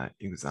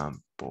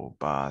example,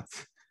 but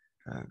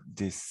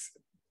this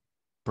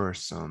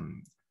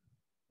person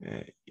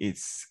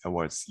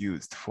was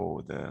used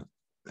for the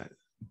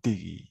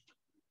Digi,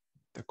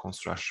 the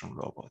construction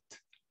robot.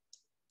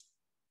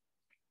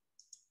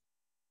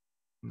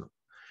 No.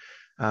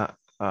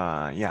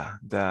 Yeah,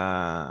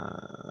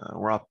 the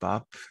wrap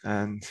up,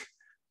 and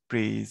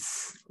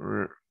please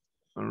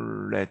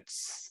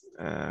let's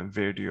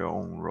video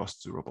on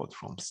roast robot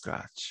from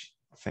scratch.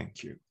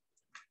 Thank you.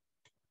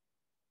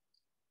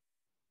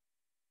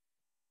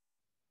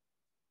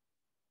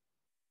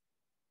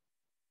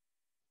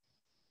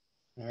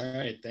 All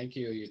right, thank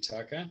you,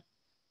 Yutaka.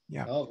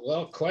 Yeah. Oh,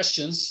 well,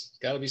 questions.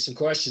 Got to be some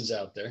questions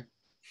out there.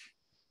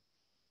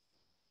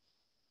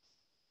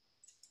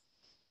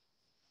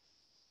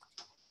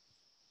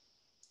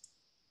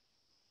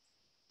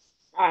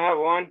 I have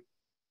one.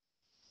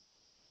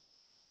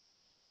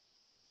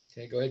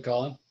 Okay, go ahead,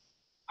 Colin.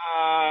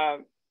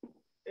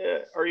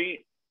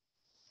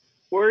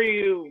 Where are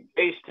you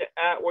based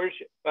at? Where's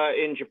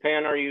in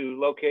Japan are you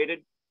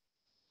located?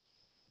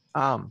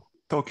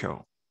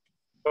 Tokyo.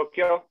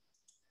 Tokyo?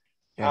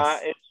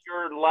 Yes. Is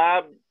your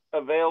lab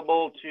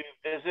available to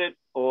visit,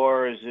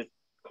 or is it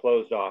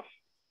closed off?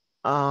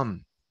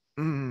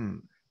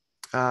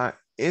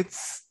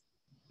 It's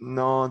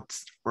not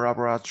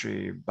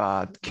laboratory,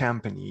 but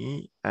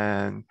company,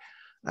 and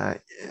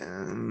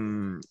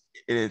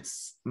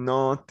it's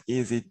not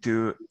easy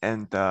to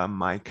enter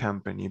my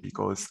company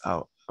because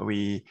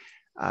we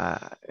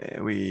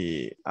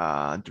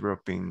are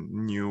developing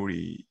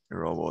newly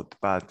robot,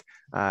 but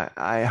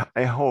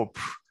I hope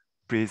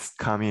please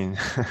come in.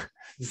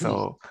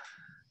 So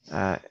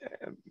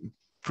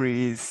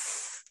please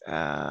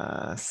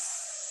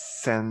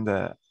send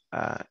a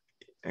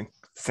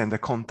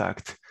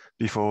contact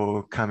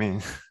before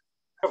coming.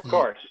 Of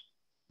course,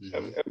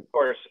 of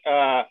course.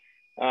 I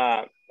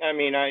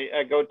mean,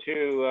 I go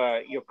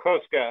to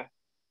Yokosuka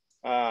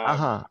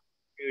a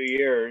few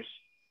years.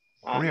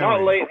 Really?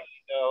 Not lately,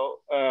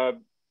 though.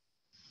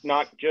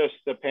 Not just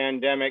the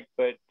pandemic,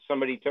 but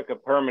somebody took a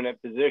permanent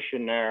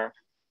position there.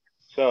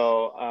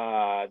 So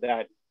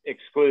that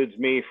excludes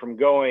me from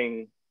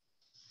going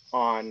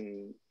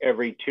on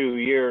every 2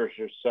 years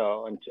or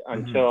so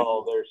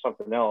until there's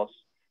something else.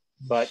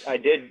 But I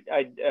did,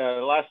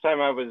 last time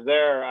I was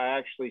there, I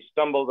actually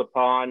stumbled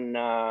upon,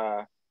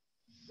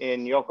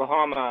 in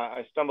Yokohama,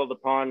 I stumbled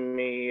upon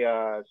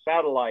the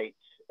satellite,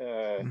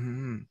 I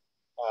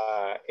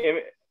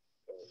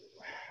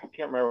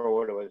can't remember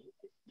what it was,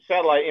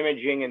 satellite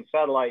imaging and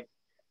satellite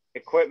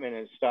equipment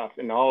and stuff.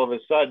 And all of a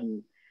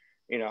sudden,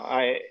 you know,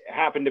 I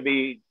happened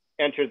to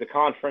entered the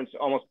conference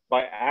almost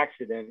by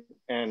accident,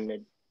 and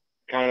it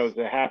kind of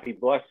was a happy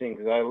blessing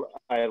because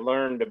I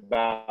learned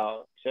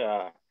about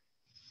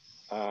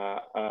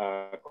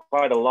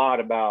quite a lot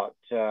about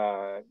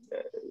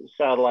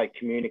satellite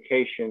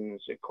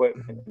communications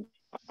equipment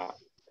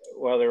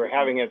while they were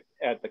having it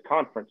at the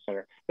conference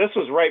center. This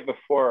was right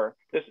before,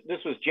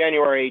 this was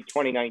January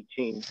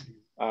 2019,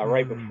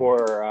 right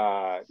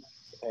before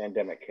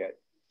pandemic hit.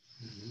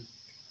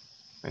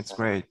 It's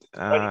great.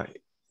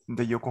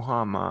 The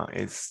Yokohama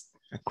is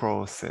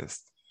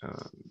closest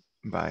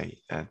by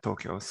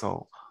Tokyo,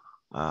 so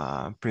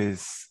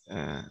please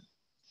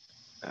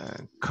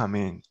come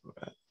in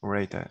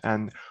later.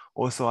 And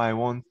also, I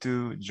want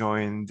to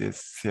join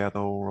this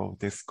Seattle of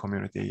this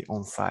community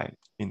on site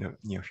in the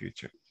near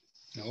future.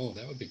 Oh,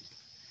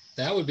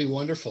 that would be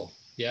wonderful.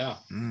 Yeah.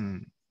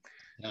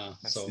 Yeah.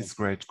 So it's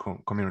great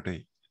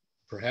community.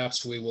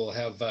 Perhaps we will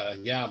have,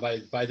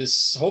 by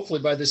this, hopefully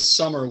by this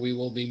summer, we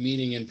will be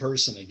meeting in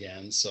person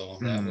again. So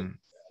that'd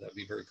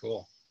be very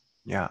cool.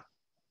 Yeah,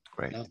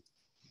 great. Yeah.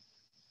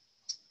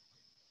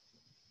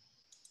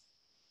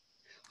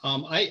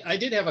 I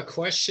did have a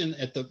question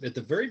at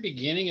the very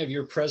beginning of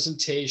your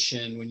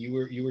presentation when you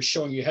were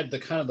showing, you had the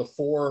kind of the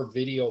 4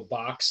 video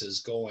boxes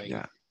going.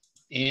 Yeah.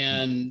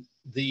 and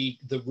the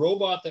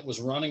robot that was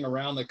running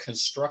around the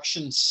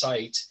construction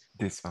site.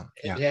 This one,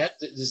 yeah.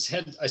 This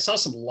had I saw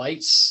some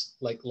lights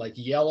like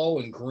yellow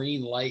and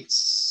green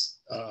lights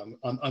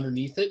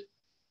underneath it.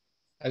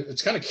 I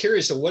was kind of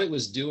curious of what it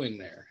was doing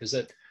there. Is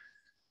that?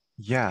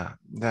 Yeah,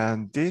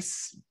 then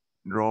this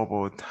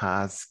robot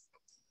has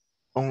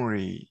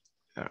only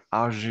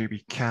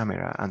RGB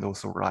camera and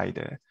also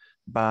LiDAR,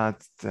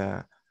 but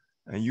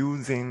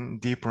using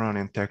deep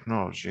learning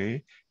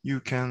technology, you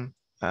can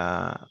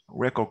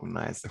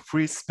recognize the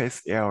free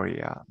space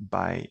area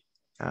by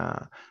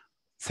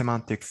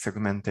semantic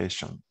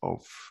segmentation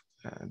of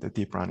the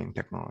deep learning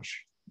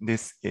technology.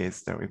 This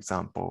is the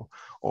example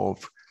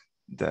of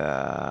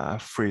the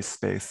free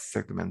space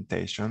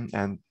segmentation,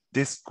 and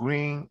this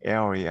green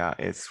area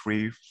is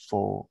free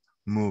for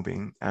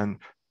moving, and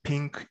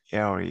pink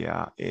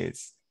area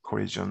is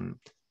collision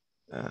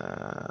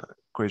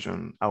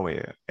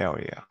aware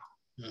area.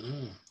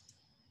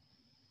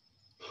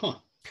 Huh.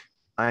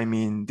 I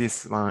mean,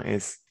 this one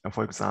is,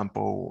 for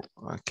example,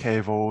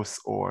 cables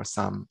or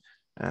some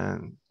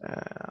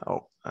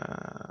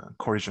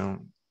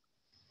collision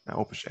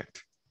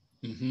object.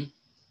 Mm-hmm.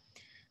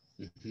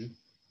 Mm-hmm.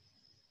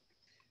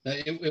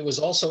 It was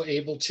also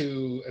able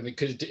to. I mean,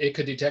 it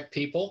could detect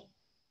people?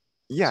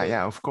 Yeah,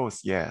 yeah, of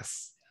course,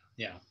 yes.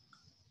 Yeah.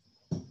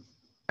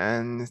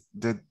 And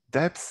the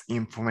depth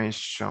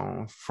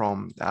information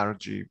from the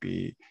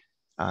RGB,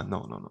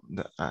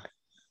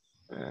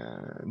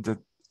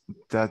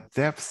 the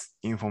depth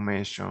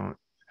information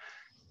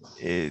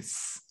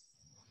is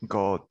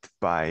got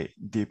by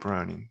deep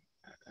learning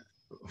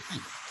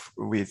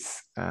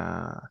with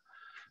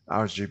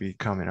RGB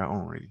camera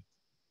only.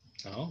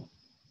 Oh.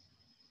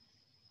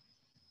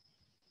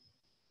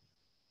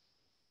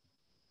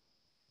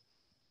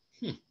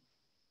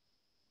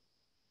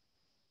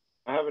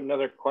 I have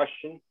another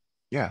question.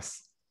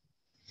 Yes.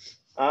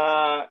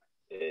 That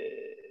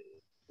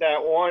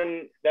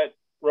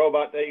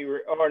robot that you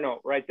were, oh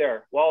no, right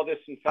there, wall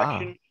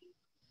disinfection.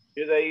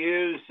 Do they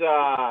use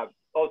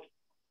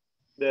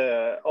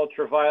the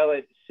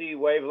ultraviolet C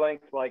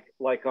wavelength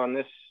like on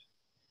this?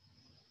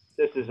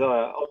 This is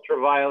a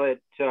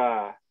ultraviolet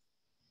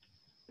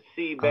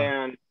C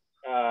band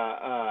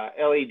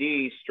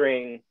LED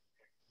string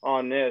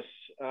on this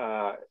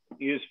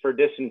used for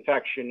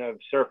disinfection of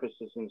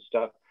surfaces and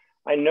stuff.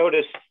 I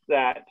noticed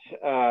that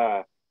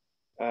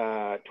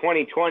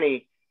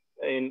 2020,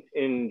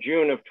 in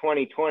June of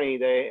 2020,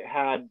 they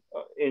had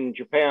in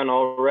Japan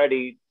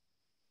already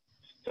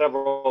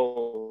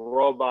several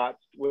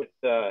robots with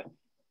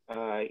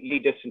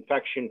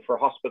disinfection for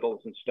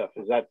hospitals and stuff.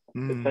 Is that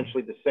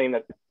essentially the same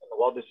that the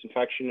wall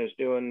disinfection is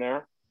doing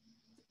there?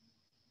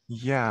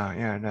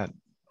 Yeah.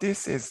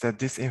 This is the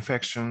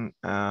disinfection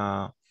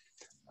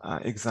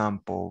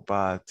example,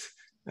 but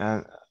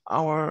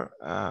our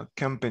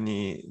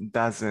company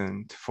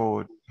doesn't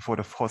for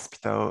the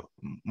hospital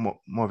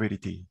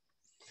mobility.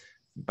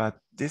 But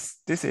this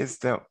is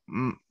the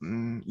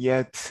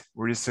yet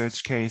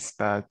research case,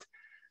 but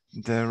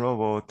the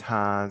robot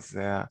has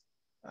a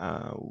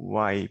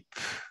wipe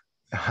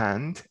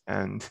hand,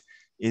 and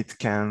it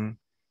can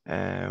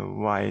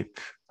wipe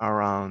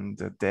around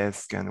the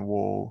desk and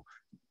wall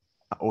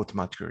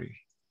automatically.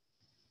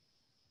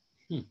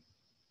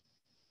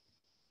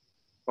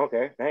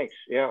 Okay, thanks.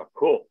 Yeah,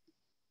 cool.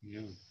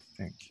 Yeah.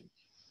 Thank you.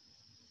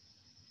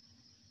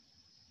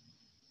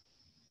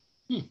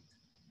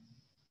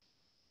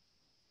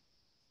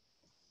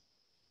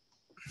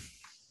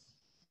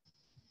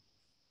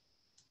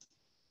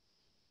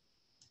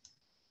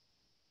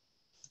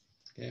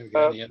 Okay, we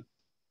got any?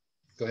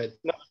 Go ahead.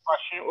 Another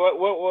question. What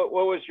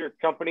was your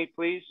company,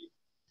 please?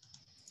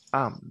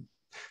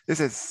 This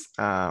is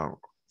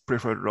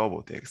Preferred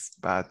Robotics,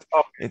 but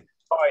okay.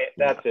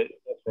 That's it.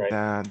 That's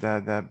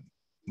right.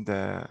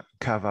 The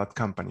carve-out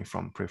company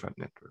from Preferred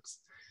Networks.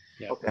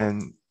 Yeah. Okay.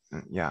 And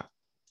yeah,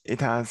 it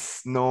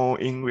has no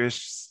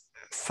English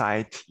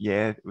site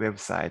yet,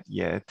 website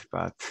yet,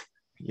 but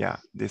yeah,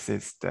 this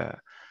is the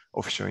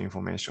official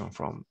information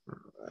from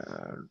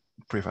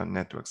Preferred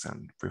Networks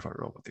and Preferred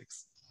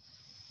Robotics.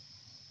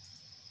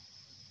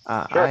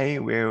 Sure. I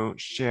will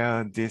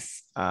share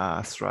this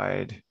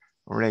slide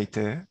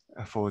later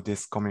for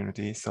this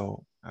community,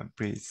 so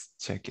please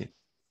check it.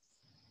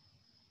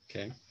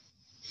 Okay.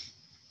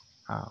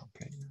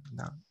 Okay,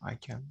 now I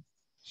can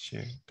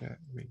share the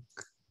link.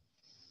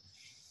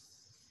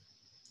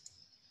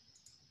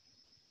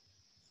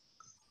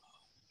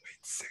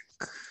 Wait a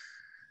sec.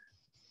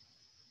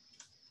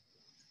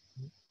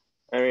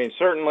 I mean,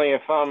 certainly,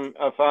 if I'm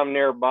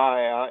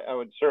nearby, I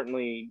would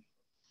certainly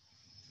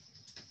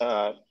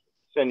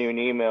send you an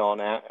email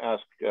and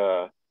ask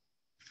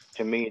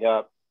to meet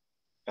up.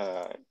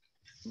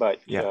 But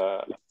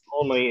yeah.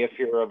 Only if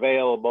you're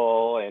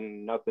available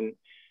and nothing,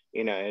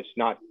 it's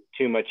not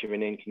too much of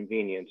an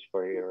inconvenience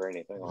for you or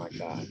anything like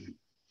that.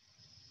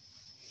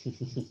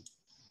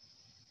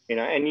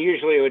 And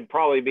usually it would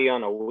probably be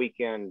on a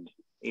weekend,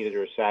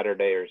 either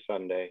Saturday or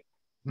Sunday.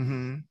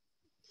 Mm-hmm.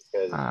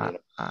 Because,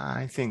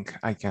 I think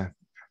I can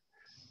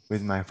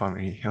with my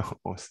family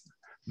also.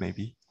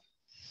 maybe.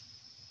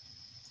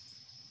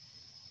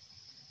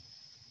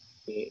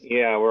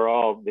 Yeah, we're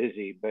all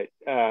busy, but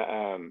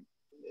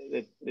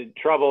the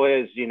trouble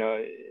is, you know,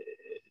 it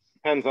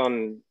depends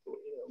on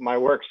my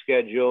work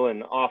schedule,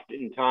 and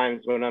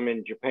oftentimes when I'm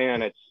in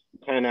Japan, it's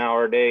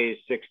 10-hour days,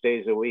 6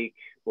 days a week,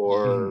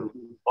 or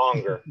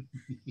longer,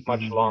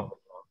 much longer.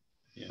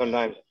 Yeah.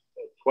 Sometimes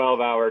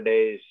 12-hour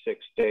days,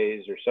 6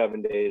 days, or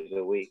 7 days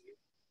a week.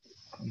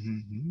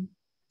 Mm-hmm. And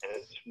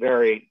it's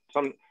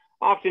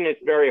often it's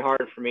very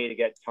hard for me to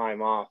get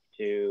time off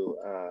to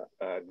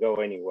go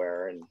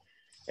anywhere, and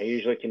I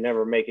usually can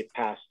never make it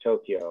past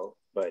Tokyo,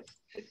 but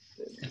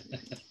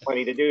it's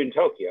plenty to do in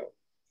Tokyo.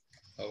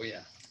 Oh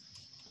yeah.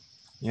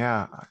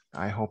 Yeah,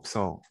 I hope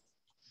so.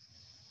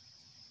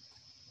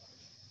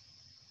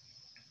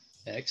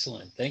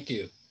 Excellent. Thank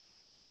you.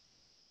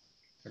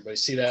 Everybody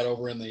see that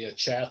over in the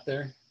chat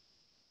there?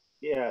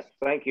 Yes,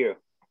 thank you.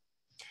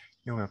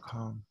 You're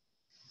welcome.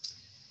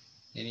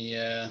 Any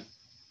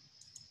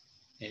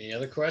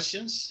other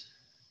questions?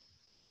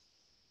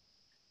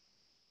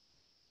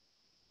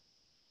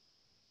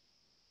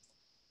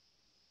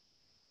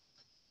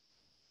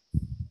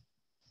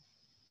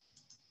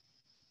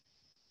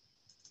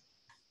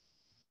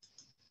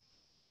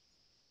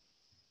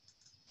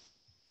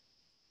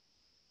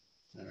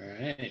 All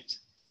right.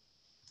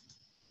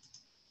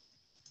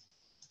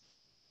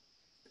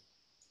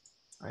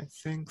 I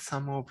think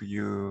some of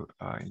you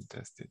are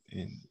interested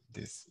in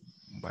this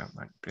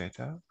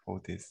biomanipulator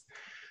for this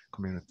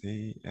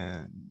community,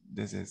 and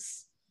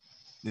this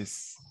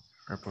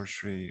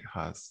repository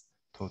has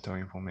total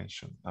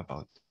information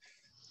about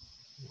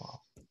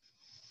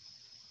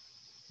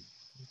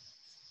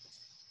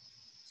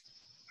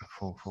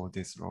for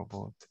this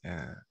robot.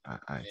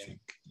 I think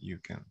you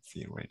can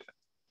see later.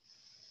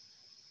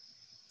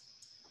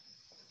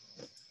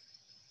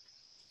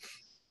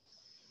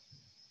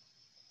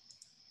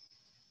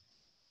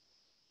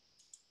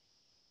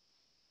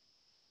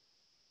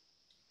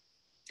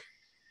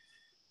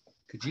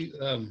 Could you,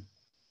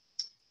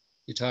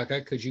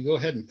 Yutaka, could you go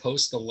ahead and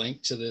post the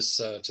link to this,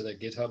 to the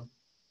GitHub?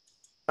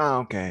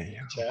 Okay,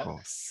 chat? of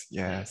course,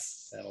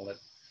 yes. Yeah, that'll let,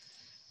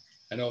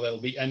 I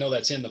know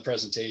that's in the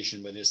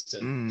presentation, but just to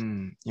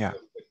yeah,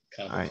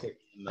 kind of a quick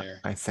in there.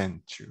 I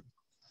sent you.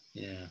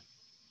 Yeah.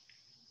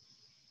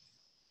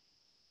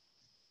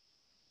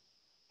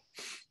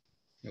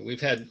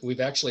 We've had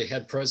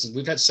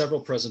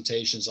several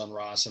presentations on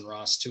ROS and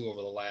ROS 2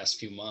 over the last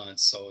few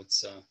months, so it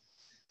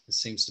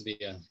seems to be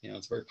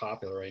it's very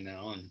popular right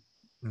now, and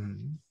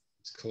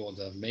it's cool.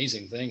 The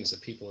amazing things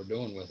that people are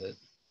doing with it.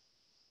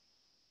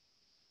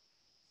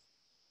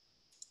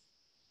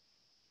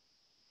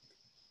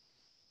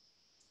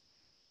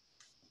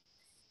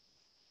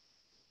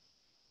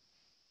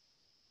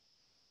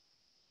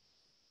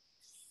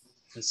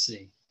 Let's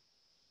see.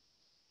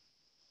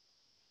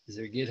 Is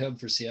there a GitHub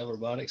for Seattle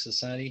Robotics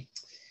Society?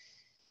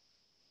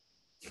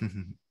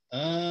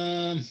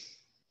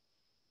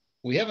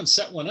 We haven't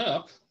set one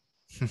up.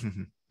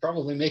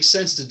 Probably makes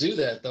sense to do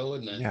that, though,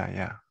 wouldn't it?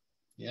 Yeah.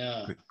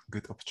 Yeah.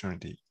 Good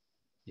opportunity.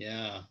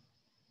 Yeah.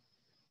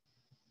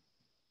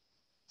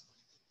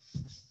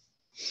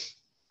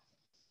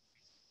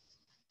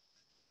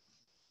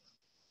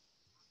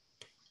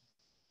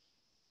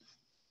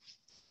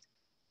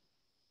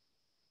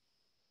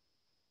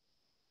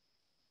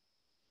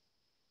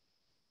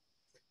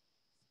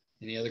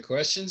 Any other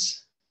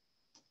questions?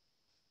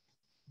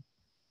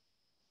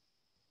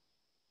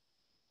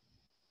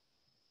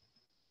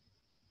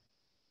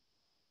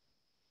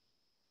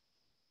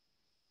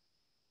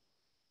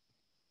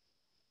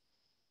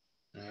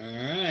 All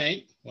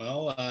right.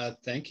 Well,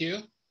 thank you.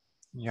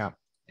 Yeah.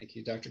 Thank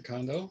you, Dr.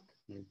 Kondo.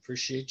 We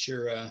appreciate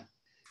your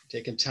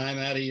taking time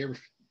out of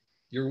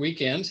your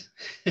weekend.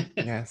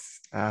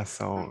 Yes.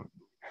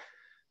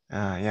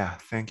 Yeah.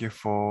 Thank you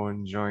for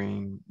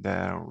joining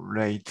the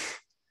late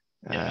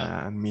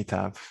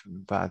meetup,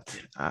 but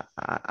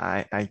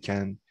I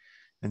can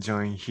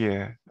join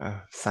here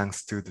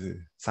thanks to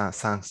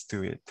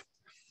it.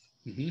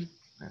 Mm-hmm.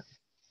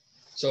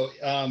 So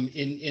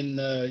in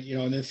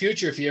the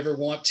future, if you ever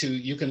want to,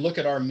 you can look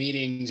at our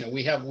meetings, and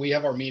we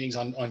have our meetings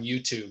on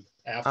YouTube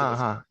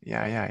after.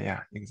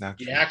 Yeah,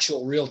 exactly. The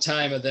actual real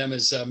time of them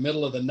is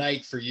middle of the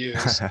night for you.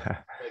 So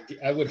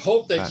I would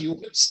hope that you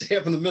would stay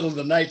up in the middle of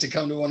the night to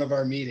come to one of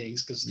our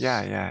meetings, because we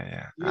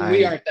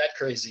aren't that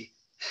crazy.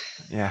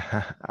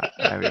 Yeah,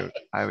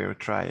 I will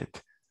try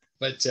it.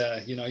 But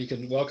you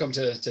can welcome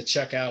to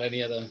check out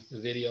any of the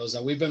videos.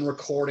 Now, we've been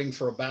recording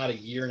for about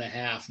 1.5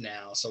 years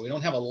now, so we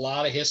don't have a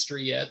lot of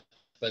history yet,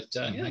 but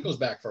it goes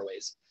back for a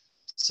ways.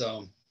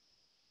 So,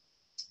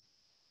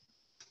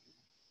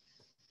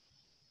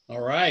 all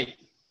right.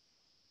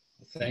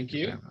 Thank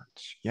you. Very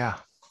much. Yeah,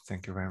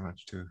 thank you very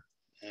much too.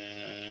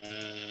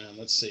 And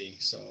let's see.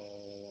 So,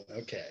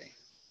 okay,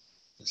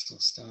 this will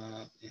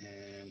stop,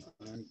 and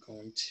I'm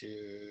going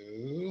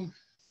to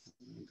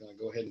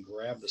go ahead and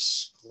grab the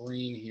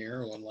screen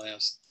here one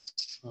last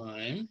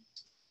time.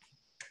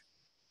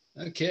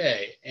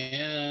 Okay,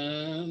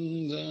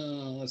 and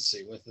let's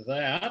see, with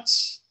that,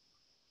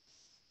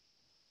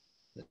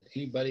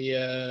 Anybody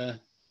got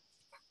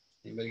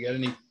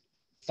any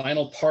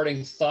final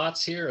parting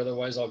thoughts here?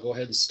 Otherwise, I'll go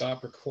ahead and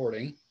stop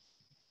recording.